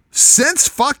 Since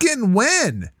fucking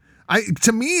when?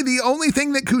 To me, the only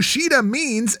thing that Kushida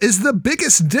means is the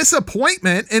biggest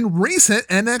disappointment in recent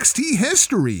NXT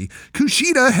history.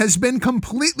 Kushida has been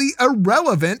completely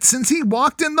irrelevant since he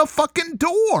walked in the fucking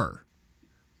door.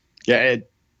 Yeah,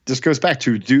 this goes back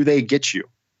to, do they get you?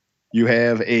 You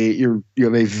have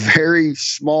a very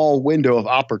small window of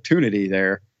opportunity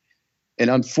there, and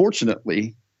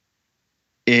unfortunately,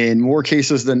 in more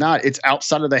cases than not, it's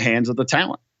outside of the hands of the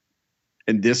talent.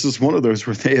 And this is one of those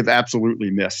where they have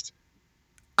absolutely missed.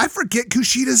 I forget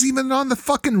Kushida's even on the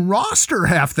fucking roster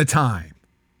half the time.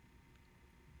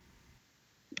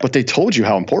 But they told you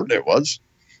how important it was.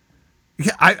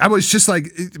 Yeah, I was just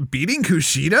like, beating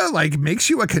Kushida like makes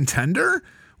you a contender?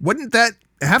 Wouldn't that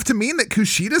have to mean that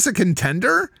Kushida's a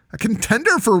contender? A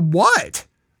contender for what?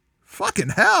 Fucking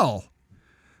hell.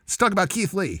 Let's talk about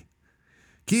Keith Lee.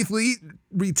 Keith Lee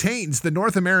retains the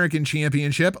North American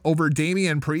Championship over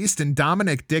Damian Priest and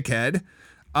Dominic Dickhead.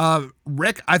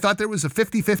 Rick, I thought there was a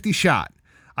 50-50 shot.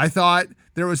 I thought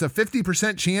there was a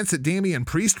 50% chance that Damian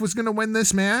Priest was going to win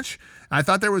this match. I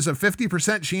thought there was a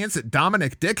 50% chance that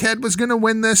Dominic Dickhead was going to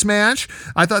win this match.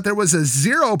 I thought there was a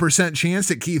 0% chance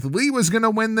that Keith Lee was going to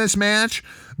win this match.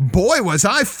 Boy, was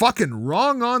I fucking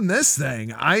wrong on this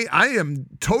thing. I am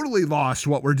totally lost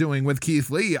what we're doing with Keith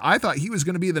Lee. I thought he was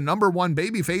going to be the number one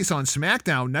babyface on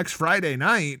SmackDown next Friday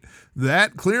night.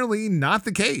 That clearly not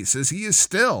the case, as he is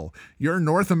still your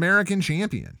North American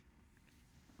champion.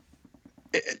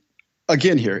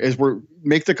 Again, here, as we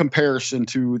make the comparison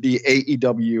to the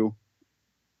AEW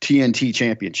TNT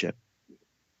Championship,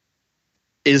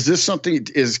 is this something?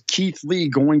 Is Keith Lee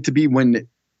going to be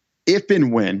if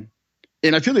and when?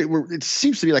 And I feel like it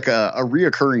seems to be like a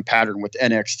reoccurring pattern with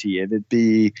NXT. If it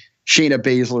be Shayna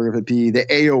Baszler, if it be the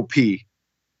AOP,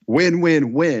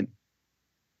 win.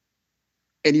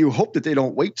 And you hope that they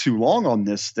don't wait too long on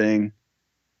this thing.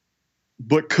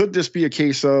 But could this be a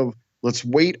case of, let's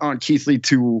wait on Keith Lee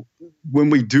to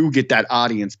when we do get that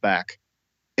audience back,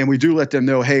 and we do let them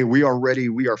know, hey, we are ready.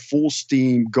 We are full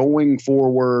steam going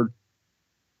forward.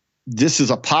 This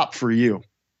is a pop for you.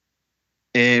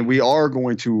 And we are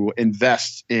going to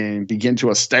invest and begin to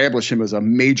establish him as a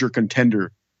major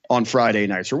contender on Friday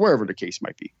nights or wherever the case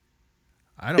might be.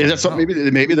 Is that something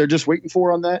maybe they're just waiting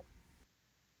for on that?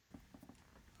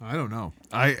 I don't know.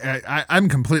 I'm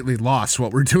completely lost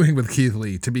what we're doing with Keith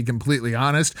Lee, to be completely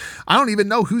honest. I don't even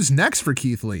know who's next for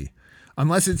Keith Lee.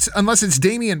 Unless it's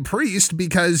Damian Priest,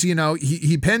 because,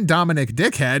 he pinned Dominic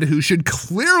Dickhead, who should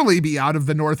clearly be out of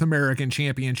the North American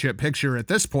Championship picture at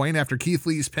this point after Keith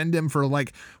Lee's pinned him for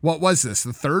what was this,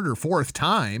 the third or fourth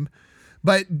time?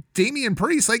 But Damian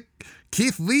Priest,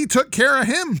 Keith Lee took care of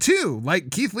him too.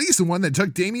 Keith Lee's the one that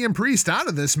took Damian Priest out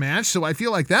of this match, so I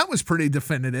feel like that was pretty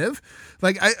definitive.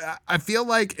 I feel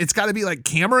like it's got to be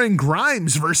Cameron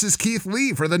Grimes versus Keith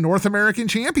Lee for the North American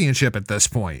Championship at this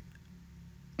point.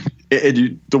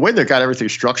 The way they got everything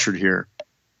structured here,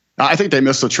 I think they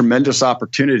missed a tremendous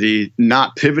opportunity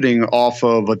not pivoting off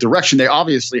of a direction they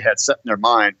obviously had set in their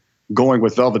mind, going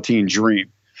with Velveteen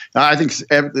Dream. I think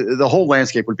the whole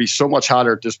landscape would be so much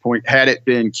hotter at this point had it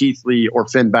been Keith Lee or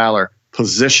Finn Balor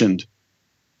positioned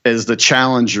as the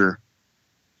challenger,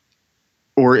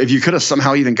 or if you could have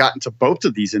somehow even gotten to both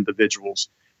of these individuals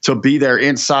to be there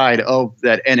inside of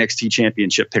that NXT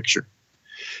Championship picture.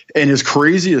 And as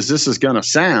crazy as this is going to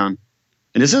sound,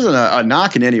 and this isn't a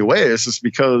knock in any way, this is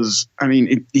because,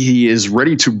 he is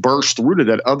ready to burst through to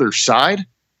that other side.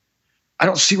 I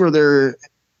don't see where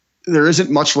there isn't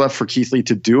much left for Keith Lee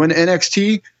to do in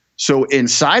NXT. So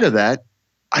inside of that,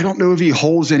 I don't know if he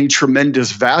holds any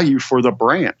tremendous value for the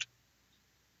brand.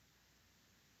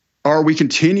 Are we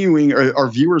continuing, are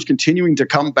viewers continuing to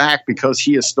come back because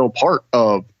he is still part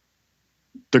of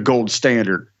the gold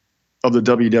standard of the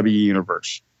WWE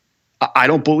universe? I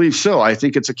don't believe so. I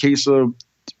think it's a case of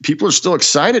people are still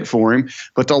excited for him,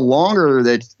 but the longer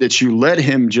that you let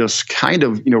him just kind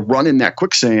of, run in that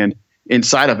quicksand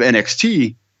inside of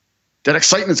NXT, that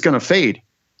excitement's going to fade.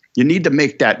 You need to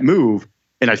make that move.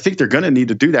 And I think they're going to need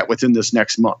to do that within this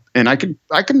next month. And I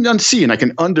can see and I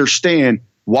can understand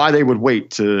why they would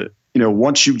wait to,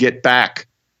 once you get back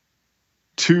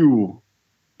to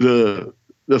the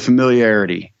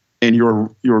familiarity and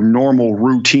your normal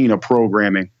routine of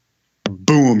programming,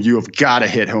 boom, you have got to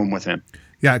hit home with him.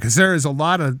 Yeah, because there is a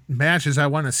lot of matches I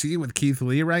want to see with Keith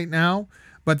Lee right now,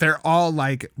 but they're all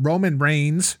like Roman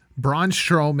Reigns, Braun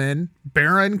Strowman,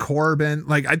 Baron Corbin.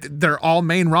 They're all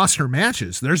main roster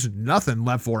matches. There's nothing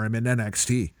left for him in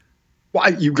NXT. Why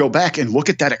you go back and look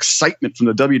at that excitement from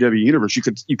the WWE universe? You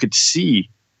could see,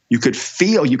 you could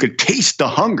feel, you could taste the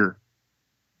hunger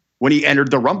when he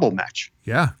entered the Rumble match.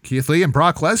 Yeah, Keith Lee and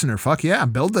Brock Lesnar. Fuck yeah,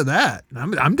 build to that.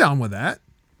 I'm down with that.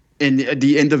 And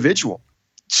the individual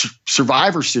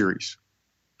Survivor Series,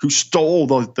 who stole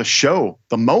the show,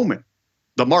 the moment,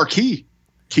 the marquee,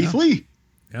 Keith Lee.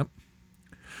 Yep.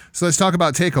 So let's talk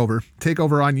about TakeOver.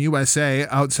 TakeOver on USA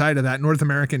outside of that North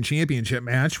American Championship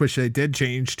match, which they did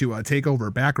change to a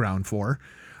TakeOver background for.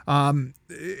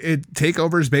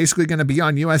 TakeOver is basically going to be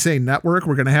on USA Network.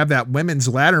 We're going to have that women's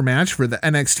ladder match for the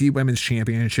NXT Women's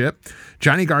Championship.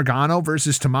 Johnny Gargano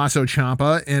versus Tommaso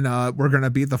Ciampa in we're going to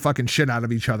beat the fucking shit out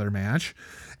of each other match.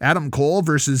 Adam Cole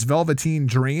versus Velveteen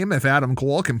Dream. If Adam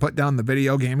Cole can put down the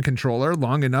video game controller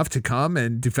long enough to come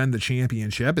and defend the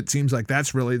championship, it seems like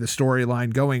that's really the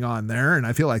storyline going on there. And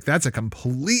I feel like that's a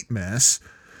complete miss.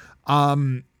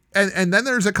 And then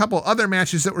there's a couple other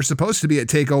matches that were supposed to be at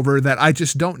TakeOver that I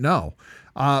just don't know.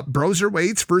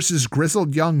 Broserweights versus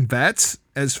Grizzled Young Vets.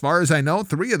 As far as I know,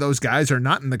 3 of those guys are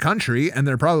not in the country, and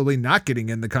they're probably not getting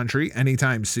in the country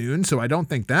anytime soon. So I don't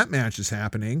think that match is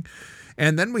happening.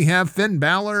 And then we have Finn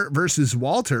Balor versus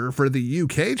Walter for the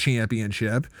UK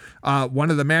Championship.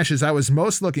 One of the matches I was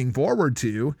most looking forward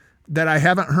to that I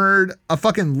haven't heard a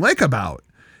fucking lick about.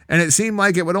 And it seemed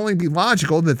like it would only be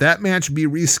logical that match be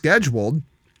rescheduled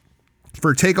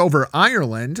for TakeOver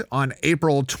Ireland on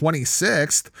April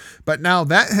 26th. But now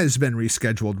that has been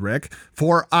rescheduled, Rick,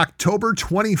 for October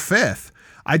 25th.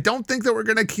 I don't think that we're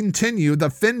going to continue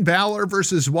the Finn Balor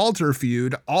versus Walter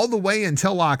feud all the way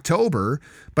until October,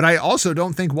 but I also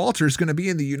don't think Walter's going to be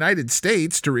in the United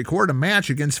States to record a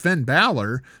match against Finn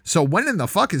Balor. So when in the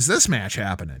fuck is this match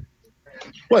happening?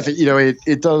 Well, I think,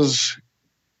 it does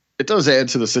add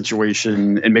to the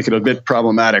situation and make it a bit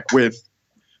problematic with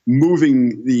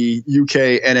moving the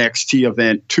UK NXT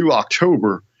event to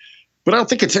October. But I don't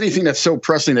think it's anything that's so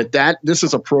pressing that this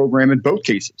is a program in both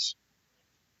cases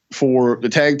for the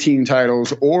tag team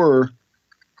titles or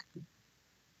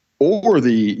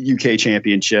the UK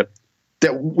championship,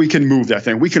 that we can move that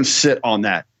thing. We can sit on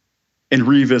that and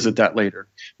revisit that later.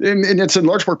 And it's in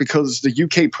large part because the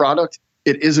UK product,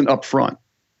 it isn't up front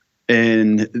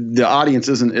and the audience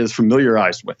isn't as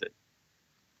familiarized with it.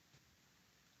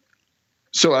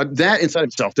 So that inside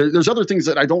itself, there's other things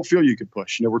that I don't feel you could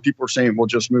push, where people are saying, we'll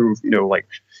just move, like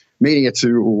Mania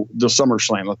to the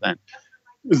SummerSlam event.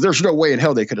 There's no way in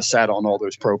hell they could have sat on all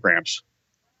those programs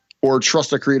or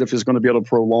trust the creative is going to be able to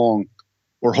prolong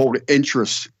or hold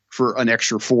interest for an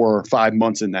extra 4 or 5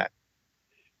 months in that.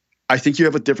 I think you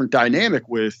have a different dynamic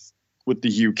with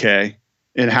the UK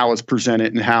and how it's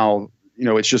presented and how,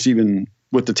 it's just even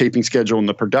with the taping schedule and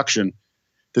the production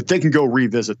that they can go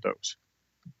revisit those.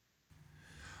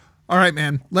 All right,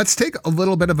 man, let's take a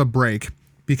little bit of a break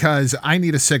because I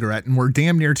need a cigarette and we're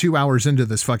damn near 2 hours into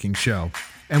this fucking show.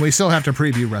 And we still have to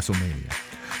preview WrestleMania.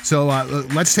 So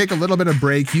let's take a little bit of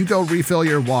break. You go refill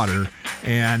your water,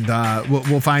 and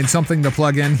we'll find something to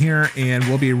plug in here, and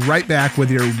we'll be right back with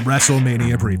your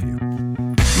WrestleMania preview.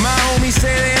 My homies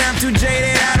say that I'm too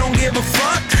jaded, I don't give a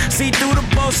fuck. See through the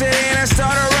bullshit and I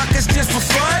start a ruckus just for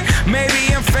fun.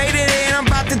 Maybe I'm faded and I'm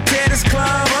about to tear this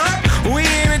club up. We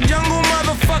in the jungle,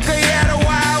 motherfucker, yeah, the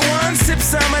wild one. Sip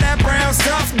some of that brown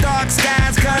stuff, dark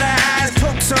skies, cut her eyes.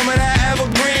 Poke some of that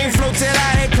evergreen, float till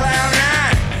I hit cloud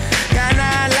 9. Got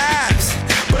 9 lives,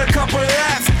 but a couple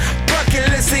left.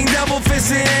 Bucket listing, double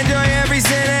fisting, enjoy every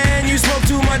sinner. And you smoke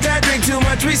too much, I drink too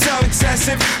much, we so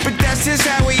excessive. But that's just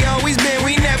how we always been,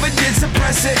 we never did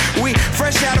suppress it. We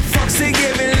fresh out of fucks and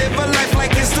giving, live a life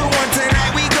like it's the one.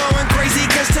 Tonight we going crazy,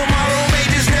 cause tomorrow may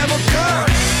just never come.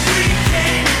 We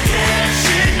came to tear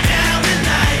shit down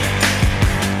tonight.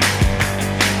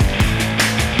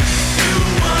 Do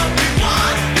what we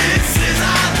want, this is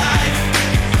our life.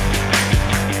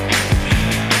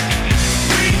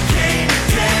 We came to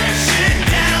tear shit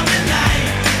down tonight.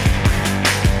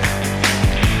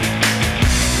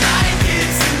 Like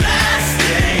it's the last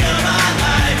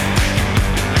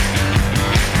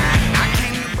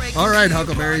All right,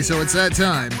 Huckleberry, so it's that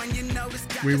time.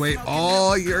 We wait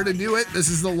all year to do it. This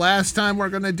is the last time we're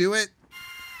going to do it.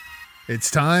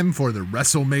 It's time for the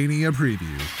WrestleMania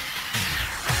preview.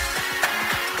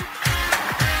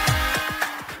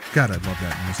 God, I love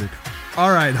that music.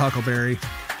 All right, Huckleberry,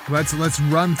 let's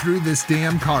run through this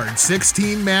damn card.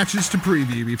 16 matches to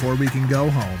preview before we can go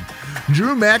home.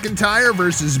 Drew McIntyre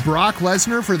versus Brock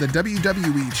Lesnar for the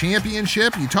WWE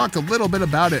Championship. You talked a little bit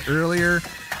about it earlier,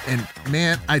 and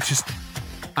man,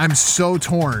 I'm so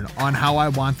torn on how I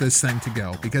want this thing to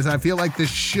go, because I feel like this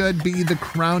should be the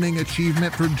crowning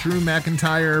achievement for Drew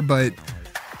McIntyre, but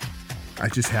I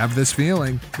just have this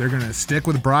feeling they're going to stick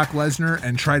with Brock Lesnar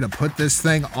and try to put this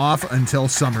thing off until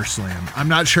SummerSlam. I'm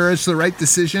not sure it's the right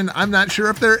decision. I'm not sure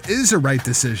if there is a right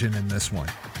decision in this one.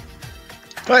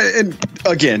 And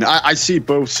again, I see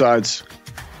both sides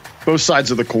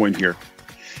of the coin here.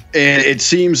 And it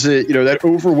seems that, that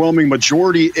overwhelming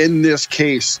majority in this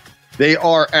case, they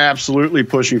are absolutely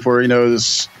pushing for,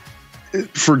 this,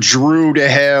 for Drew to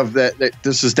have that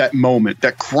this is that moment,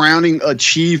 that crowning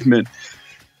achievement.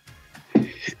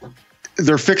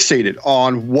 They're fixated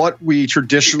on what we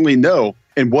traditionally know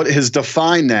and what has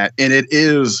defined that. And it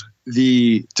is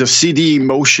the CD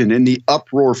motion and the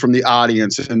uproar from the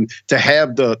audience, and to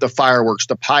have the fireworks,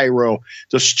 the pyro,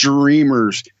 the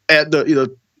streamers at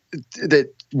the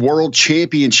world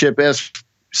championship as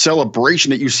celebration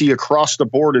that you see across the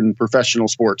board in professional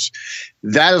sports.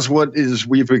 That is what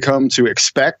we've become to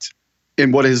expect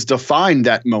and what has defined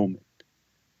that moment.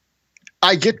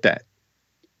 I get that.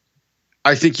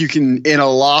 I think you can, in a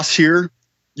loss here,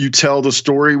 you tell the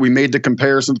story. We made the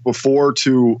comparisons before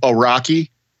to a Rocky.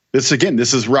 This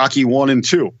is Rocky 1 and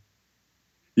 2.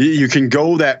 You can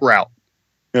go that route.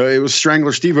 It was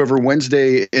Strangler Steve over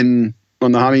Wednesday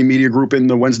on the Hami Media Group in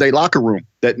the Wednesday locker room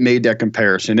that made that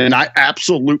comparison. And I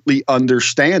absolutely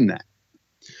understand that.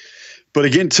 But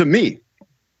again, to me,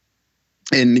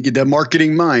 in the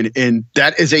marketing mind, and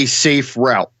that is a safe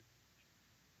route.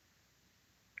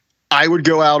 I would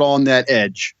go out on that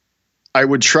edge. I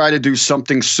would try to do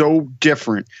something so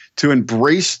different to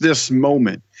embrace this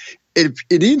moment.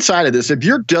 Inside of this, if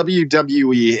you're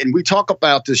WWE, and we talk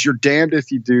about this, you're damned if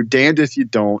you do, damned if you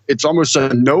don't. It's almost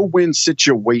a no-win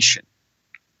situation.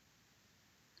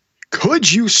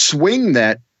 Could you swing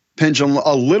that pendulum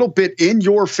a little bit in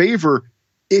your favor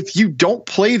if you don't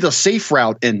play the safe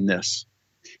route in this?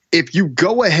 If you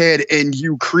go ahead and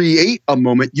you create a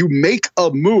moment, you make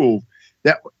a move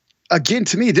that, again,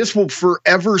 to me, this will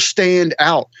forever stand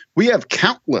out. We have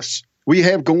countless. We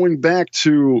have, going back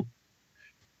to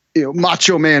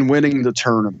Macho Man winning the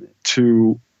tournament,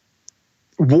 to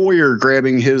Warrior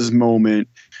grabbing his moment,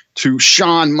 to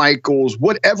Shawn Michaels,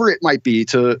 whatever it might be,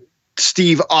 to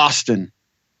Steve Austin,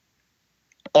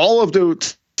 all of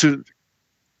those, to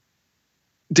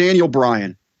Daniel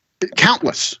Bryan,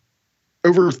 countless.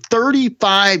 Over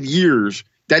 35 years,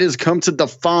 that has come to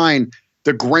define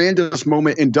the grandest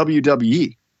moment in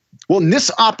WWE. Well, in this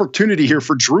opportunity here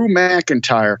for Drew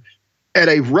McIntyre at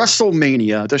a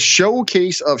WrestleMania, the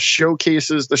showcase of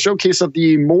showcases, the showcase of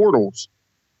the immortals,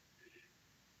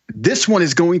 this one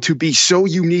is going to be so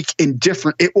unique and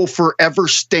different. It will forever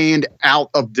stand out.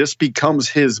 Of this becomes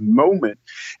his moment.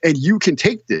 And you can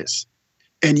take this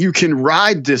and you can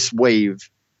ride this wave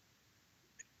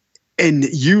and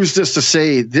use this to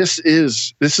say, this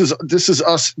is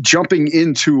us jumping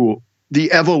into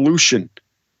the evolution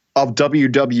of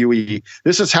WWE.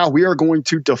 This is how we are going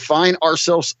to define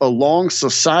ourselves along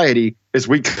society as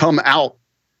we come out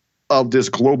of this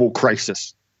global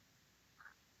crisis.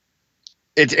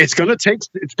 It's going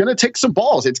to take some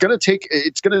balls. It's going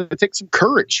to take some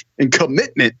courage and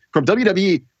commitment from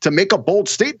WWE to make a bold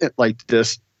statement like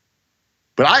this.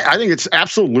 But I think it's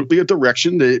absolutely a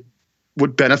direction that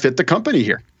would benefit the company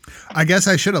here. I guess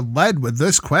I should have led with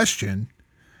this question.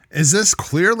 Is this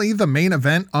clearly the main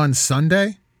event on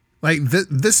Sunday? Like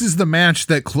this is the match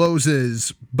that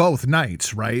closes both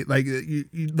nights, right? Like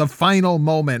the final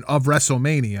moment of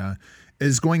WrestleMania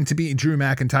is going to be Drew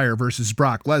McIntyre versus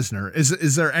Brock Lesnar.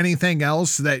 Is there anything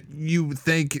else that you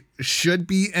think should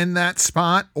be in that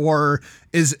spot or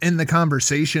is in the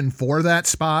conversation for that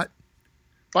spot?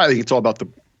 I think it's all about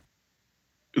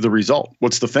the result.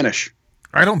 What's the finish?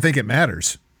 I don't think it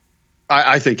matters.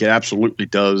 I think it absolutely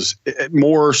does.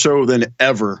 More so than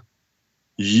ever,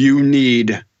 you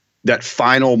need that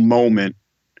final moment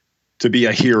to be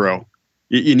a hero.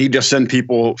 You need to send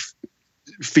people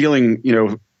feeling,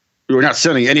 we're not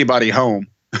sending anybody home.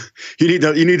 You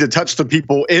need to touch the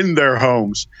people in their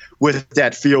homes with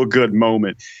that feel-good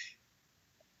moment.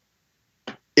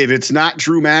 If it's not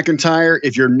Drew McIntyre,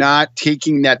 if you're not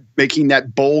making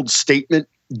that bold statement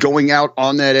going out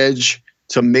on that edge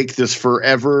to make this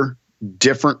forever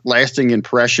different, lasting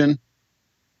impression,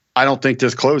 I don't think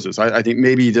this closes. I think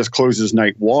maybe this closes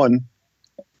night one,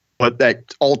 but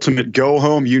that ultimate go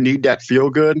home, you need that feel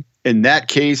good. In that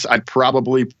case, I'd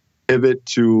probably pivot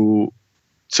to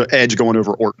Edge going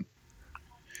over Orton.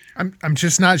 I'm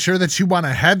just not sure that you want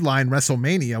to headline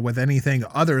WrestleMania with anything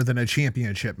other than a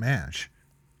championship match.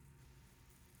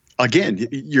 Again,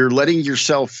 you're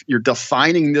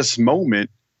defining this moment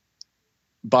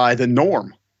by the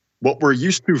norm, what we're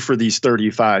used to for these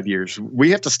 35 years.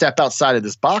 We have to step outside of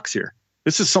this box here.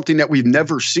 This is something that we've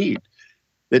never seen,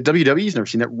 that WWE's never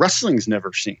seen, that wrestling's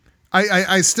never seen.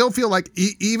 I still feel like,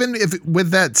 even if, with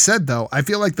that said though, I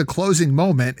feel like the closing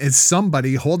moment is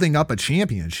somebody holding up a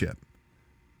championship.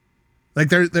 Like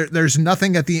there's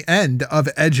nothing at the end of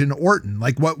Edge and Orton.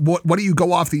 Like what do you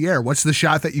go off the air? What's the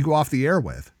shot that you go off the air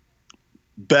with?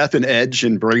 Beth and Edge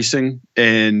embracing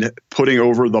and putting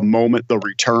over the moment, the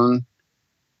return,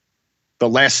 the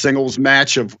last singles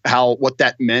match of what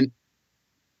that meant.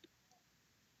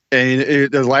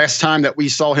 And the last time that we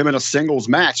saw him in a singles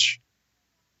match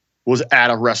was at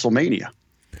a WrestleMania.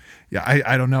 Yeah,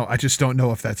 I don't know. I just don't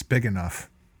know if that's big enough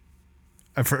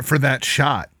for that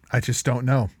shot. I just don't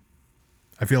know.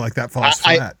 I feel like that falls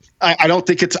flat. I don't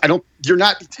think you're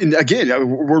not, again,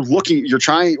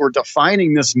 we're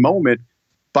defining this moment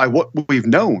by what we've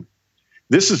known.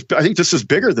 I think this is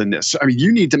bigger than this. I mean,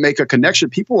 you need to make a connection.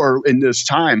 People are in this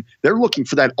time, they're looking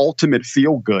for that ultimate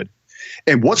feel good.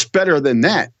 And what's better than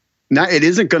that? Now, it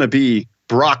isn't going to be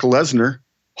Brock Lesnar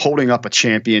holding up a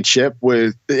championship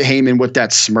with Heyman with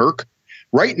that smirk.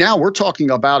 Right now, we're talking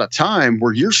about a time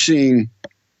where you're seeing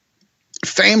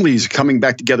families coming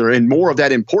back together and more of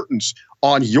that importance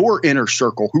on your inner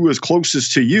circle, who is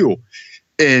closest to you,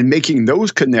 and making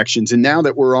those connections. And now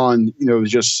that we're on,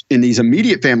 just in these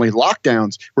immediate family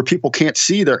lockdowns where people can't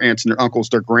see their aunts and their uncles,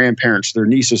 their grandparents, their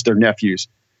nieces, their nephews,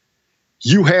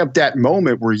 you have that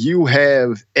moment where you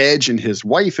have Edge and his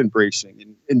wife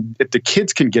embracing, and if the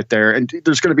kids can get there, and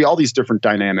there's going to be all these different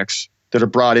dynamics that are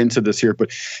brought into this here.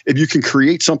 But if you can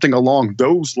create something along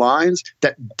those lines,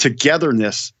 that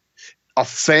togetherness, a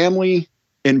family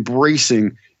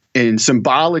embracing and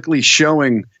symbolically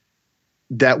showing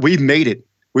that we've made it.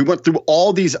 We went through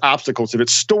all these obstacles. If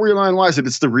it's storyline wise, if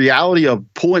it's the reality of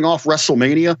pulling off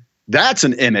WrestleMania, that's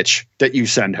an image that you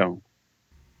send home.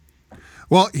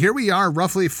 Well, here we are,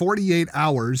 roughly 48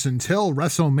 hours until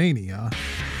WrestleMania,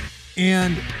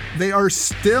 and they are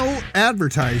still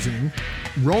advertising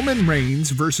Roman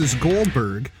Reigns versus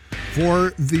Goldberg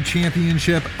for the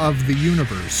championship of the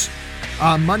universe.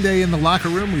 Monday in the locker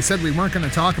room, we said we weren't going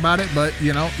to talk about it, but,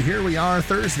 here we are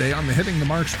Thursday on the Hitting the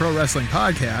Marks Pro Wrestling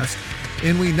podcast,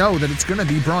 and we know that it's going to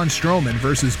be Braun Strowman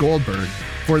versus Goldberg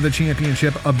for the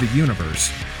championship of the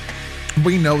universe.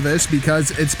 We know this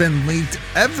because it's been leaked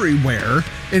everywhere,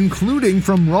 including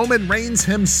from Roman Reigns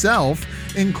himself,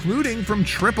 including from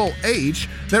Triple H,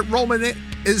 that Roman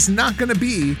is not going to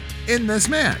be in this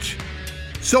match.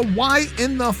 So why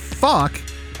in the fuck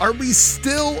are we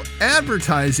still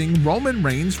advertising Roman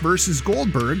Reigns versus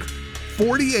Goldberg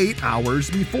 48 hours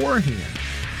beforehand?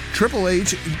 Triple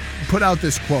H put out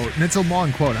this quote, and it's a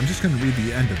long quote. I'm just going to read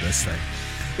the end of this thing.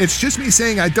 It's just me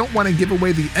saying I don't want to give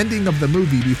away the ending of the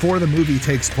movie before the movie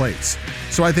takes place.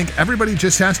 So I think everybody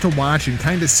just has to watch and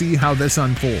kind of see how this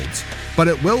unfolds. But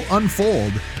it will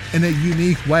unfold in a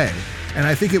unique way. And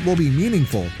I think it will be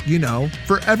meaningful,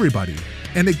 for everybody.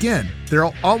 And again,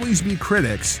 there'll always be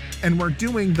critics, and we're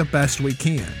doing the best we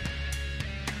can.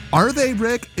 Are they,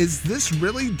 Rick? Is this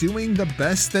really doing the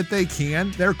best that they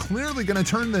can? They're clearly going to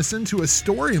turn this into a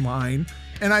storyline,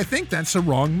 and I think that's a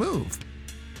wrong move.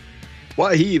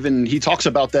 Well, he talks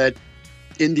about that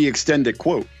in the extended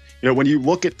quote. When you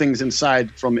look at things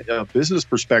inside from a business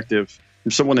perspective,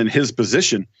 from someone in his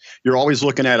position, you're always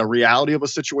looking at a reality of a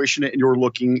situation, and you're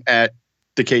looking at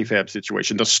the kayfabe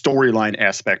situation, the storyline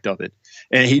aspect of it.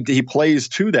 And he plays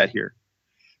to that here.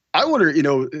 I wonder,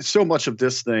 so much of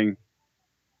this thing,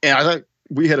 and I thought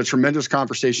we had a tremendous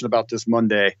conversation about this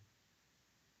Monday.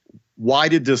 Why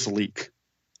did this leak?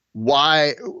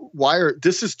 Why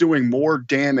this is doing more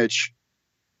damage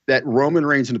that Roman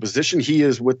Reigns, in the position he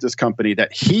is with this company,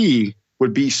 that he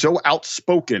would be so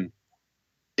outspoken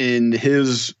in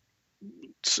his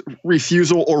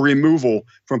refusal or removal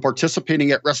from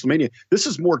participating at WrestleMania. This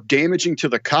is more damaging to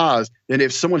the cause than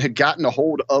if someone had gotten a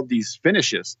hold of these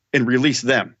finishes and released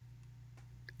them.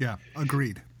 Yeah,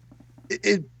 agreed.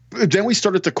 Then we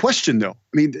started to question, though.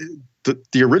 I mean,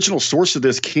 the original source of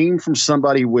this came from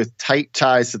somebody with tight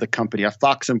ties to the company, a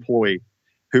Fox employee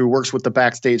who works with the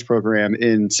backstage program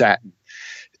in Satin.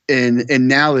 And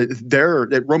now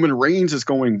that Roman Reigns is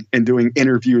going and doing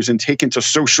interviews and taking to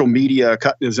social media,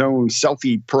 cutting his own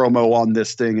selfie promo on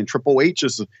this thing, and Triple H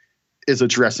is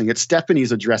addressing it.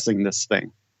 Stephanie's addressing this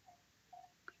thing.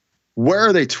 Where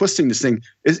are they twisting this thing?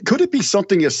 Could it be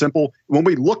something as simple when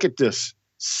we look at this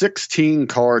 16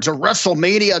 cards, a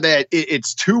WrestleMania that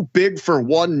it's too big for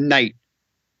one night?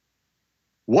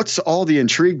 What's all the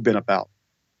intrigue been about?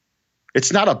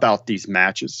 It's not about these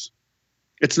matches.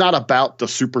 It's not about the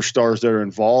superstars that are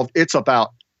involved. It's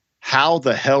about how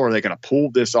the hell are they going to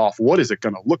pull this off? What is it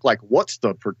going to look like? What's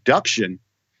the production?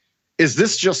 Is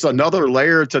this just another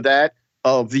layer to that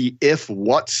of the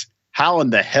what's? How in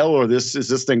the hell is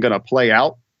this thing going to play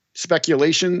out?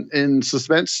 Speculation and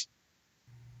suspense.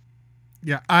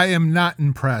 Yeah, I am not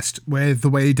impressed with the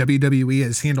way WWE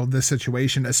has handled this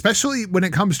situation, especially when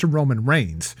it comes to Roman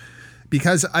Reigns,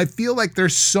 because I feel like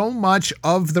there's so much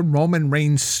of the Roman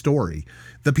Reigns story.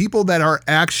 The people that are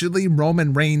actually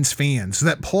Roman Reigns fans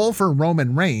that pull for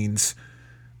Roman Reigns,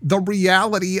 the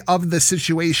reality of the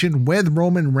situation with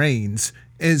Roman Reigns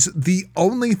is the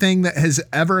only thing that has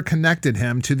ever connected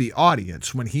him to the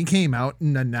audience. When he came out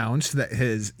and announced that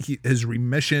his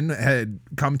remission had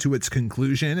come to its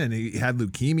conclusion and he had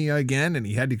leukemia again and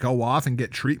he had to go off and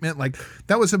get treatment, like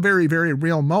that was a very, very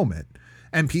real moment.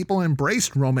 And people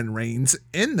embraced Roman Reigns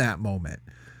in that moment.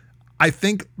 I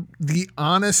think the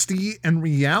honesty and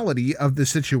reality of the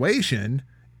situation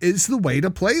is the way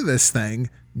to play this thing,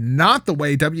 not the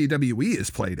way WWE has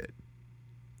played it.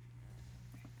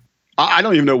 I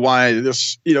don't even know why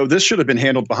this should have been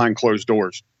handled behind closed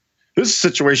doors. This is a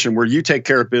situation where you take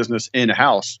care of business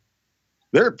in-house.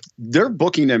 They're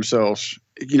booking themselves,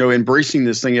 embracing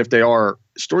this thing if they are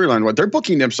storyline. They're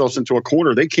booking themselves into a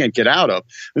corner they can't get out of.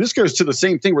 And this goes to the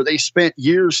same thing where they spent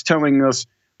years telling us,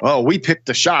 oh, we pick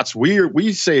the shots.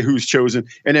 We say who's chosen.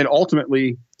 And then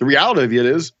ultimately the reality of it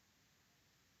is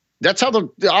that's how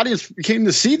the audience came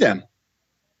to see them.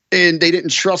 And they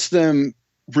didn't trust them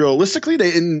realistically.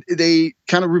 They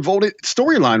kind of revolted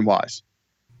storyline wise.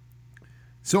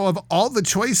 So of all the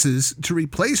choices to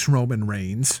replace Roman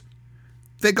Reigns,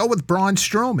 they go with Braun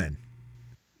Strowman.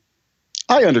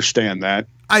 I understand that.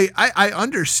 I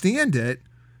understand it,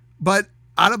 but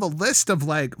out of a list of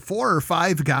like 4 or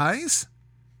 5 guys,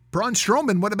 Braun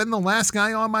Strowman would have been the last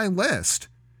guy on my list.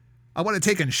 I would have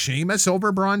taken Sheamus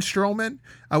over Braun Strowman.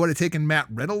 I would have taken Matt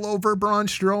Riddle over Braun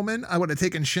Strowman. I would have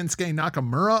taken Shinsuke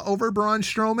Nakamura over Braun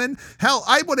Strowman. Hell,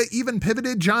 I would have even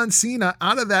pivoted John Cena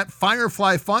out of that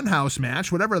Firefly Funhouse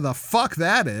match, whatever the fuck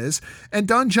that is, and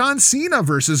done John Cena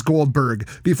versus Goldberg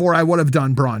before I would have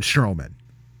done Braun Strowman.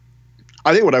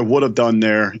 I think what I would have done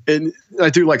there, and I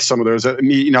do like some of those. I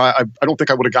mean, I don't think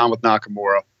I would have gone with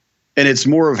Nakamura. And it's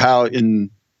more of how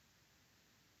in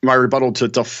my rebuttal to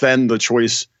defend the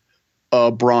choice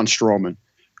of Braun Strowman.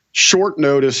 Short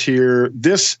notice here.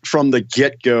 This from the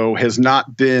get-go has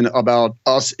not been about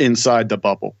us inside the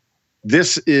bubble.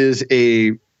 This is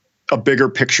a bigger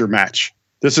picture match.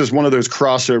 This is one of those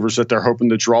crossovers that they're hoping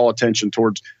to draw attention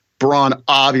towards. Braun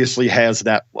obviously has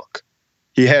that look.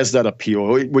 He has that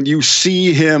appeal. When you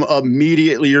see him,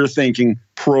 immediately you're thinking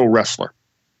pro wrestler.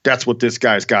 That's what this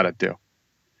guy's got to do.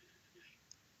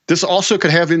 This also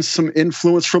could have some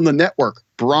influence from the network.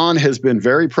 Braun has been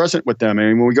very present with them. I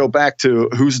mean, when we go back to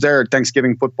who's there at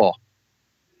Thanksgiving football,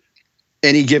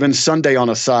 any given Sunday on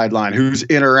a sideline, who's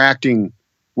interacting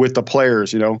with the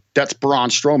players, that's Braun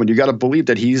Strowman. You got to believe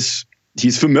that he's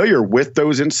familiar with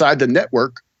those inside the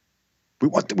network. We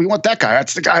want that guy.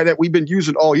 That's the guy that we've been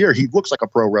using all year. He looks like a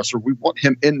pro wrestler. We want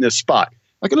him in this spot.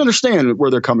 I can understand where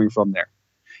they're coming from there.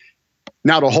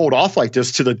 Now to hold off like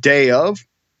this to the day of,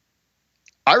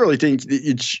 I really think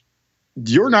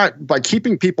you're not, by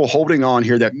keeping people holding on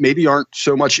here that maybe aren't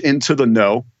so much into the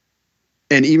know,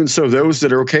 and even so those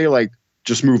that are okay, like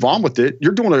just move on with it,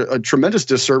 you're doing a tremendous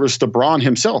disservice to Braun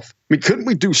himself. I mean, couldn't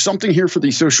we do something here for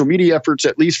these social media efforts,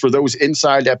 at least for those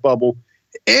inside that bubble,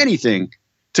 anything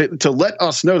to let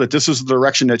us know that this is the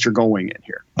direction that you're going in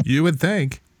here? You would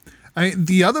think.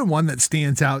 The other one that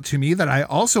stands out to me that I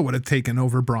also would have taken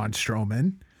over Braun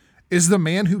Strowman is the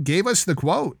man who gave us the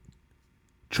quote.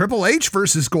 Triple H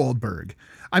versus Goldberg.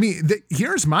 I mean,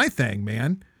 here's my thing,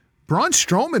 man. Braun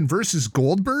Strowman versus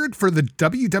Goldberg for the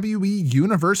WWE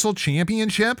Universal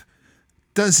Championship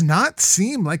does not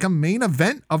seem like a main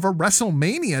event of a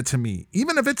WrestleMania to me.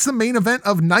 Even if it's the main event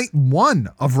of night 1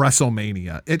 of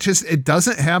WrestleMania, it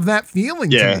doesn't have that feeling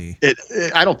to me.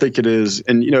 I don't think it is.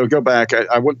 And, go back.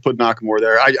 I wouldn't put Nakamura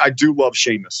there. I do love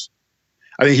Sheamus.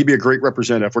 I think he'd be a great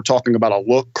representative. We're talking about a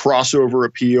look, crossover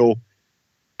appeal.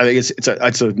 I think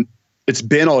it's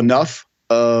been enough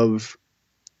of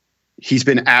he's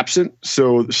been absent.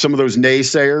 So some of those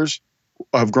naysayers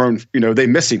have grown, they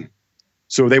miss him.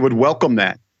 So they would welcome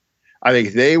that. I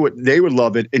think they would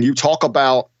love it. And you talk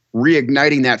about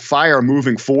reigniting that fire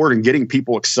moving forward and getting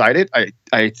people excited.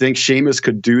 I think Sheamus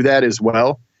could do that as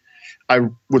well.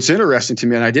 What's interesting to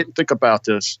me, and I didn't think about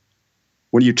this,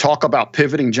 when you talk about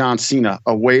pivoting John Cena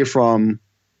away from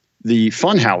the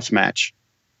Funhouse match,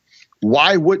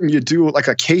 why wouldn't you do like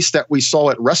a case that we saw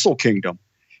at Wrestle Kingdom?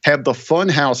 Have the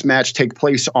Funhouse match take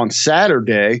place on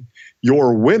Saturday.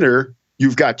 Your winner,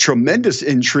 you've got tremendous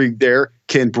intrigue there.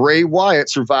 Can Bray Wyatt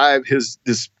survive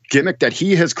this gimmick that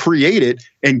he has created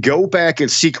and go back and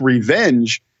seek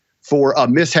revenge for a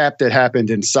mishap that happened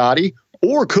in Saudi?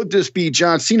 Or could this be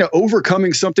John Cena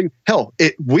overcoming something? Hell,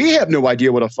 we have no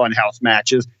idea what a Funhouse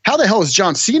match is. How the hell is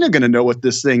John Cena going to know what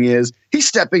this thing is? He's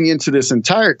stepping into this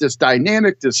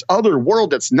dynamic, this other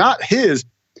world that's not his.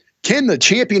 Can the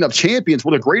champion of champions,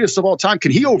 one of the greatest of all time,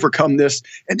 can he overcome this?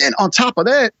 And then on top of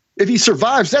that, if he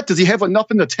survives that, does he have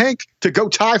enough in the tank to go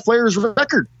tie Flair's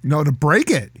record? No, to break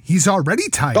it. He's already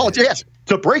tied it. Yes,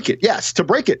 to break it. Yes, to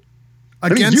break it.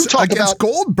 Against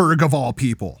Goldberg, of all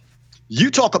people. You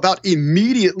talk about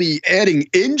immediately adding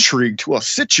intrigue to a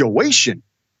situation.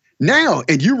 Now,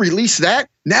 and you release that,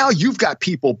 now you've got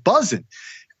people buzzing.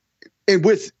 And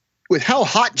with how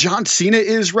hot John Cena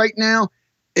is right now,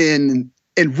 and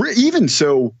even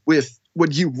so, with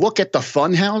when you look at the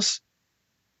Funhouse,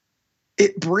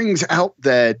 it brings out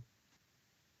that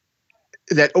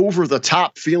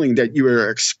over-the-top feeling that you are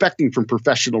expecting from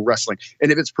professional wrestling.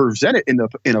 And if it's presented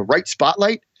in a right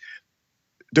spotlight,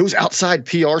 those outside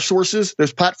PR sources,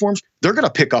 those platforms, they're going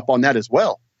to pick up on that as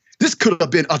well. This could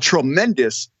have been a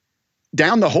tremendous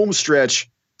down the home stretch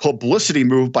publicity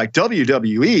move by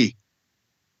WWE.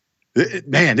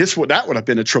 Man, that would have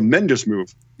been a tremendous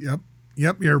move.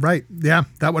 Yep, you're right. Yeah,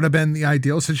 that would have been the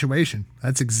ideal situation.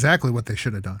 That's exactly what they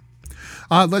should have done.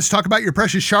 Let's talk about your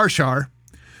precious Char.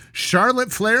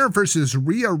 Charlotte Flair versus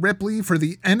Rhea Ripley for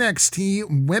the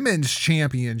NXT Women's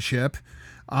Championship.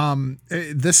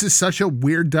 This is such a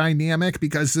weird dynamic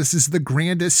because this is the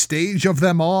grandest stage of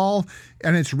them all,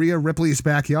 and it's Rhea Ripley's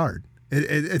backyard.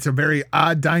 It's a very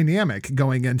odd dynamic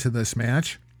going into this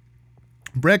match.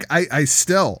 Brick, I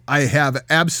have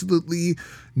absolutely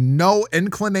no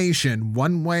inclination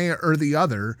one way or the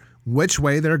other which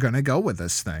way they're going to go with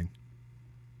this thing.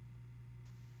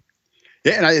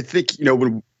 Yeah, and I think,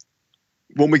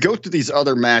 when we go through these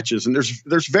other matches, and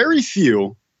there's very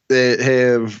few that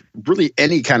have really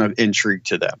any kind of intrigue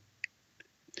to them.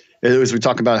 As we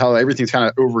talk about how everything's kind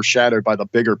of overshadowed by the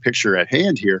bigger picture at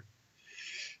hand here.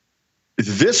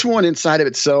 This one inside of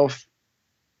itself,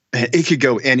 it could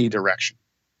go any direction.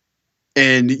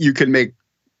 And you can make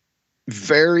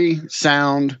very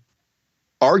sound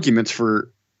arguments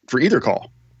for either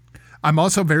call. I'm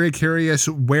also very curious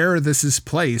where this is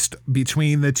placed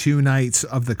between the two nights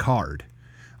of the card.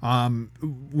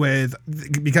 Because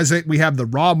we have the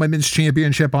Raw Women's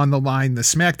Championship on the line, the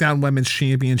SmackDown Women's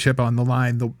Championship on the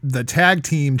line, the Tag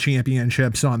Team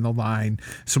Championships on the line.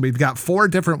 So we've got 4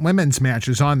 different women's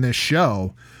matches on this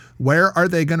show. Where are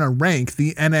they going to rank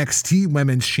the NXT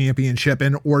Women's Championship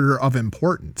in order of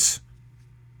importance?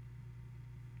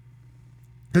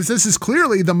 Because this is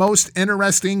clearly the most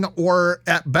interesting, or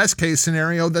at best case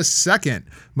scenario, the second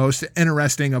most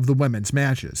interesting of the women's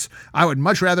matches. I would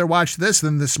much rather watch this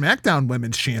than the SmackDown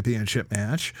Women's Championship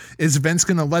match. Is Vince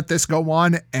going to let this go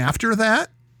on after that?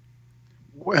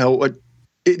 Well,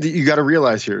 you got to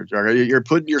realize here, you're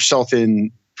putting yourself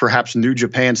in perhaps New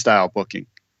Japan style booking.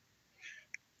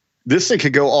 This thing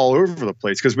could go all over the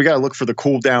place because we got to look for the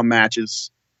cool down matches.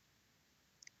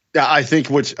 I think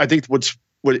what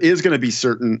is going to be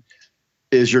certain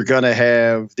is you're going to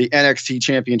have the NXT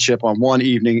Championship on one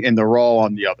evening and the Raw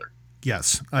on the other.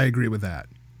 Yes, I agree with that.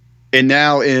 And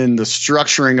now in the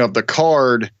structuring of the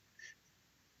card,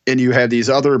 and you have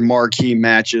these other marquee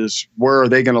matches, where are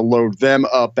they going to load them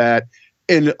up at?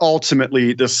 And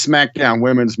ultimately, the SmackDown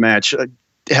women's match,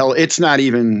 hell, it's not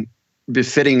even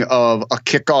befitting of a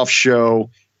kickoff show.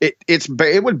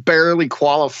 It would barely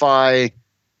qualify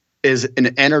as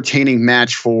an entertaining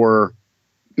match for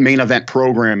main event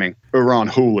programming over on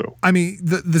Hulu. I mean,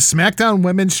 the SmackDown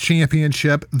Women's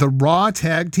Championship, the Raw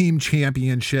Tag Team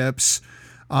Championships,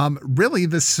 really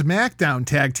the SmackDown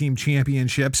Tag Team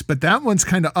Championships, but that one's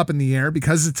kind of up in the air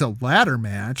because it's a ladder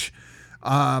match.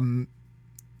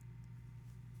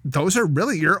 Those are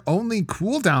really your only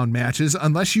cool down matches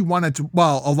unless you wanted to,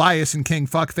 Elias and King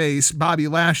Fuckface, Bobby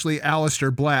Lashley,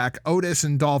 Aleister Black, Otis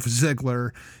and Dolph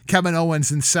Ziggler, Kevin Owens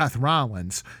and Seth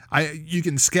Rollins. You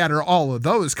can scatter all of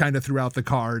those kind of throughout the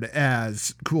card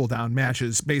as cool down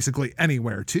matches basically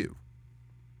anywhere too.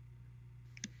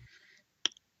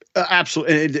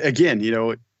 Absolutely. And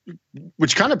again,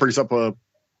 which kind of brings up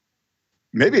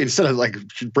maybe instead of like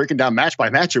breaking down match by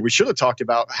match here, we should have talked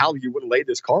about how you would have laid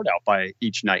this card out by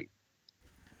each night.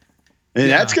 And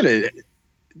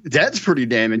that's pretty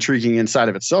damn intriguing inside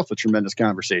of itself, a tremendous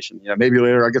conversation. Maybe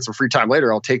later I get some free time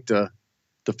later, I'll take the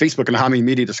Facebook and Hami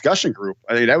Media discussion group.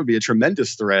 I think that would be a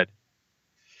tremendous thread.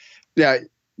 Yeah.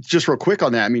 Just real quick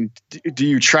on that. I mean, do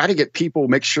you try to get people,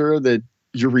 make sure that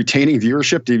you're retaining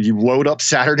viewership? Do you load up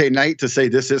Saturday night to say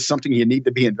this is something you need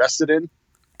to be invested in?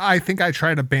 I think I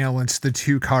try to balance the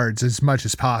two cards as much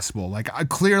as possible. Like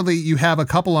clearly you have a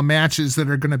couple of matches that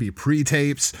are going to be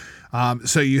pre-tapes.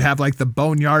 So you have like the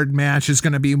Boneyard match is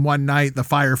going to be one night. The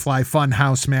Firefly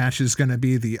Funhouse match is going to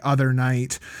be the other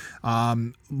night.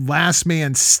 Last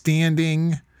Man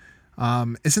Standing.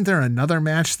 Isn't there another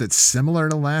match that's similar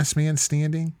to Last Man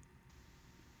Standing?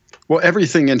 Well,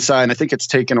 everything inside, I think it's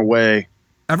taken away.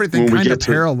 Everything kind of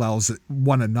parallels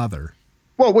one another.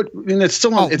 Well, and it's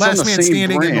still on. It's Last on the Man same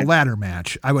Standing brand. and the ladder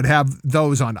match. I would have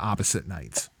those on opposite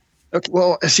nights. Okay,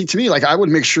 well, see, to me, like I would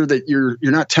make sure that you're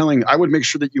not telling. I would make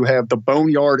sure that you have the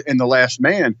Boneyard and the Last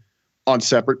Man on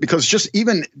separate, because just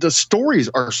even the stories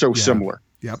are so similar.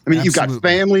 Yep. I mean, you've got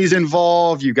families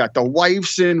involved. You've got the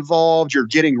wives involved. You're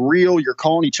getting real. You're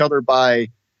calling each other by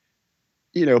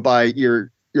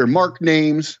your mark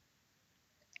names.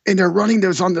 And they're running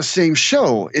those on the same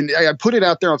show. And I put it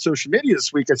out there on social media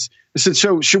this week. I said,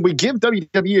 so should we give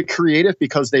WWE a creative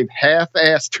because they've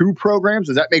half-assed 2 programs?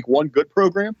 Does that make one good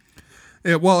program?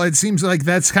 Well, it seems like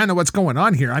that's kind of what's going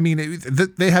on here. I mean,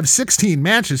 they have 16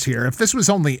 matches here. If this was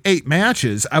only 8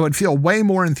 matches, I would feel way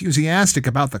more enthusiastic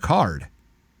about the card.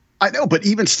 I know, but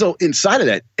even still inside of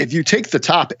that, if you take the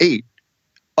top 8,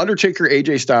 Undertaker,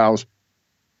 AJ Styles,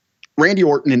 Randy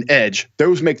Orton, and Edge,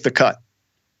 those make the cut.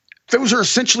 Those are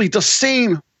essentially the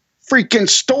same freaking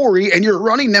story, and you're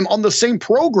running them on the same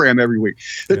program every week.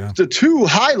 The 2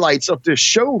 highlights of this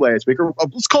show last week, or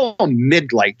let's call them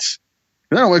mid-lights.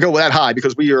 And I don't want to go that high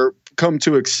because we are come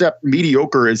to accept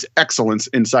mediocre as excellence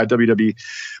inside WWE.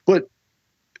 But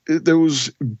those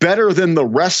better than the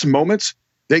rest moments,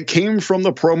 they came from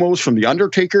the promos from The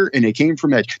Undertaker, and they came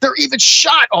from Edge. They're even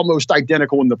shot almost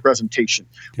identical in the presentation,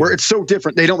 where it's so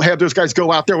different. They don't have those guys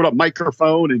go out there with a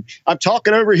microphone and I'm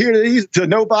talking over here to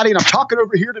nobody and I'm talking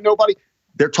over here to nobody.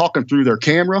 They're talking through their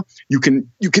camera. You can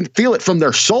feel it from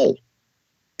their soul.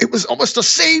 It was almost the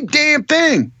same damn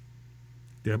thing.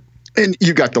 Yep. And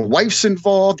you got the wives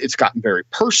involved. It's gotten very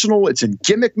personal. It's in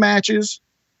gimmick matches.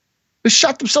 They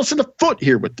shot themselves in the foot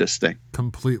here with this thing.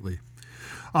 Completely.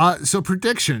 So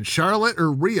prediction, Charlotte or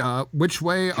Rhea, which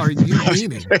way are you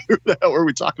leaning? Who the hell are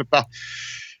we talking about?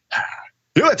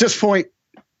 At this point,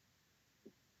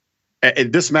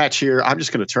 in this match here, I'm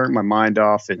just going to turn my mind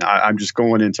off and I'm just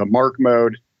going into Mark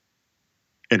mode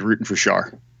and rooting for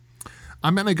Char.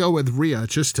 I'm going to go with Rhea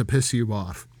just to piss you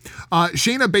off.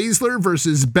 Shayna Baszler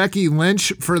versus Becky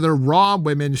Lynch for the Raw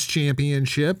Women's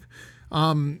Championship.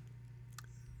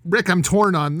 Rick, I'm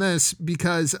torn on this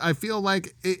because I feel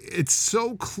like it's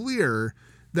so clear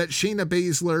that Shayna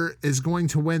Baszler is going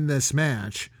to win this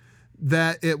match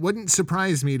that it wouldn't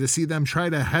surprise me to see them try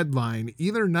to headline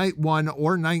either night 1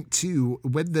 or night 2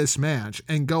 with this match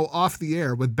and go off the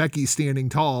air with Becky standing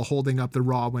tall holding up the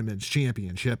Raw Women's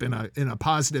Championship in a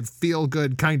positive,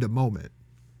 feel-good kind of moment.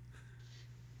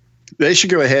 They should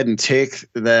go ahead and take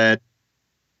that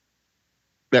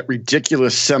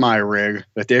ridiculous semi-rig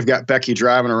that they've got Becky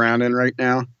driving around in right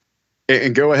now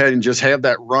and go ahead and just have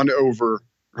that run over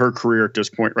her career at this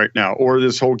point right now, or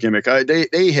this whole gimmick.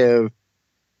 They have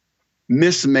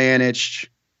mismanaged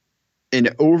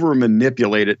and over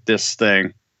manipulated this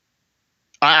thing.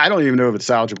 I don't even know if it's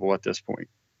salvageable at this point.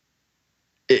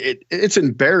 It's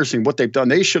embarrassing what they've done.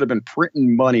 They should have been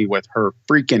printing money with her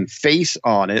freaking face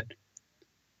on it.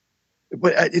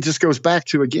 But it just goes back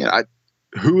to, again,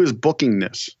 who is booking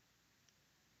this?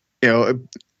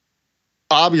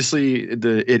 Obviously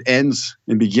it ends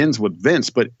and begins with Vince,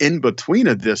 but in between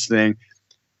of this thing,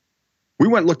 we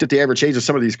went and looked at the average age of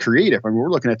some of these creative. I mean, we're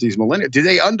looking at these millennials. Do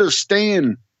they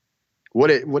understand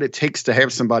what it takes to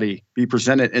have somebody be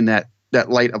presented in that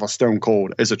light of a Stone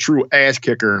Cold as a true ass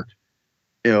kicker,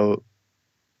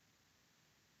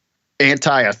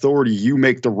 anti-authority, you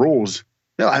make the rules?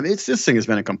 No, I mean, this thing has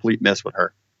been a complete mess with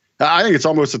her. I think it's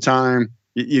almost a time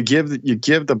you give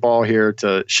the ball here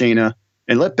to Shayna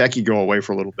and let Becky go away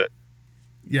for a little bit.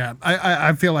 Yeah,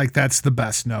 I feel like that's the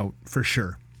best note for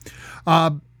sure.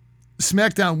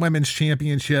 SmackDown Women's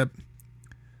Championship,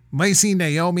 Lacey,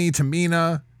 Naomi,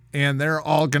 Tamina, and they're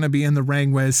all going to be in the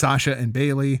ring with Sasha and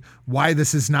Bayley. Why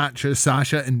this is not just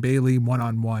Sasha and Bayley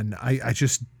one-on-one, I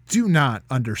just do not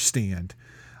understand.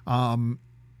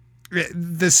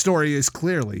 this story is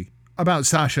clearly about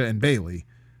Sasha and Bayley.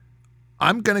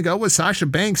 I'm going to go with Sasha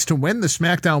Banks to win the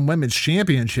SmackDown Women's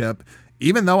Championship,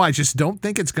 even though I just don't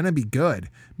think it's going to be good.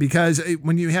 Because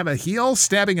when you have a heel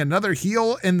stabbing another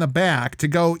heel in the back to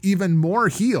go even more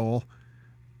heel,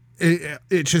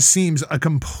 it just seems a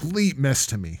complete miss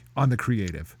to me on the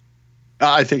creative.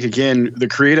 I think, again, the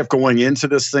creative going into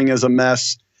this thing is a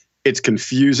mess. It's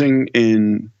confusing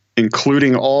in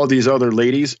including all these other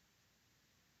ladies.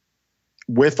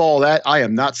 With all that, I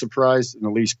am not surprised in the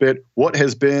least bit. What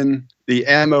has been the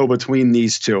MO between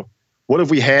these two? What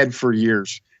have we had for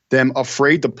years? Them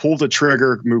afraid to pull the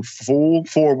trigger, move full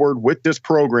forward with this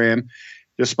program,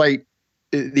 despite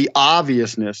the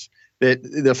obviousness that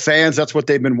the fans, that's what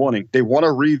they've been wanting. They want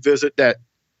to revisit that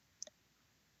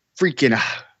freaking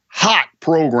hot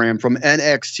program from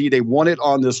NXT. They want it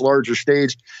on this larger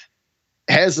stage.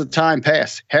 Has the time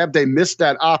passed? Have they missed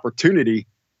that opportunity?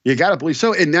 You got to believe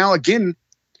so. And now, again,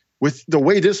 with the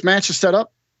way this match is set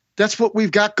up, that's what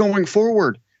we've got going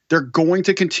forward. They're going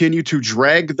to continue to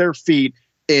drag their feet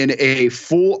in a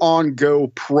full-on go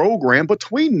program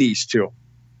between these two.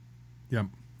 Yep.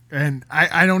 And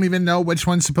I don't even know which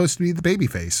one's supposed to be the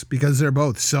babyface because they're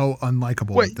both so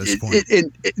unlikable at this point.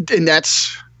 And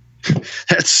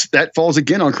that falls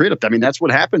again on creative. I mean, that's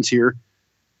what happens here.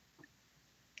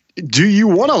 Do you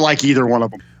want to like either one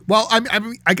of them? Well,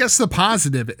 I guess the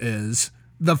positive is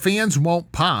the fans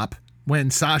won't pop when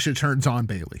Sasha turns on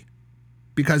Bayley,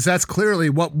 because that's clearly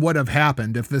what would have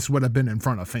happened if this would have been in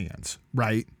front of fans,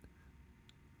 right?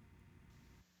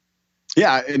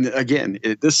 Yeah, and again,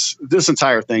 this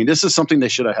entire thing, this is something they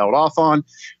should have held off on.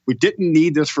 We didn't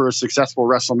need this for a successful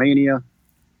WrestleMania.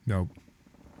 Nope.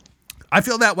 I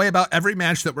feel that way about every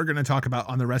match that we're going to talk about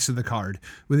on the rest of the card,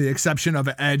 with the exception of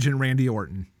Edge and Randy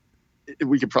Orton.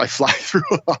 We could probably fly through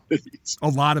a lot of these. A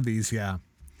lot of these, yeah.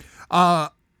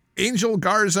 Angel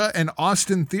Garza and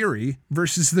Austin Theory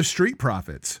versus the Street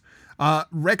Profits.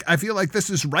 Rick, I feel like this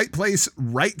is right place,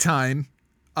 right time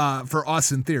for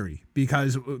Austin Theory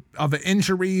because of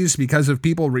injuries, because of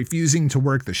people refusing to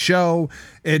work the show.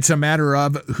 It's a matter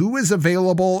of who is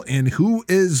available and who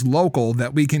is local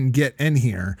that we can get in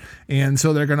here. And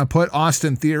so they're going to put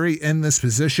Austin Theory in this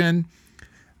position.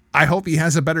 I hope he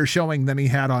has a better showing than he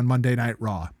had on Monday Night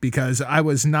Raw, because I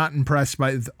was not impressed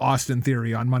by Austin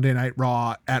Theory on Monday Night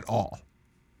Raw at all.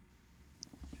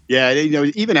 Yeah,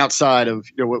 even outside of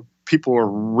what people are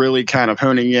really kind of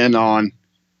honing in on,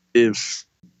 if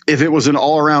it was an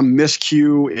all-around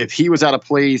miscue, if he was out of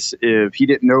place, if he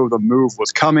didn't know the move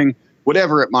was coming,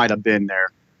 whatever it might have been there.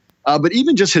 But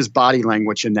even just his body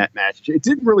language in that match, it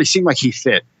didn't really seem like he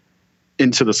fit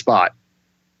into the spot.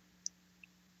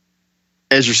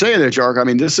 As you're saying there, Jark, I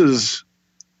mean, this is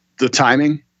the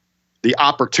timing, the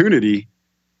opportunity.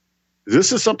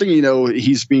 This is something,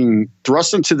 he's being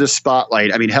thrust into this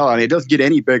spotlight. I mean, hell, it doesn't get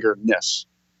any bigger than this.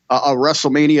 A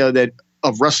WrestleMania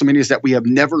of WrestleManias that we have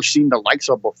never seen the likes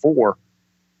of before.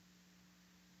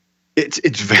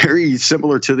 It's very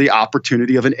similar to the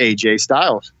opportunity of an AJ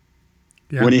Styles.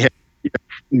 Yeah. When he had to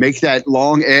make that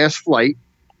long ass flight.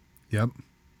 Yep.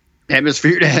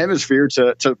 Hemisphere to hemisphere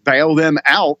to bail them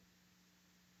out.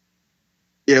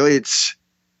 It's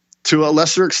to a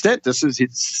lesser extent,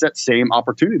 it's that same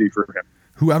opportunity for him.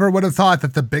 Whoever would have thought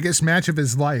that the biggest match of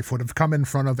his life would have come in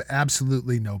front of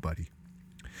absolutely nobody.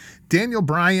 Daniel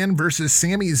Bryan versus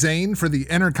Sami Zayn for the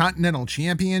Intercontinental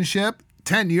Championship.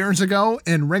 10 years ago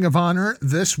in Ring of Honor,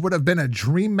 this would have been a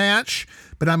dream match,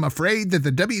 but I'm afraid that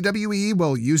the WWE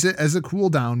will use it as a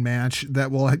cool-down match that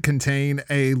will contain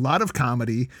a lot of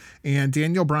comedy and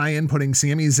Daniel Bryan putting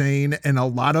Sami Zayn in a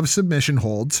lot of submission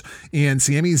holds and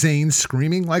Sami Zayn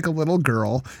screaming like a little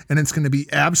girl, and it's going to be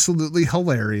absolutely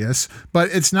hilarious, but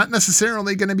it's not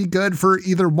necessarily going to be good for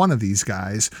either one of these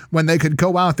guys when they could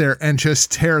go out there and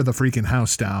just tear the freaking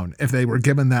house down if they were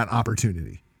given that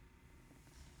opportunity.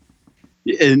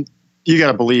 And you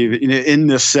got to believe in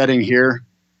this setting here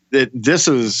that this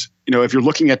is, if you're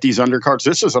looking at these undercards,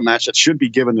 this is a match that should be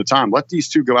given the time. Let these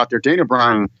two go out there. Daniel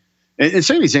Bryan and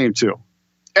Sami Zayn too.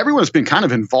 Everyone's been kind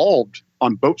of involved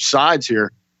on both sides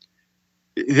here.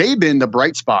 They've been the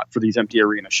bright spot for these empty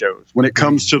arena shows when it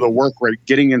comes to the work rate,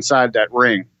 getting inside that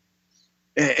ring,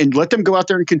 and let them go out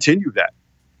there and continue that.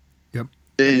 Yep.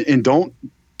 And don't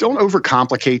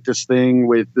overcomplicate this thing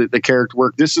with the character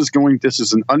work. This is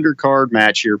an undercard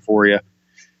match here for you.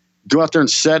 Go out there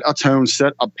and set a tone,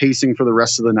 set a pacing for the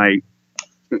rest of the night.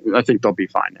 I think they'll be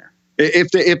fine there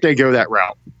if they go that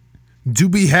route. Do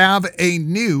we have a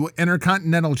new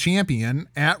Intercontinental Champion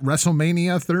at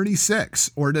WrestleMania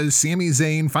 36, or does Sami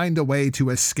Zayn find a way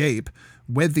to escape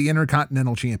with the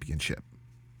Intercontinental Championship?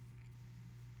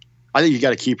 I think you got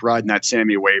to keep riding that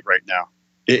Sammy wave right now.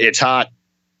 It's hot.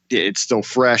 It's still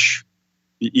fresh.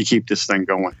 You keep this thing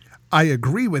going. I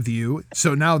agree with you.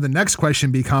 So now the next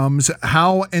question becomes,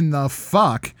 how in the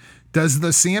fuck does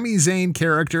the Sami Zayn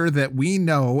character that we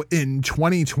know in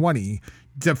 2020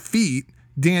 defeat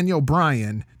Daniel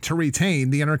Bryan to retain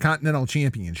the Intercontinental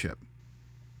Championship?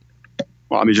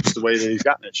 Well, I mean, just the way that he's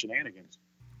gotten it, shenanigans.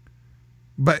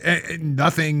 But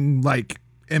nothing like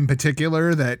in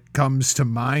particular that comes to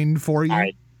mind for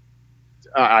you?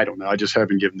 I don't know. I just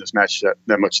haven't given this match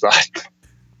that much thought.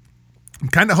 I'm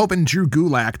kind of hoping Drew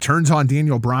Gulak turns on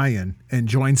Daniel Bryan and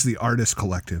joins the Artist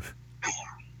Collective.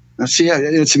 See,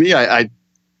 to me, I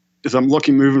as I'm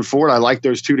looking moving forward, I like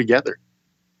those two together.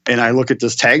 And I look at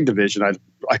this tag division.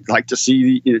 I'd like to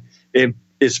see,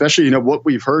 especially, what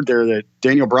we've heard there, that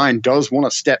Daniel Bryan does want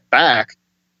to step back.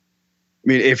 I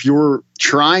mean, if you're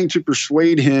trying to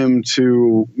persuade him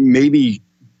to maybe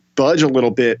budge a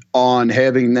little bit on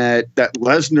having that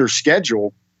Lesnar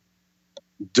schedule,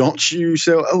 don't you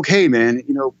say, okay, man,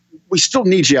 we still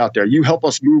need you out there. You help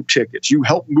us move tickets. You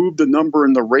help move the number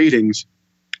and the ratings.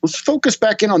 Let's focus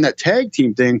back in on that tag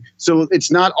team thing, so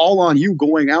it's not all on you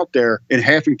going out there and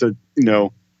having to,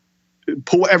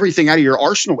 pull everything out of your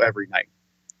arsenal every night.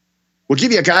 We'll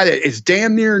give you a guy that is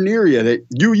damn near you, that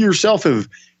you yourself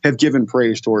have given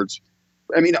praise towards.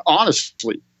 I mean,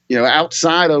 honestly,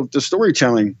 outside of the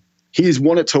storytelling, he's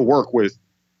wanted to work with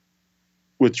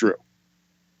Drew.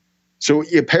 So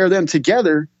you pair them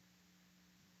together,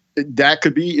 that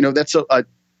could be, that's a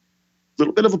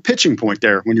little bit of a pitching point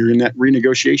there when you're in that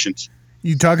renegotiations.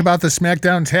 You talk about the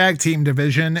SmackDown tag team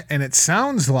division, and it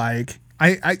sounds like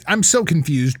I'm so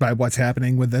confused by what's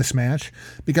happening with this match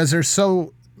because there's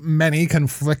so many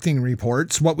conflicting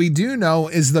reports. What we do know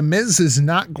is The Miz is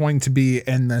not going to be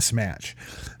in this match.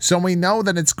 So we know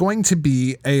that it's going to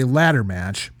be a ladder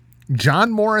match.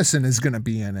 John Morrison is going to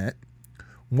be in it.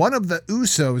 One of the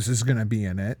Usos is going to be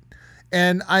in it.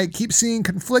 And I keep seeing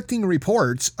conflicting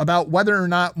reports about whether or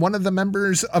not one of the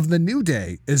members of the New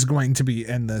Day is going to be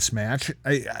in this match.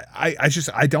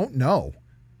 I don't know.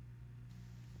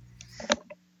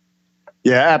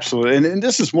 Yeah, absolutely. And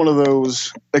this is one of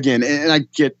those, again, and I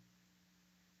get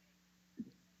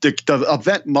the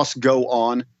event must go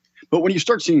on, but when you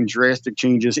start seeing drastic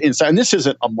changes inside, and this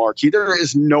isn't a marquee, there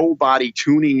is nobody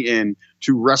tuning in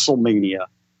to WrestleMania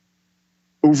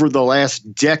over the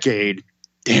last decade.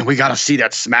 Damn, we got to see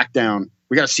that SmackDown.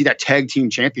 We got to see that tag team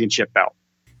championship bout.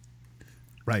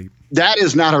 Right. That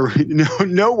is not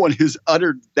no one has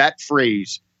uttered that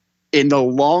phrase in the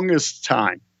longest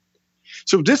time.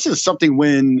 So this is something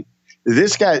when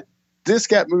this got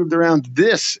moved around.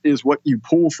 This is what you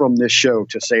pull from this show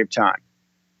to save time.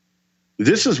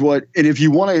 This is what, and if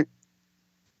you want to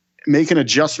make an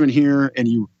adjustment here and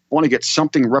you want to get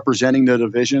something representing the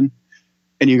division,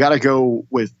 and you got to go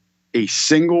with a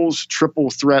singles triple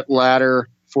threat ladder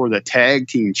for the tag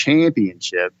team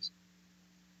championships,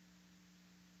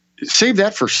 save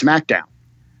that for SmackDown.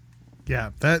 Yeah,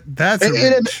 that's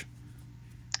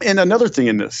and another thing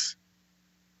in this.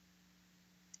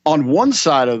 On one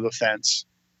side of the fence,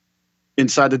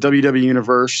 inside the WWE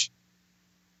universe,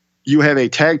 you have a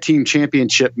tag team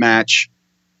championship match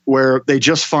where they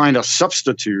just find a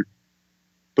substitute.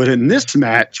 But in this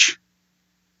match,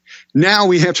 now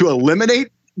we have to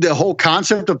eliminate the whole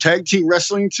concept of tag team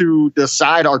wrestling to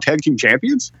decide our tag team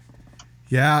champions.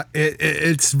 Yeah,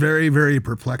 it's very, very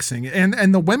perplexing.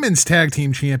 And the women's tag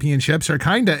team championships are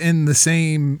kind of in the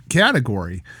same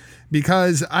category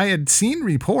because I had seen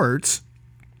reports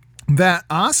that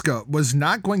Asuka was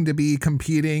not going to be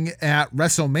competing at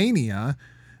WrestleMania,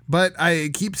 but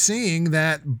I keep seeing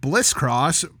that Bliss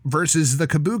Cross versus the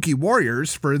Kabuki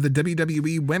Warriors for the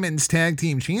WWE Women's Tag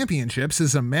Team Championships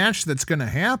is a match that's going to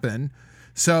happen.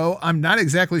 So I'm not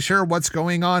exactly sure what's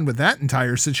going on with that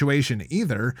entire situation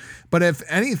either. But if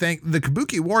anything, the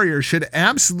Kabuki Warriors should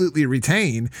absolutely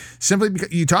retain, simply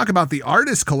because you talk about the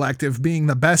Artist Collective being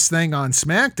the best thing on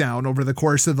SmackDown over the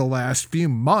course of the last few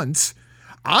months.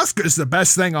 Asuka's the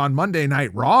best thing on Monday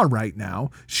Night Raw right now.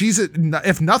 She's,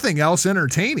 if nothing else,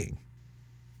 entertaining.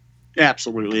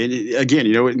 Absolutely. And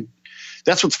again,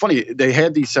 that's what's funny. They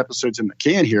had these episodes in the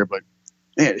can here, but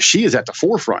man, she is at the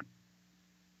forefront.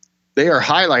 They are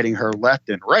highlighting her left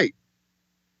and right.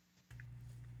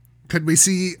 Could we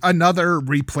see another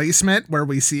replacement where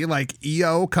we see like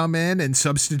EO come in and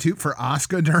substitute for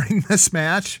Asuka during this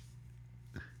match?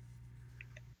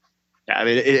 Yeah, I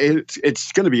mean,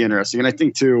 it's going to be interesting. And I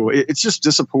think, too, it's just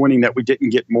disappointing that we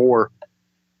didn't get more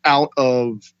out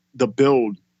of the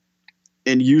build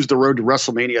and use the road to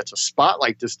WrestleMania to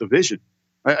spotlight this division.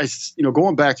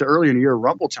 Going back to earlier in the year,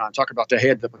 Rumble time, talking about they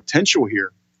had the potential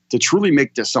here to truly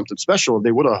make this something special.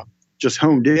 They would have just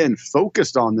honed in,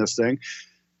 focused on this thing.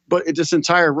 But this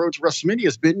entire road to WrestleMania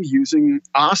has been using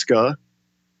Asuka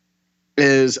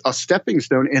as a stepping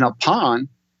stone and a pawn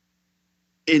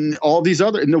in all these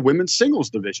other, in the women's singles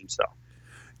division stuff.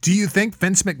 Do you think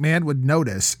Vince McMahon would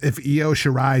notice if Io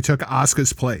Shirai took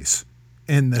Asuka's place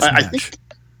in this match?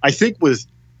 I think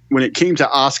when it came to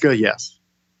Asuka, yes.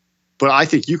 But I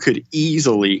think you could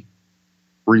easily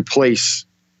replace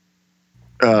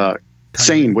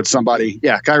Sane with somebody.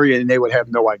 Yeah, Kyrie, and they would have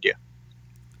no idea.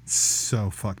 So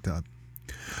fucked up.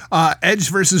 Edge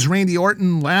versus Randy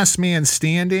Orton, last man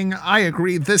standing. I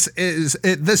agree. This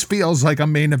feels like a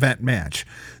main event match.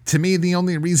 To me, the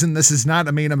only reason this is not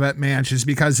a main event match is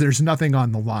because there's nothing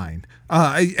on the line.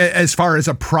 As far as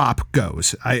a prop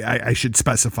goes, I should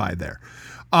specify there.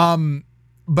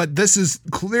 But this is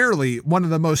clearly one of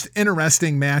the most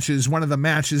interesting matches. One of the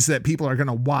matches that people are going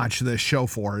to watch this show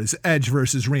for is Edge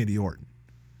versus Randy Orton.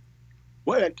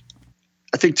 Well,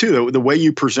 I think too, the way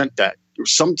you present that,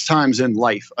 sometimes in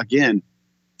life, again,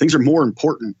 things are more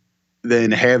important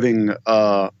than having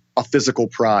a physical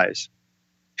prize,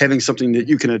 having something that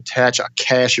you can attach a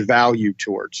cash value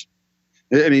towards.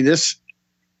 I mean,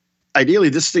 ideally,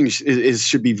 this thing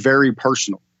should be very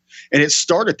personal. And it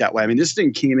started that way. I mean, this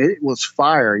thing it was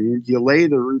fire. You lay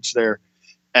the roots there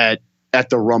at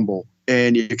the Rumble,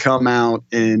 and you come out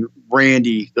and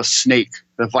Randy, the snake,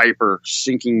 the viper,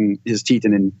 sinking his teeth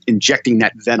and injecting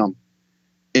that venom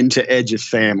into Edge's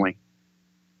family.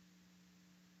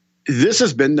 This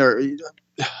has been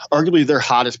arguably their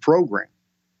hottest program.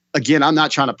 Again, I'm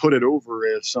not trying to put it over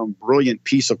as some brilliant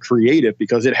piece of creative,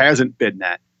 because it hasn't been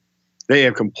that. They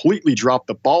have completely dropped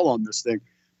the ball on this thing.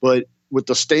 But with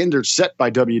the standard set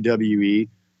by WWE,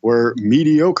 where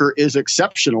mediocre is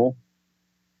exceptional,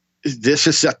 this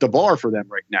has set the bar for them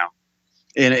right now.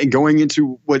 And going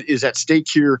into what is at stake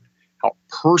here, how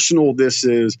personal this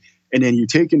is, and then you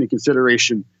take into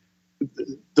consideration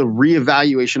the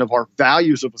reevaluation of our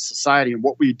values of a society and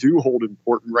what we do hold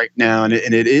important right now. And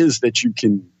it is that you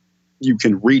can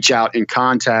reach out and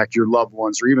contact your loved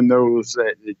ones, or even those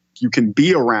that you can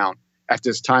be around at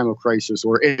this time of crisis,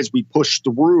 or as we push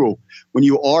through, when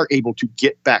you are able to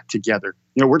get back together.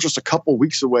 We're just a couple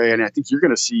weeks away, and I think you're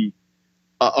going to see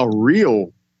a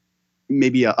real,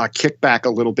 maybe a kickback a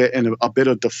little bit and a bit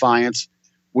of defiance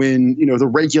when, the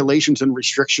regulations and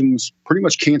restrictions pretty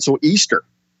much cancel Easter,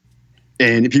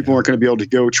 and people aren't going to be able to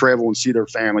go travel and see their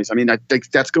families. I mean, I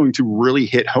think that's going to really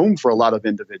hit home for a lot of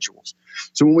individuals.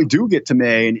 So when we do get to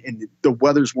May and the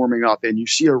weather's warming up and you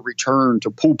see a return to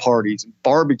pool parties and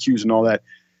barbecues and all that,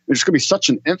 there's going to be such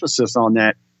an emphasis on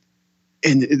that.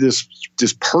 And this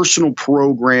personal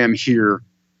program here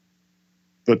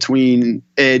between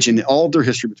Edge and all of their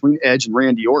history, between Edge and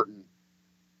Randy Orton,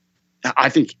 I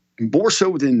think more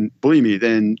so than, believe me,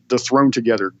 than the thrown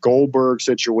together Goldberg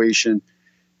situation,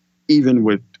 even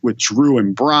with Drew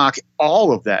and Brock,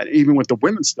 all of that, even with the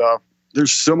women's stuff,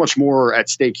 there's so much more at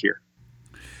stake here.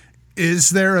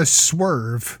 Is there a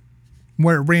swerve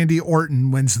where Randy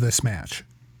Orton wins this match?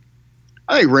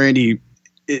 I think Randy,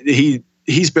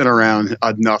 he's been around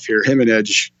enough here. Him and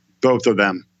Edge, both of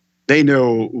them, they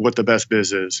know what the best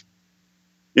biz is,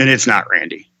 and it's not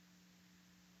Randy.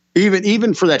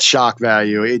 Even for that shock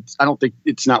value, I don't think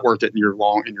it's not worth it in your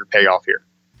payoff here.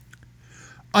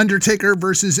 Undertaker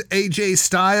versus AJ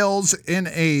Styles in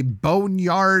a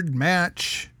boneyard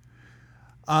match.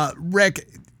 Rick,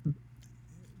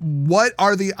 what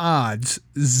are the odds,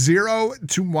 0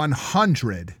 to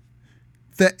 100,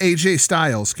 that AJ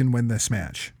Styles can win this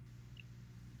match?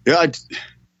 Yeah,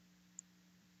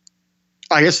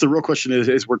 I guess the real question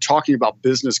is we're talking about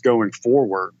business going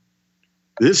forward.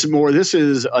 This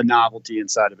is a novelty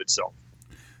inside of itself.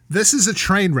 This is a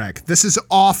train wreck. This is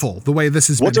awful, the way this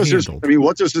has been handled.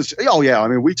 What does this? Oh, yeah. I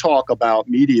mean, we talk about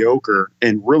mediocre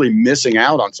and really missing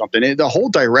out on something. And the whole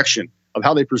direction of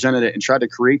how they presented it and tried to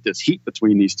create this heat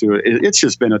between these two, it's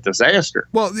just been a disaster.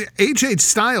 Well, AJ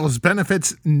Styles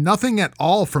benefits nothing at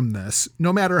all from this,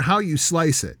 no matter how you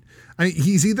slice it. I mean,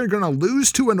 he's either going to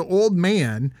lose to an old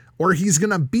man or he's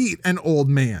going to beat an old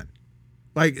man.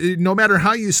 Like, no matter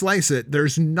how you slice it,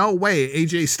 there's no way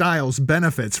AJ Styles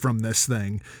benefits from this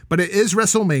thing. But it is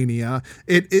WrestleMania.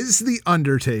 It is The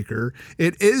Undertaker.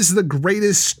 It is the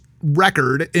greatest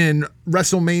record in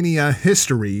WrestleMania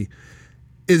history.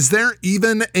 Is there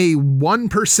even a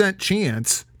 1%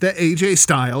 chance that AJ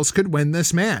Styles could win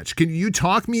this match? Can you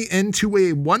talk me into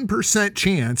a 1%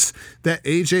 chance that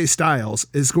AJ Styles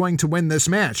is going to win this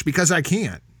match? Because I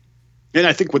can't. And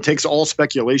I think what takes all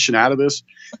speculation out of this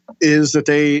is that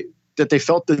they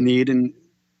felt the need, and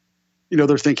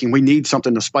they're thinking we need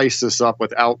something to spice this up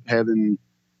without having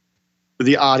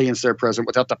the audience there present,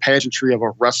 without the pageantry of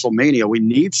a WrestleMania. We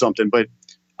need something, but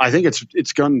I think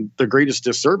it's done the greatest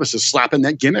disservice is slapping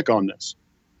that gimmick on this.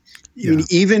 Yeah. I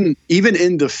mean, even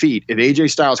in defeat, if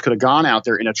AJ Styles could have gone out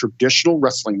there in a traditional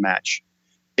wrestling match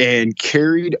and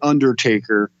carried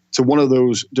Undertaker to one of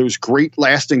those great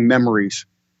lasting memories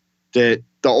that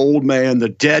the old man, the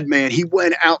dead man, he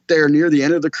went out there near the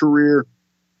end of the career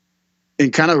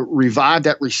and kind of revived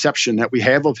that reception that we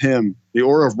have of him, the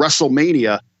aura of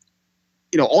WrestleMania.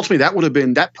 Ultimately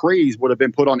that praise would have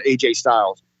been put on AJ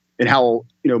Styles and how,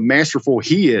 masterful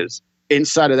he is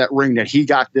inside of that ring, that he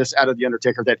got this out of the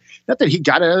Undertaker, that not that he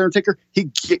got it out of the Undertaker. He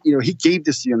gave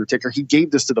this to the Undertaker. He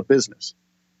gave this to the business.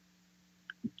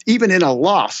 Even in a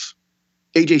loss,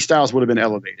 AJ Styles would have been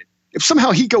elevated. If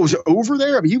somehow he goes over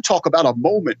there, I mean, you talk about a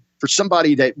moment for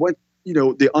somebody that went,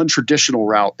 the untraditional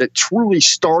route, that truly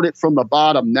started from the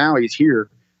bottom. Now he's here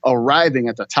arriving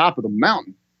at the top of the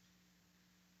mountain.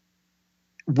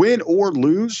 Win or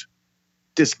lose,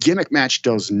 this gimmick match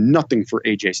does nothing for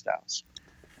AJ Styles.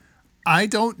 I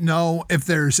don't know if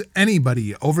there's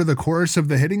anybody over the course of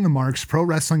the Hitting the Marks Pro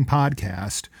Wrestling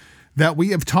podcast that we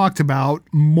have talked about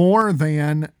more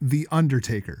than The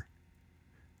Undertaker,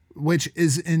 which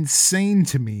is insane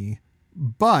to me.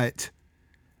 But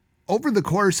over the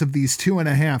course of these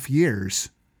 2.5 years,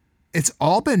 it's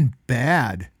all been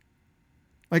bad.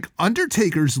 Like,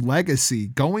 Undertaker's legacy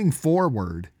going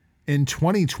forward in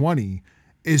 2020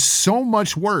 is so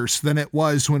much worse than it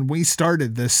was when we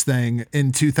started this thing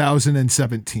in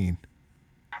 2017.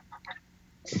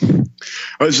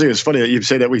 I was thinking it's funny that you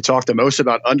say that we talked the most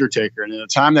about Undertaker, and in the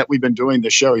time that we've been doing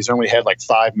the show, he's only had like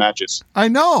 5 matches. I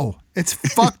know. It's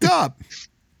fucked up.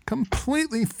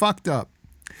 Completely fucked up.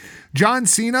 John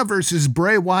Cena versus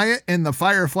Bray Wyatt in the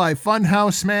Firefly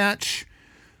Funhouse match.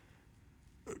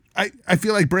 I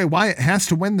feel like Bray Wyatt has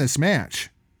to win this match.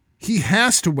 He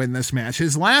has to win this match.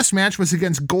 His last match was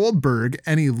against Goldberg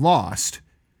and he lost.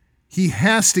 He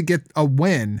has to get a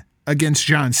win against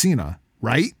John Cena,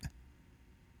 right?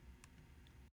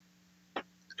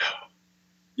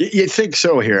 You think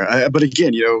so here. But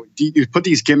again, you put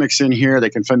these gimmicks in here, they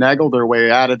can finagle their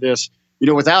way out of this,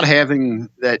 without having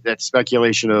that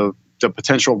speculation of the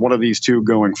potential of one of these two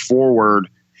going forward.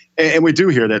 And we do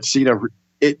hear that Cena,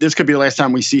 this could be the last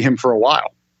time we see him for a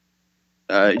while.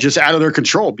 Just out of their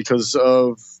control because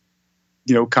of,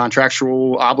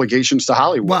 contractual obligations to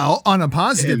Hollywood. Well, on a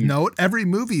positive note, every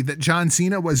movie that John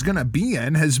Cena was going to be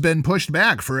in has been pushed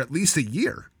back for at least a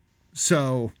year.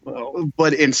 So,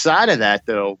 but inside of that,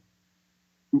 though,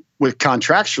 with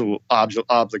contractual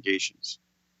obligations,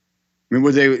 I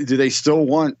mean, do they still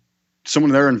want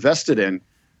someone they're invested in?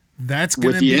 That's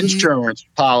going with the insurance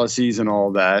policies and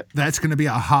all that. That's going to be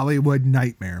a Hollywood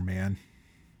nightmare, man.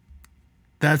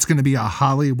 That's going to be a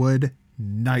Hollywood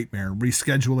nightmare.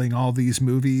 Rescheduling all these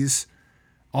movies,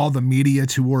 all the media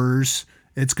tours.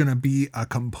 It's going to be a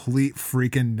complete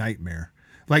freaking nightmare.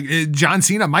 Like, John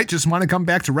Cena might just want to come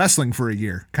back to wrestling for a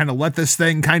year, kind of let this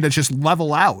thing kind of just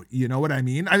level out. You know what I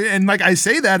mean? And like, I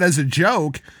say that as a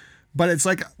joke, but it's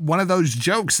like one of those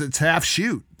jokes that's half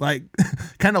shoot. Like,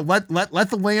 kind of let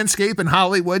the landscape in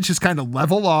Hollywood just kind of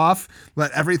level off,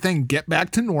 let everything get back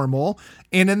to normal.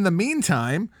 And in the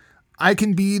meantime, I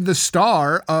can be the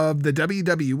star of the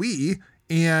WWE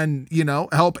and,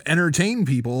 help entertain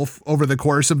people over the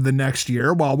course of the next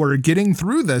year while we're getting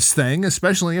through this thing,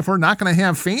 especially if we're not going to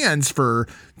have fans for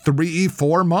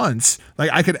 3-4 months. Like,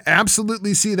 I could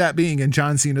absolutely see that being in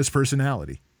John Cena's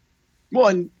personality.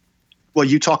 Well,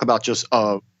 you talk about just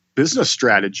a business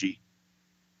strategy.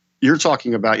 You're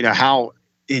talking about, how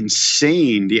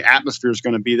insane the atmosphere is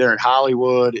going to be there in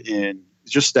Hollywood and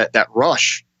just that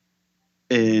rush.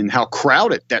 And how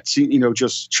crowded that scene,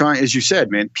 just trying, as you said,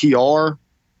 man, PR,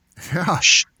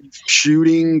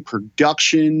 shooting,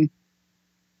 production,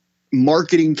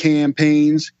 marketing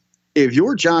campaigns. If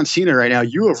you're John Cena right now,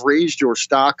 you have raised your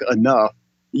stock enough.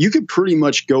 You could pretty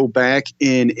much go back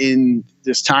in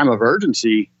this time of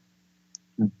urgency.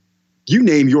 You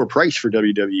name your price for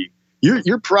WWE.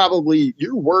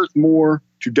 You're worth more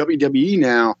to WWE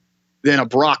now than a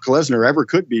Brock Lesnar ever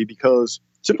could be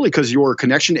simply because your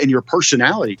connection and your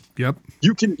personality. Yep.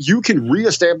 You can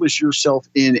reestablish yourself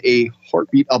in a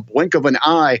heartbeat, a blink of an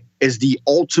eye, as the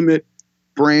ultimate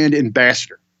brand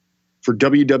ambassador for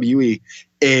WWE.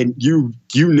 And you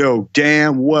know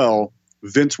damn well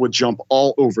Vince would jump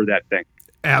all over that thing.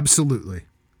 Absolutely.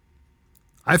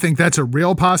 I think that's a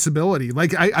real possibility.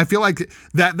 Like, I feel like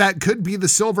that could be the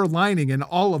silver lining in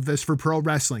all of this for pro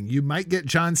wrestling. You might get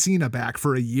John Cena back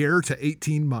for a year to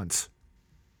 18 months.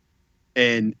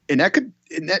 And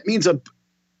that means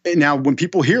now when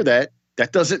people hear that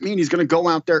That doesn't mean he's going to go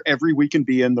out there every week and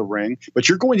be in the ring, but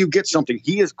you're going to get something.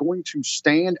 He is going to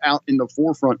stand out in the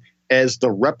forefront as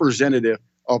the representative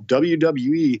of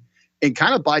WWE and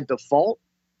kind of by default,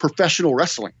 professional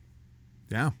wrestling.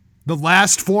 Yeah. The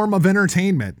last form of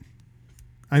entertainment.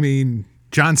 I mean,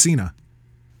 John Cena.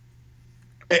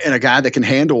 And a guy that can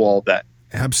handle all that.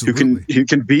 Absolutely. Who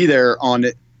can be there on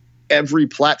every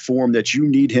platform that you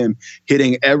need him,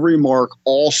 hitting every mark,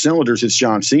 all cylinders. It's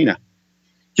John Cena.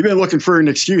 You've been looking for an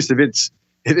excuse. If it's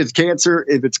cancer,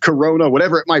 if it's Corona,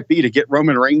 whatever it might be, to get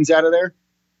Roman Reigns out of there,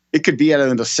 it could be out of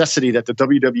the necessity that the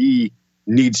WWE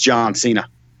needs John Cena.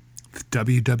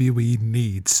 WWE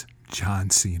needs John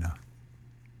Cena.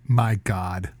 My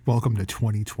God. Welcome to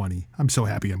 2020. I'm so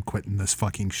happy I'm quitting this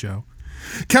fucking show.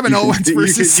 Kevin Owens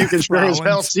versus you can Seth sure as Rollins.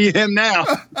 hell see him now.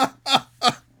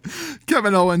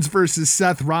 Kevin Owens versus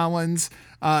Seth Rollins.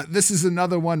 This is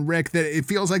another one, Rick, that it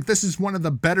feels like this is one of the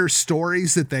better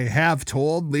stories that they have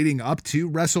told leading up to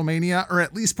WrestleMania, or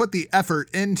at least put the effort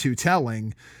into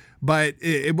telling. But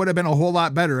it would have been a whole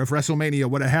lot better if WrestleMania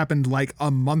would have happened like a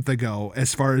month ago.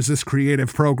 As far as this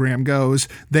creative program goes,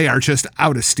 they are just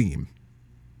out of steam.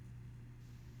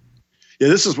 Yeah,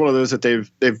 this is one of those that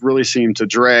they've really seemed to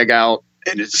drag out,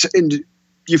 and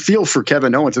you feel for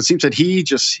Kevin Owens. It seems that he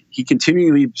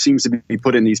continually seems to be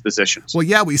put in these positions. Well,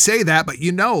 yeah, we say that, but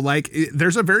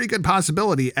there's a very good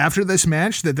possibility after this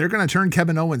match that they're going to turn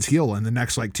Kevin Owens heel in the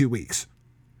next 2 weeks,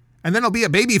 and then he'll be a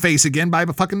babyface again by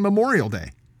the fucking Memorial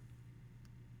Day.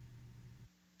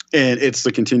 And it's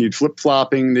the continued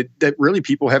flip-flopping that really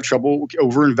people have trouble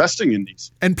over-investing in these.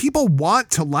 And people want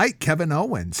to like Kevin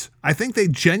Owens. I think they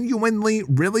genuinely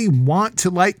really want to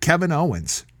like Kevin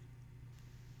Owens.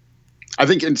 I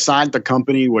think inside the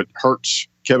company, what hurts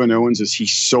Kevin Owens is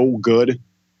he's so good.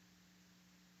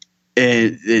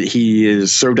 And he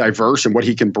is so diverse in what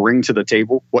he can bring to the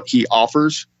table, what he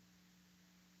offers,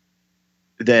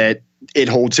 that it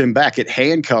holds him back. It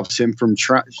handcuffs him from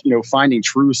finding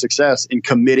true success and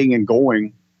committing and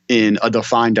going in a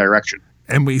defined direction.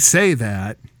 And we say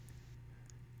that.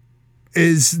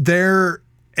 Is there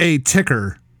a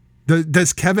ticker?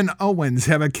 Does Kevin Owens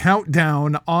have a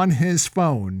countdown on his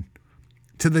phone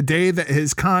to the day that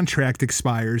his contract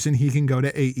expires and he can go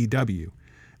to AEW?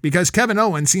 Because Kevin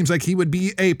Owens seems like he would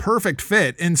be a perfect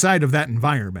fit inside of that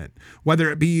environment,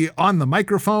 whether it be on the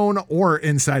microphone or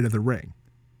inside of the ring.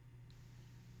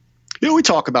 We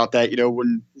talk about that,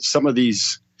 when some of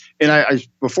these, and I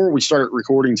before we started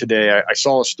recording today, I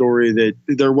saw a story that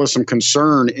there was some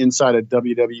concern inside of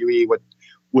WWE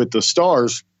with the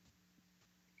stars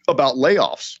about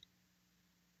layoffs.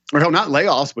 Or hell, not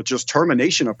layoffs, but just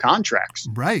termination of contracts.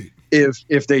 Right.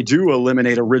 If they do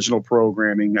eliminate original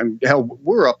programming, and hell,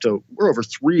 we're over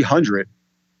 300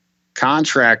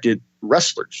 contracted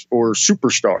wrestlers or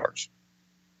superstars.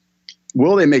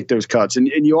 Will they make those cuts? And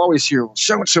you always hear,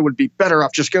 so-and-so would be better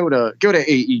off just go to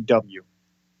AEW.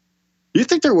 Do you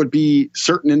think there would be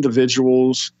certain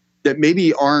individuals that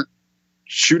maybe aren't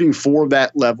shooting for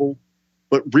that level,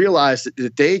 but realize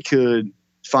that they could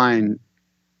find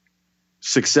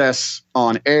success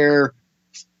on air,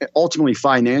 ultimately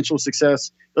financial success?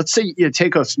 Let's say you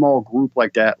take a small group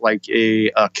like that, like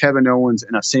a Kevin Owens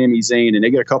and a Sami Zayn, and they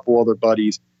get a couple other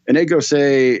buddies, and they go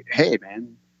say, hey,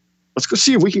 man, let's go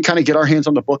see if we can kind of get our hands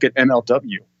on the book at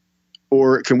MLW.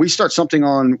 Or can we start something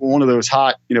on one of those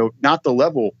hot, not the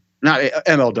level, not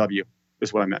MLW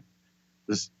is what I meant.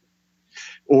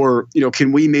 Or,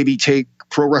 can we maybe take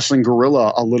Pro Wrestling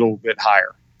Guerrilla a little bit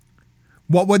higher?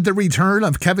 What would the return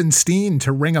of Kevin Steen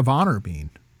to Ring of Honor mean?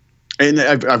 And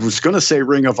I was going to say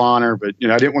Ring of Honor, but,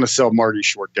 I didn't want to sell Marty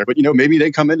short there. But, maybe they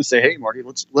come in and say, hey, Marty,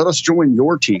 let us join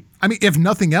your team. I mean, if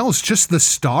nothing else, just the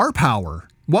star power.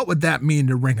 What would that mean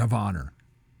to Ring of Honor?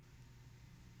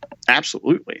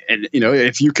 Absolutely. And,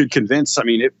 if you could convince,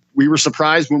 we were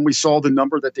surprised when we saw the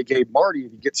number that they gave Marty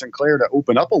to get Sinclair to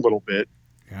open up a little bit.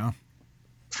 Yeah.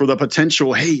 For the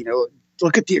potential, hey,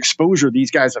 look at the exposure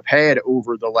these guys have had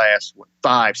over the last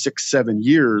 5, 6, 7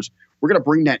 years. We're going to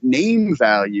bring that name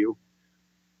value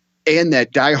and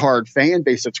that diehard fan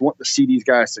base that's wanting to see these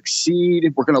guys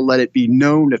succeed. We're going to let it be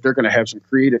known that they're going to have some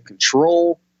creative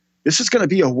control. This is going to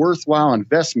be a worthwhile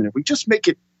investment. If we just make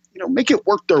it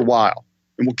worth their while,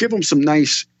 and we'll give them some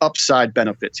nice upside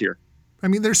benefits here. I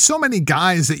mean, there's so many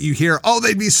guys that you hear, oh,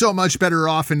 they'd be so much better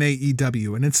off in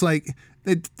AEW. And it's like,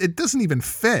 it doesn't even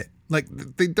fit. Like,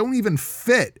 they don't even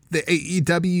fit the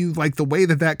AEW, like the way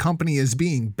that company is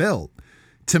being built.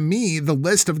 To me, the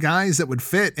list of guys that would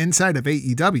fit inside of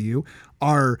AEW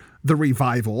are the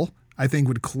Revival. I think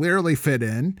would clearly fit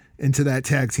into that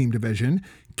tag team division.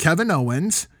 Kevin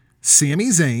Owens, Sami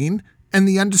Zayn, and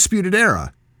the Undisputed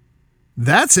Era.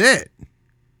 That's it.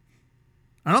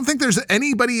 I don't think there's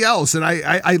anybody else. And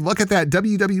I look at that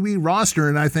WWE roster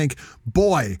and I think,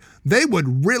 boy, they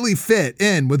would really fit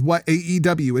in with what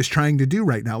AEW is trying to do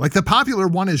right now. Like the popular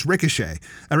one is Ricochet.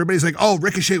 Everybody's like, oh,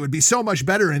 Ricochet would be so much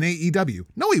better in AEW.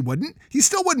 No, he wouldn't. He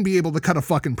still wouldn't be able to cut a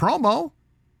fucking promo.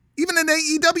 Even in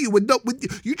AEW, would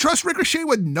you trust Ricochet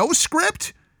with no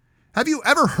script? Have you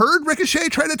ever heard Ricochet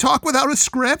try to talk without a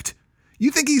script? You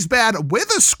think he's bad with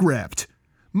a script?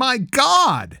 My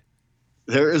God.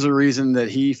 There is a reason that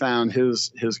he found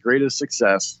his greatest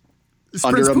success It's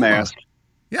under Prince a Puma. mask.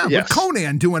 Yeah, Yes. with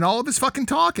Conan doing all of his fucking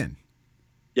talking.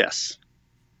 Yes.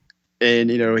 And,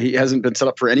 he hasn't been set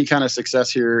up for any kind of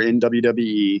success here in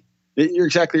WWE. You're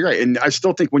exactly right. And I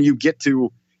still think when you get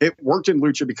to it, worked in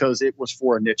Lucha because it was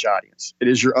for a niche audience. It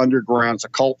is your underground. It's a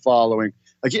cult following.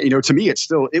 Again, to me,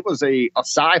 it was a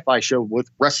sci-fi show with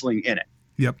wrestling in it.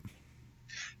 Yep.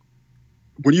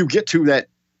 When you get to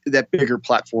that bigger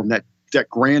platform, that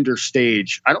grander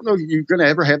stage, I don't know if you're going to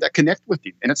ever have that connect with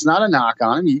you. And it's not a knock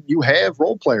on him. You have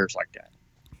role players like that.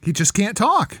 He just can't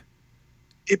talk.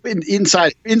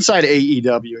 Inside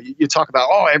AEW, you talk about,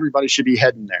 everybody should be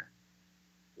heading there.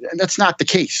 And that's not the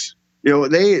case. They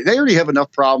already have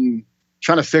enough problem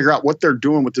trying to figure out what they're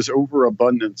doing with this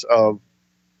overabundance of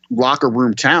locker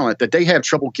room talent that they have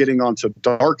trouble getting onto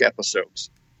dark episodes.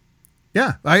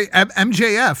 Yeah,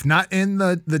 MJF not in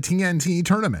the TNT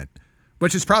tournament,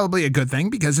 which is probably a good thing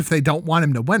because if they don't want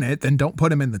him to win it, then don't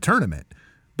put him in the tournament.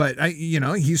 But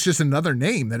he's just another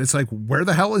name that it's like, where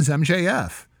the hell is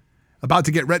MJF? About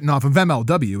to get written off of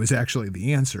MLW is actually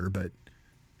the answer, but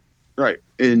right.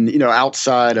 And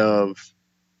outside of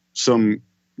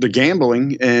the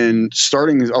gambling and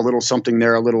starting a little something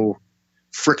there, a little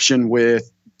friction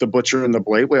with the Butcher and the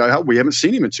Blade. We haven't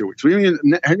seen him in 2 weeks. We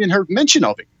haven't heard mention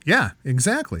of him. Yeah,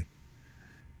 exactly.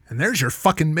 And there's your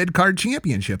fucking mid-card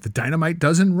championship that Dynamite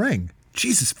doesn't ring.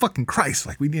 Jesus fucking Christ,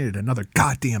 like we needed another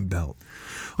goddamn belt.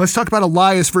 Let's talk about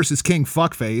Elias versus King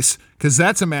Fuckface, because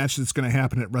that's a match that's going to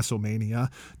happen at WrestleMania.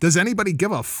 Does anybody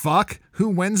give a fuck who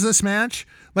wins this match?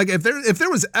 Like if there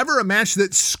was ever a match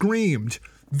that screamed,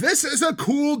 this is a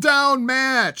cool down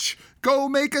match, go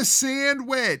make a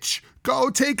sandwich, go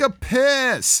take a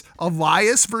piss,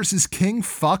 Elias versus King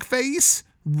Fuckface?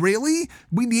 Really?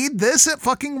 We need this at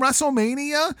fucking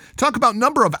WrestleMania? Talk about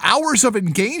number of hours of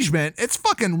engagement. It's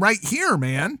fucking right here,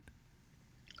 man.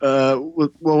 Well,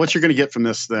 what you're going to get from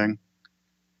this thing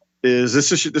is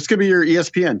this going to be your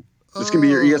ESPN. This going to be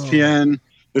your ESPN.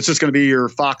 It's just going to be your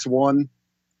Fox 1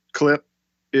 clip,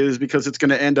 is because it's going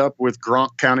to end up with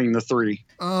Gronk counting the 3.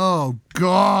 Oh,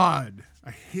 God. I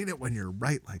hate it when you're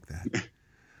right like that.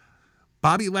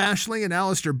 Bobby Lashley and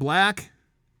Aleister Black.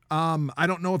 I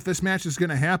don't know if this match is going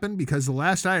to happen because the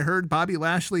last I heard, Bobby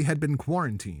Lashley had been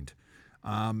quarantined.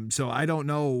 So I don't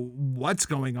know what's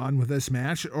going on with this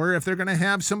match or if they're going to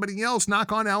have somebody else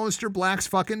knock on Aleister Black's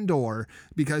fucking door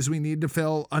because we need to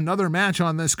fill another match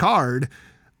on this card.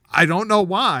 I don't know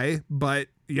why, but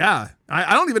yeah,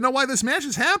 I don't even know why this match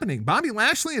is happening. Bobby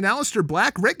Lashley and Aleister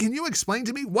Black. Rick, can you explain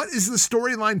to me what is the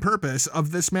storyline purpose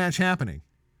of this match happening?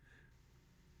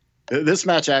 This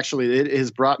match, actually, it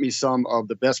has brought me some of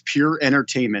the best pure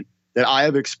entertainment that I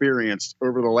have experienced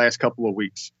over the last couple of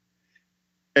weeks.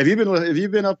 Have you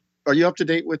been up? Are you up to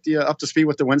date with up to speed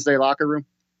with the Wednesday Locker Room?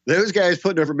 Those guys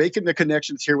making the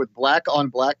connections here with black on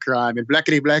black crime and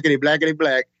blackity, blackity, blackity,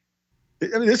 black.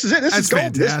 I mean, this is it. This is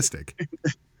gold. Fantastic.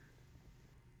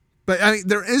 But I mean,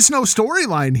 there is no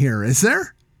storyline here, is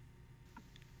there?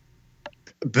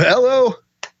 Bello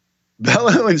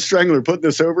and Strangler put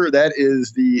this over. That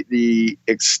is the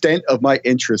extent of my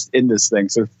interest in this thing.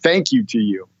 So thank you to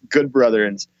you, good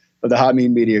brethrens of the Hot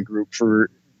Mean Media Group, for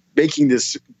making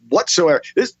this whatsoever.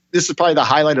 This is probably the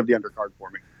highlight of the undercard for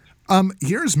me.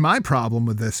 Here's my problem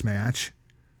with this match.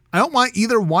 I don't want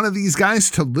either one of these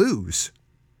guys to lose.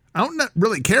 I don't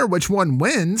really care which one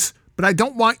wins, but I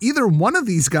don't want either one of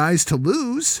these guys to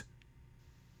lose.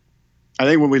 I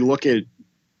think when we look at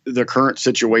the current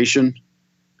situation,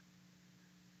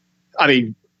 I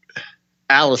mean,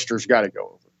 Alistair's got to go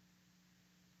over.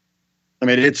 I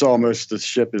mean, the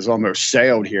ship is almost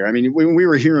sailed here. I mean, when we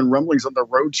were hearing rumblings on the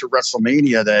road to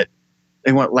WrestleMania that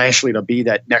they want Lashley to be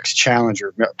that next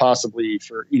challenger, possibly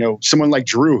for, someone like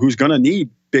Drew, who's going to need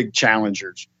big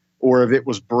challengers, or if it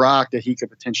was Brock that he could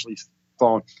potentially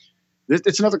fall.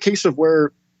 It's another case of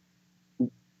where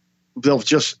they'll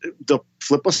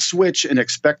flip a switch and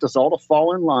expect us all to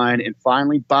fall in line and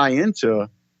finally buy into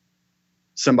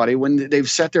somebody when they've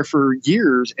sat there for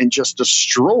years and just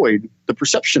destroyed the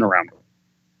perception around them.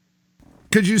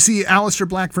 Could you see Aleister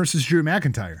Black versus Drew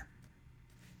McIntyre?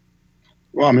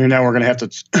 Well, I mean, now we're going to have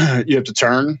to, you have to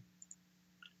turn.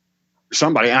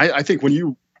 somebody. I think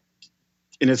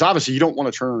and it's obviously you don't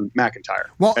want to turn McIntyre.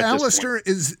 Well, Alistair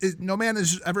is no man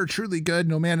is ever truly good.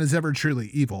 No man is ever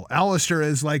truly evil. Alistair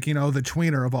is like, the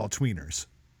tweener of all tweeners.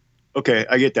 Okay,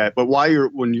 I get that. But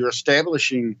when you're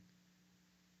establishing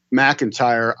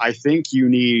McIntyre, I think you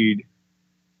need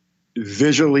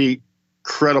visually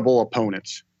credible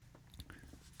opponents.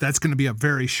 That's going to be a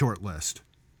very short list.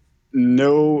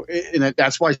 No, and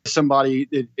that's why somebody.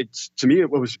 It's to me,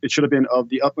 it should have been of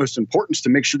the utmost importance to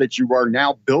make sure that you are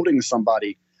now building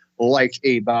somebody like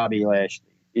a Bobby Lashley.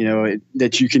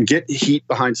 That you can get heat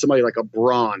behind somebody like a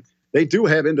Braun. They do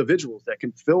have individuals that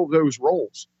can fill those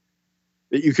roles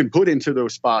that you can put into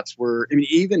those spots. Where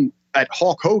even at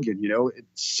Hulk Hogan,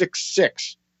 it's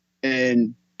 6'6"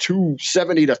 and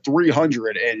 270 to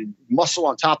 300 and muscle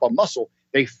on top of muscle.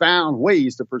 They found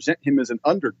ways to present him as an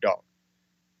underdog.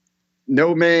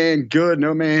 No man good,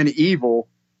 no man evil,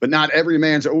 but not every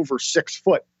man's over 6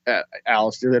 foot,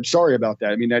 Alistair. I'm sorry about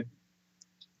that.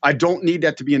 I don't need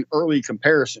that to be an early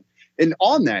comparison. And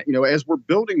on that, as we're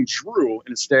building Drew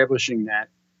and establishing that,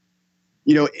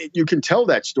 you can tell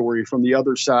that story from the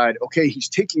other side. Okay, he's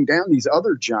taking down these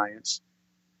other giants,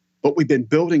 but we've been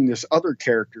building this other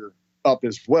character up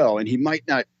as well. And he might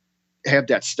not have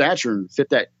that stature and fit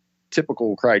that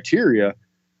typical criteria,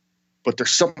 but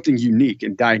there's something unique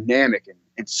and dynamic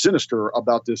and sinister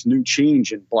about this new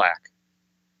change in Black.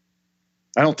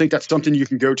 I don't think that's something you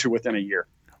can go to within a year.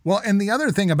 Well, and the other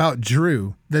thing about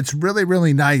Drew that's really,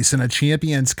 really nice in a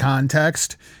champion's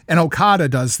context, and Okada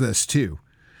does this too,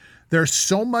 they're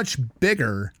so much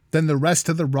bigger than the rest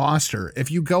of the roster. If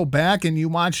you go back and you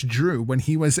watch Drew when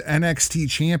he was NXT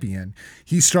champion,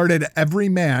 he started every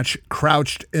match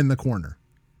crouched in the corner.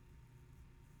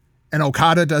 And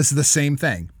Okada does the same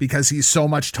thing because he's so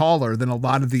much taller than a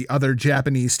lot of the other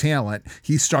Japanese talent.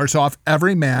 He starts off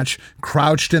every match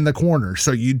crouched in the corner,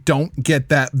 so you don't get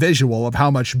that visual of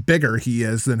how much bigger he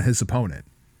is than his opponent.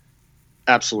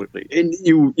 Absolutely. And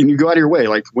you go out of your way.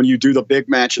 Like when you do the big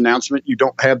match announcement, you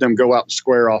don't have them go out and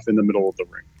square off in the middle of the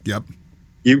ring. Yep.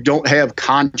 You don't have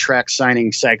contract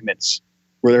signing segments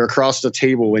where they're across the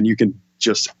table and you can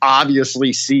just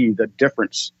obviously see the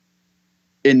difference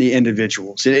in the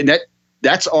individuals. And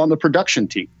that's on the production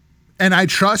team. And I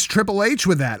trust Triple H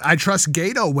with that. I trust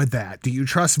Gato with that. Do you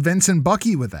trust Vince and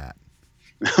Bucky with that?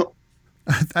 No.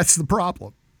 That's the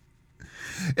problem.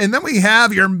 And then we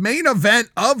have your main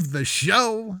event of the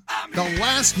show, the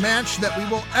last match that we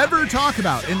will ever talk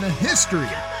about in the history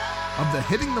of the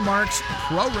Hitting the Marks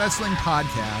Pro Wrestling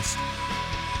Podcast.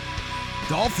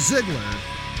 Dolph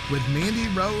Ziggler, with Mandy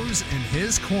Rose in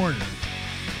his corner,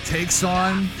 takes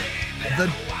on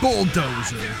the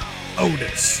bulldozer,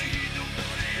 Otis.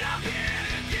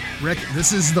 Rick,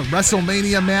 this is the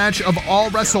WrestleMania match of all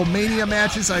WrestleMania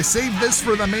matches. I saved this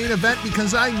for the main event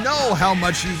because I know how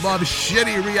much you love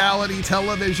shitty reality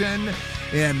television.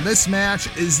 And this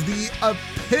match is the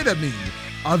epitome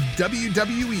of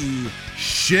WWE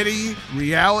shitty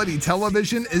reality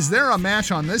television. Is there a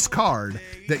match on this card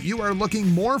that you are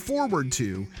looking more forward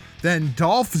to than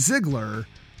Dolph Ziggler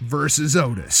versus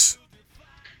Otis?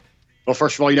 Well,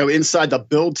 first of all, inside the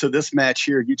build to this match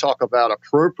here, you talk about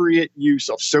appropriate use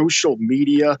of social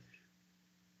media.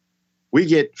 We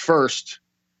get first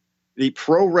the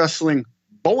Pro Wrestling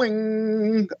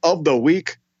Boing of the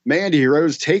Week. Mandy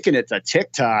Rose taking it to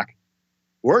TikTok,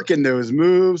 working those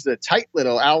moves, the tight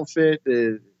little outfit,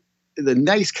 the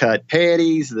nice cut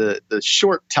panties, the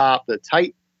short top, the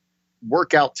tight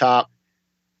workout top.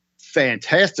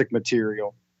 Fantastic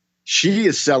material. She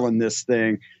is selling this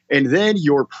thing. And then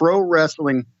your Pro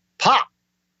Wrestling Pop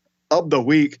of the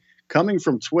Week coming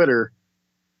from Twitter.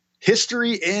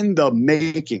 History in the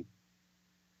making.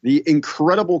 The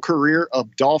incredible career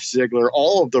of Dolph Ziggler,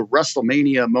 all of the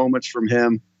WrestleMania moments from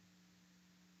him.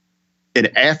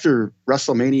 And after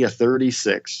WrestleMania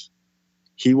 36,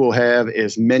 he will have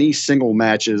as many single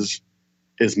matches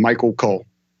as Michael Cole.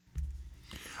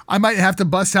 I might have to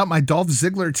bust out my Dolph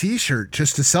Ziggler t-shirt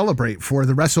just to celebrate for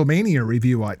the WrestleMania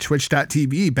review at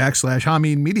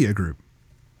twitch.tv/Hameen Media Group.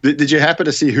 Did you happen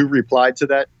to see who replied to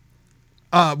that?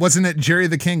 Wasn't it Jerry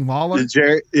the King Lawler?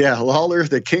 Lawler.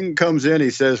 The King comes in. He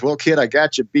says, well, kid, I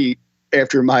got you beat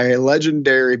after my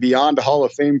legendary Beyond Hall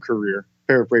of Fame career.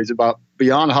 Paraphrase about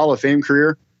Beyond Hall of Fame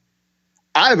career.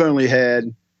 I've only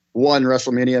had one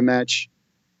WrestleMania match.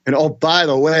 And oh, by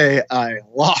the way, I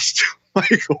lost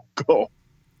Michael Cole.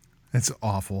 That's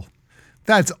awful.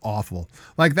 That's awful.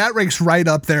 Like, that ranks right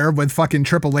up there with fucking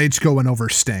Triple H going over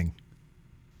Sting.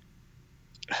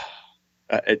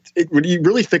 When you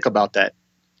really think about that,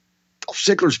 Dolph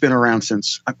Ziggler's been around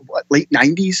since late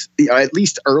 90s, at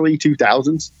least early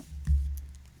 2000s.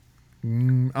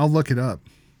 I'll look it up.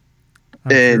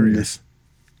 I'm And curious.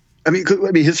 I mean,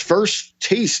 his first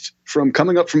taste from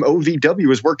coming up from OVW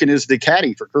was working as the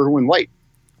caddy for Kerwin White.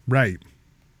 Right.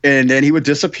 And then he would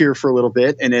disappear for a little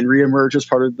bit and then reemerge as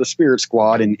part of the Spirit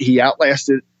Squad. And he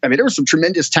outlasted, I mean, there was some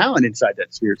tremendous talent inside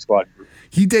that Spirit Squad group.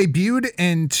 He debuted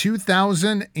in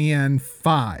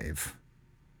 2005.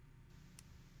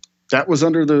 That was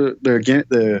under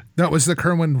the That was the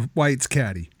Kerwin White's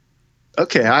caddy.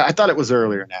 okay. I thought it was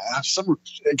earlier now. I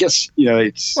guess,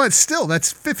 it's Well, it's still,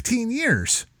 that's 15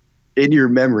 years. in your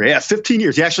memory. Yeah, 15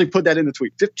 years. He actually put that in the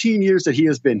tweet. 15 years that he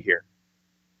has been here.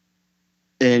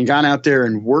 And gone out there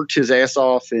and worked his ass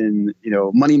off in,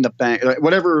 Money in the Bank,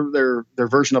 whatever their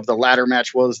version of the ladder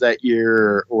match was that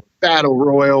year, or Battle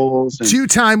Royals. And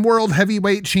 2-time world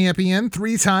heavyweight champion,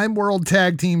 3-time world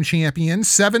tag team champion,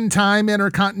 7-time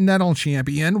intercontinental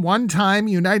champion, 1-time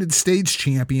United States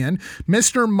champion,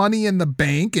 Mr. Money in the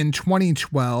Bank in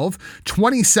 2012,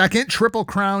 22nd Triple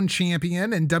Crown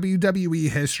champion in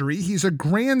WWE history. He's a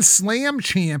Grand Slam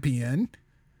champion.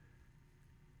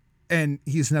 And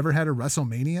he's never had a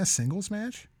WrestleMania singles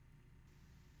match?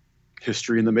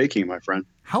 history in the making, my friend.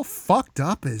 How fucked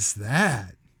up is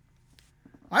that?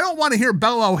 I don't want to hear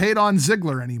Bello hate on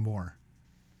Ziggler anymore.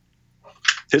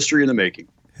 History in the making.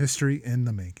 History in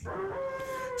the making.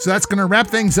 So that's going to wrap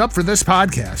things up for this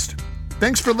podcast.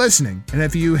 Thanks for listening. And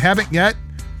if you haven't yet,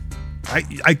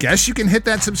 I guess you can hit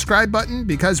that subscribe button,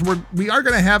 because we are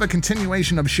going to have a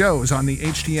continuation of shows on the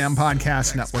HTM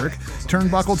Podcast Network.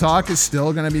 Turnbuckle Talk is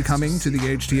still going to be coming to the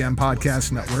HTM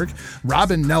Podcast Network.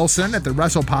 Robin Nelson at the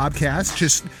Wrestle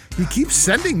Podcast, he keeps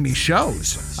sending me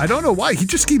shows. I don't know why. He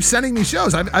just keeps sending me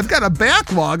shows. I've got a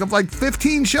backlog of like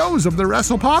 15 shows of the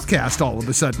Wrestle Podcast all of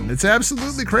a sudden. It's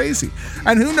absolutely crazy.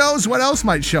 And who knows what else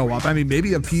might show up. I mean,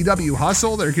 maybe a PW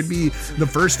Hustle. There could be the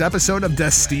first episode of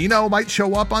Destino might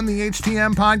show up on the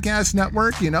HTM Podcast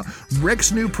Network.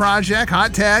 Rick's new project,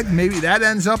 Hot Tag, maybe that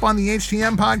ends up on the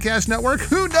HTM Podcast Network.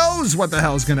 Who knows what the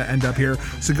hell's going to end up here.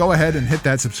 So go ahead and hit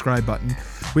that subscribe button.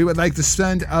 We would like to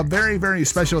send a very, very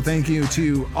special thank you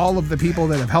to all of the people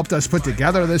that have helped us put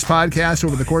together this podcast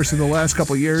over the course of the last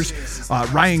couple years.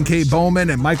 Ryan K. Bowman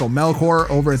and Michael Melchor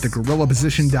over at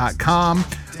thegorillaposition.com.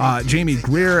 Jamie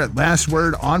Greer at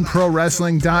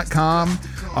lastwordonprowrestling.com.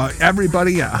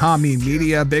 Everybody at Hameen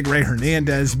Media, Big Ray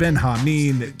Hernandez, Ben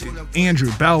Hameen,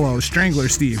 Andrew Bello, Strangler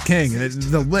Steve King.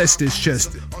 The list is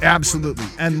just absolutely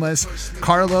endless.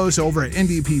 Carlos over at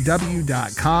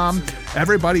IndiePW.com.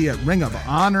 Everybody at Ring of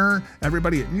Honor.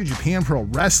 Everybody at New Japan Pro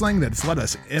Wrestling that's let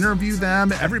us interview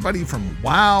them. Everybody from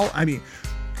WOW. I mean,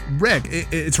 Rick,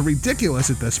 it's ridiculous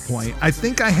at this point. I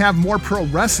think I have more pro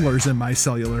wrestlers in my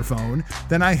cellular phone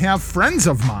than I have friends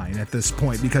of mine at this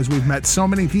point, because we've met so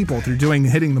many people through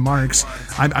Hitting the Marks.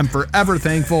 I'm forever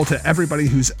thankful to everybody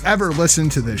who's ever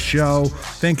listened to this show.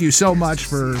 Thank you so much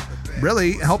for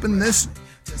really helping this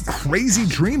crazy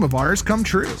dream of ours come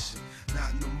true.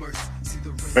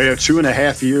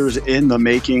 2.5 years in the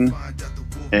making,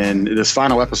 and this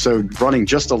final episode running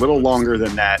just a little longer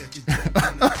than that.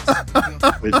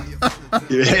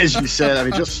 As you said, I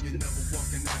mean, just,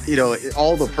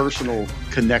 all the personal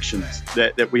connections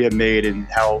that we have made, and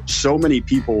how so many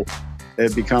people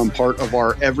have become part of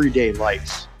our everyday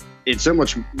lives. It's so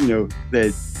much,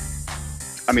 that,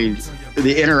 I mean,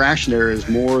 the interaction there is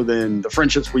more than the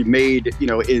friendships we've made,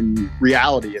 in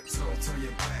reality.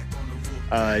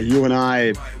 You and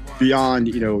I,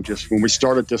 beyond, just when we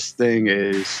started this thing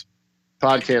as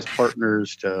podcast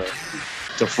partners to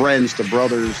friends, to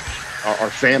brothers,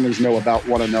 our families know about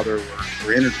one another.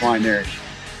 We're intertwined there.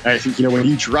 And I think, when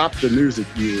you dropped the news that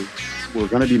you were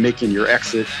going to be making your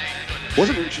exit,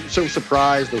 wasn't so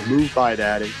surprised or moved by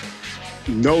that. And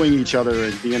knowing each other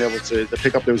and being able to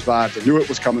pick up those vibes, I knew it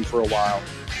was coming for a while.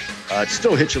 It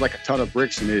still hit you like a ton of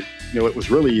bricks. And it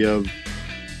was really the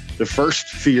first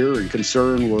fear and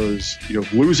concern was,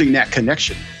 losing that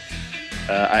connection.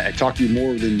 I talk to you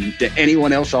more than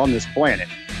anyone else on this planet.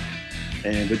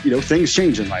 And, things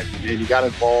change in life, and you got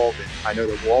involved. And I know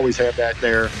that we'll always have that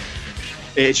there.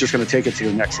 It's just going to take it to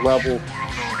the next level.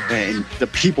 And the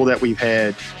people that we've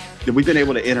had, that we've been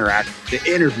able to interact with,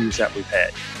 the interviews that we've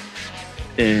had,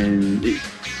 and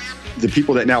the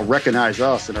people that now recognize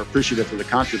us and are appreciative for the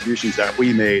contributions that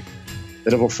we made,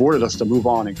 that have afforded us to move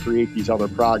on and create these other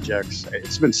projects.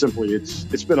 It's been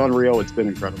it's been unreal. It's been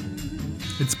incredible.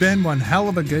 It's been one hell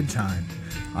of a good time.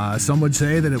 Some would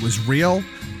say that it was real,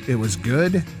 it was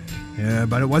good,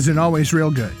 but it wasn't always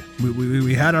real good.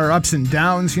 We had our ups and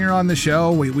downs here on the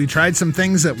show. We tried some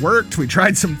things that worked. We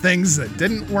tried some things that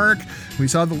didn't work. We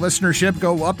saw the listenership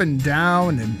go up and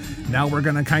down, and now we're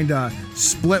going to kind of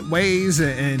split ways,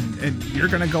 and you're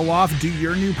going to go off, do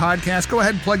your new podcast. Go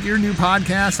ahead and plug your new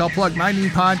podcast. I'll plug my new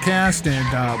podcast,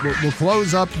 and we'll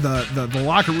close up the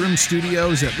Locker Room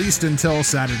Studios at least until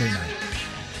Saturday night.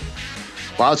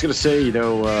 Well, I was going to say,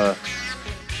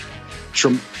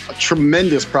 a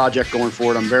tremendous project going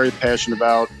forward. I'm very passionate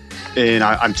about, and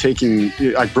I'm taking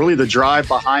really the drive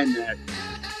behind that.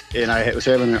 And I was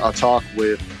having a talk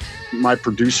with my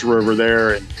producer over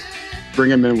there and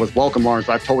bring him in with welcome arms.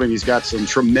 I've told him he's got some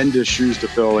tremendous shoes to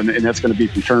fill, and that's going to be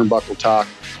from Turnbuckle Talk.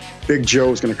 Big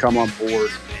Joe is going to come on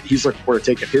board. He's looking forward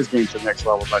to taking his game to the next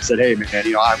level. But I said, hey, man,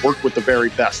 I work with the very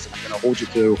best, and I'm going to hold you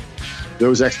to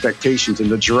those expectations. And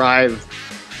the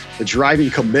driving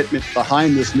commitment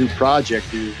behind this new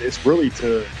project is really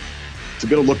to be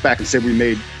able to look back and say we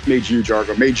made you,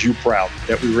 Jargo, made you proud,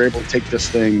 that we were able to take this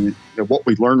thing, what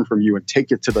we learned from you, and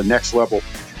take it to the next level.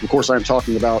 Of course, I'm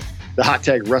talking about the Hot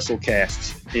Tag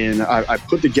WrestleCast, and I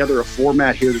put together a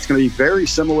format here that's going to be very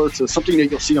similar to something that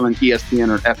you'll see on an ESPN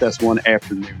or FS1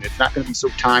 afternoon. It's not going to be so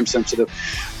time sensitive,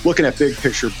 looking at big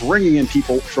picture, bringing in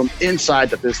people from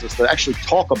inside the business that actually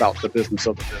talk about the business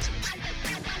of the business.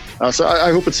 So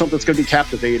I hope it's something that's going to be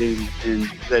captivating,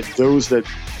 and that those that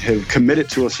have committed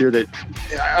to us here, that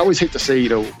I always hate to say,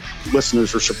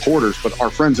 listeners or supporters, but our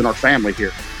friends and our family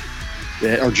here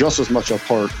that are just as much a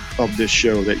part of this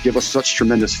show, that give us such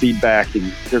tremendous feedback,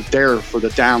 and they're there for the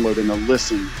download and the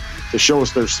listen to show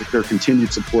us their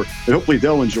continued support. And hopefully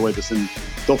they'll enjoy this and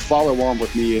they'll follow on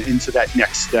with me into that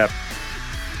next step.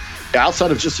 Outside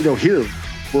of just, here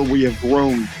where we have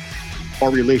grown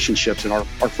our relationships and our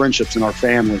friendships and our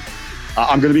family,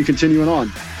 I'm going to be continuing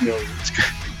on.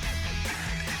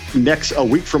 A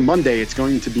week from Monday, it's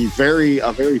going to be a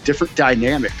very different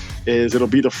dynamic. It'll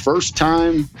be the first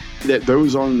time that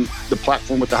those on the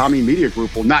platform with the Hameen Media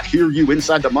Group will not hear you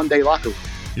inside the Monday locker room.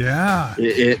 Yeah,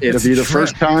 it'll be the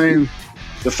first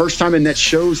time in that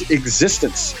show's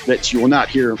existence that you will not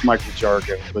hear Michael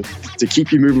Jargo. But to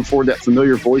keep you moving forward, that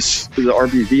familiar voice to the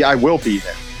RBV, I will be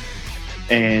there.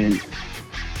 And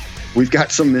we've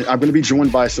got I'm going to be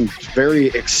joined by some very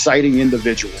exciting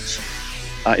individuals.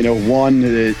 One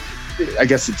that I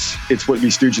guess it's what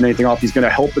we stooge anything off. He's going to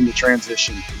help in the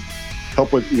transition,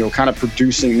 help with, kind of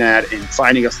producing that and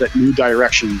finding us that new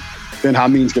direction. Ben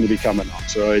Hameen's going to be coming on.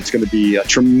 So it's going to be a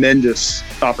tremendous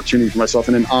opportunity for myself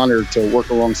and an honor to work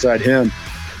alongside him.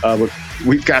 But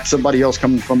we've got somebody else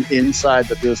coming from inside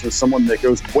the business, someone that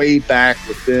goes way back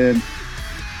with Ben.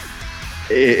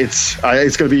 It's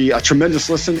going to be a tremendous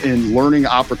listen and learning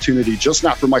opportunity, just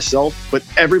not for myself, but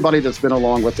everybody that's been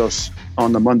along with us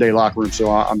on the Monday locker room.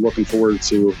 So I'm looking forward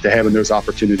to having those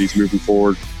opportunities moving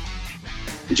forward.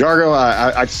 Jargo,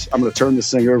 I'm going to turn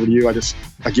this thing over to you.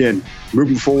 Again,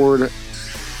 moving forward,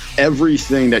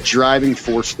 everything, that driving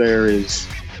force there is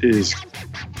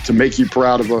to make you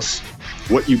proud of us,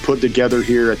 what you put together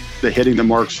here at the Hitting the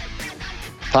Marks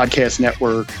podcast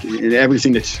network, and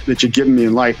everything that you've given me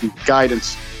in life and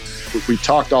guidance. We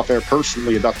talked off air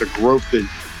personally about the growth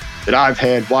that I've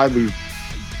had, why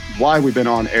we've been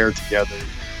on air together.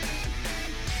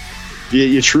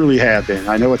 You truly have been.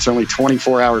 I know it's only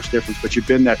 24 hours difference, but you've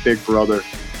been that big brother.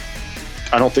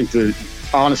 I don't think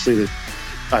honestly that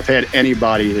I've had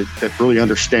anybody that really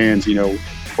understands,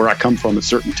 where I come from at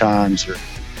certain times, or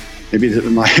maybe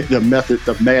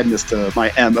the madness to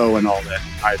my MO and all that.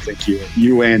 I think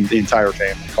you and the entire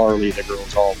family, Carly, the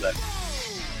girls, all of that.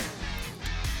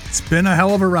 It's been a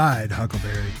hell of a ride,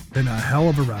 Huckleberry. Been a hell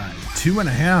of a ride.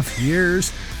 2.5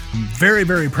 years. I'm very,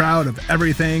 very proud of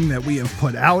everything that we have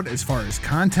put out as far as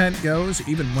content goes,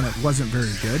 even when it wasn't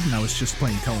very good, and I was just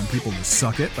plain telling people to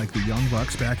suck it like the Young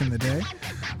Bucks back in the day.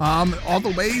 All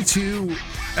the way to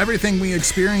everything we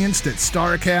experienced at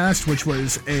StarCast, which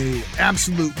was a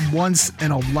absolute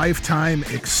once-in-a-lifetime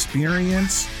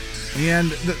experience.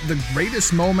 And the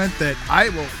greatest moment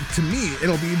to me,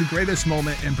 it'll be the greatest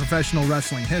moment in professional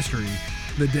wrestling history.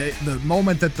 The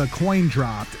moment that the coin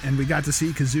dropped and we got to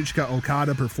see Kazuchika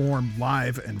Okada perform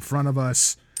live in front of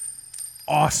us.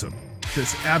 Awesome.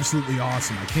 Just absolutely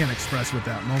awesome. I can't express what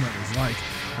that moment was like.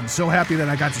 I'm so happy that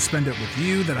I got to spend it with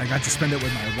you, that I got to spend it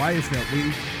with my wife, that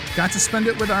we got to spend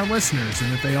it with our listeners,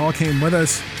 and that they all came with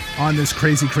us on this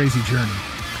crazy, crazy journey.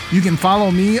 You can follow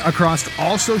me across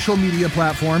all social media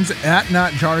platforms at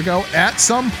NotJargo. At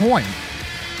some point,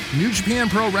 New Japan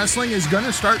Pro Wrestling is going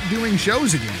to start doing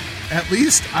shows again. At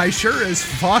least I sure as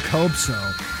fuck hope so.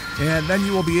 And then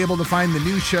you will be able to find the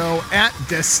new show at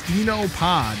Destino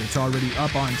Pod. It's already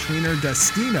up on Tweener,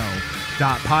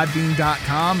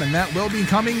 destino.podbean.com, and that will be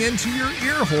coming into your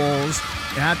ear holes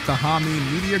at the Hami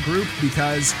Media Group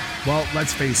because, well,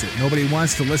 let's face it, nobody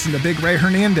wants to listen to Big Ray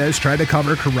Hernandez try to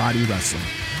cover karate wrestling.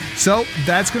 So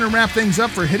that's going to wrap things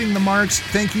up for Hitting the Marks.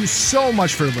 Thank you so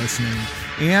much for listening.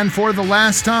 And for the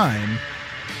last time,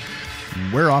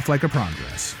 we're off like a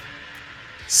progress.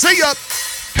 See ya!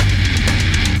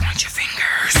 Point your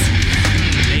fingers.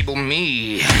 Label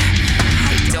me.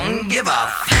 I don't give a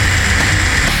f.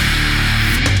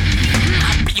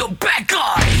 I'll be your bad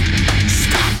guy.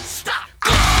 Stop,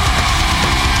 go!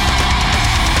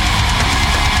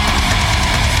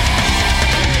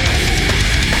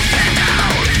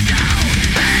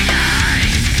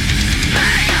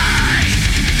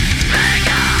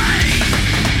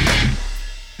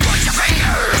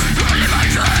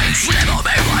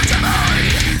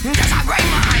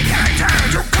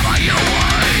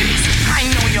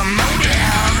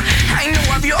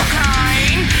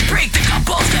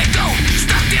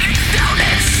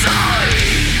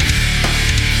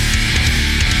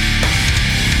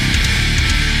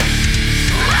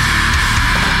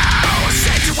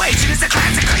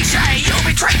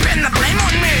 Draping the blame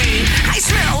on me. I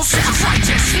smell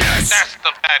self-righteousness. That's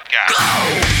the bad guy.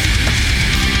 Go!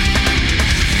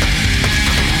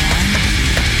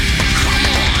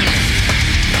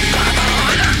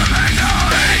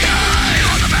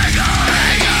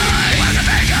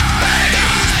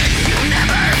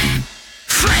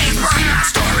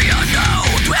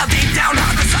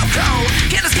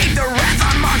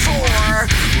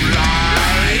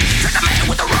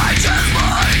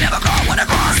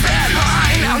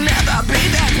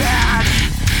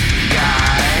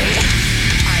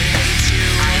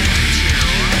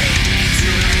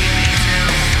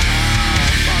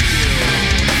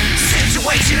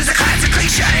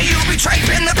 You betrayed,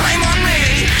 pin the blame on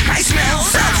me. I smell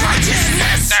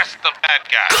self-righteousness. That's the bad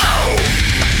guy. Go!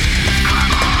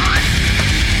 Come on. Come on.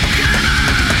 You're the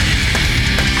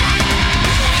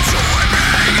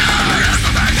bad guy. That's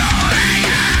the bad guy.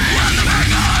 I'm the bad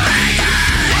guy.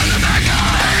 I'm the bad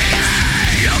guy.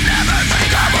 You'll never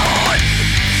think I'm on.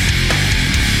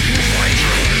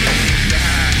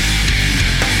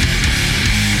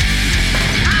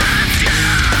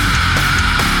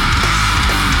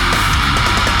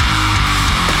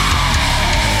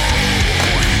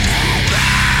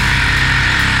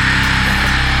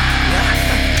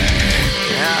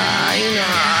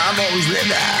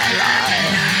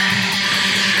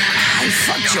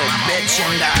 Fucked your bitch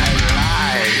and I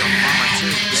lied.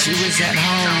 She was at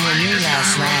home with me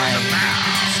last night.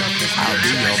 I'll be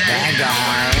your bad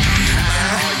guy.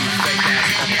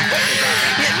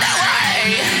 You know I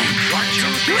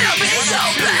will be your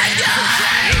bad guy.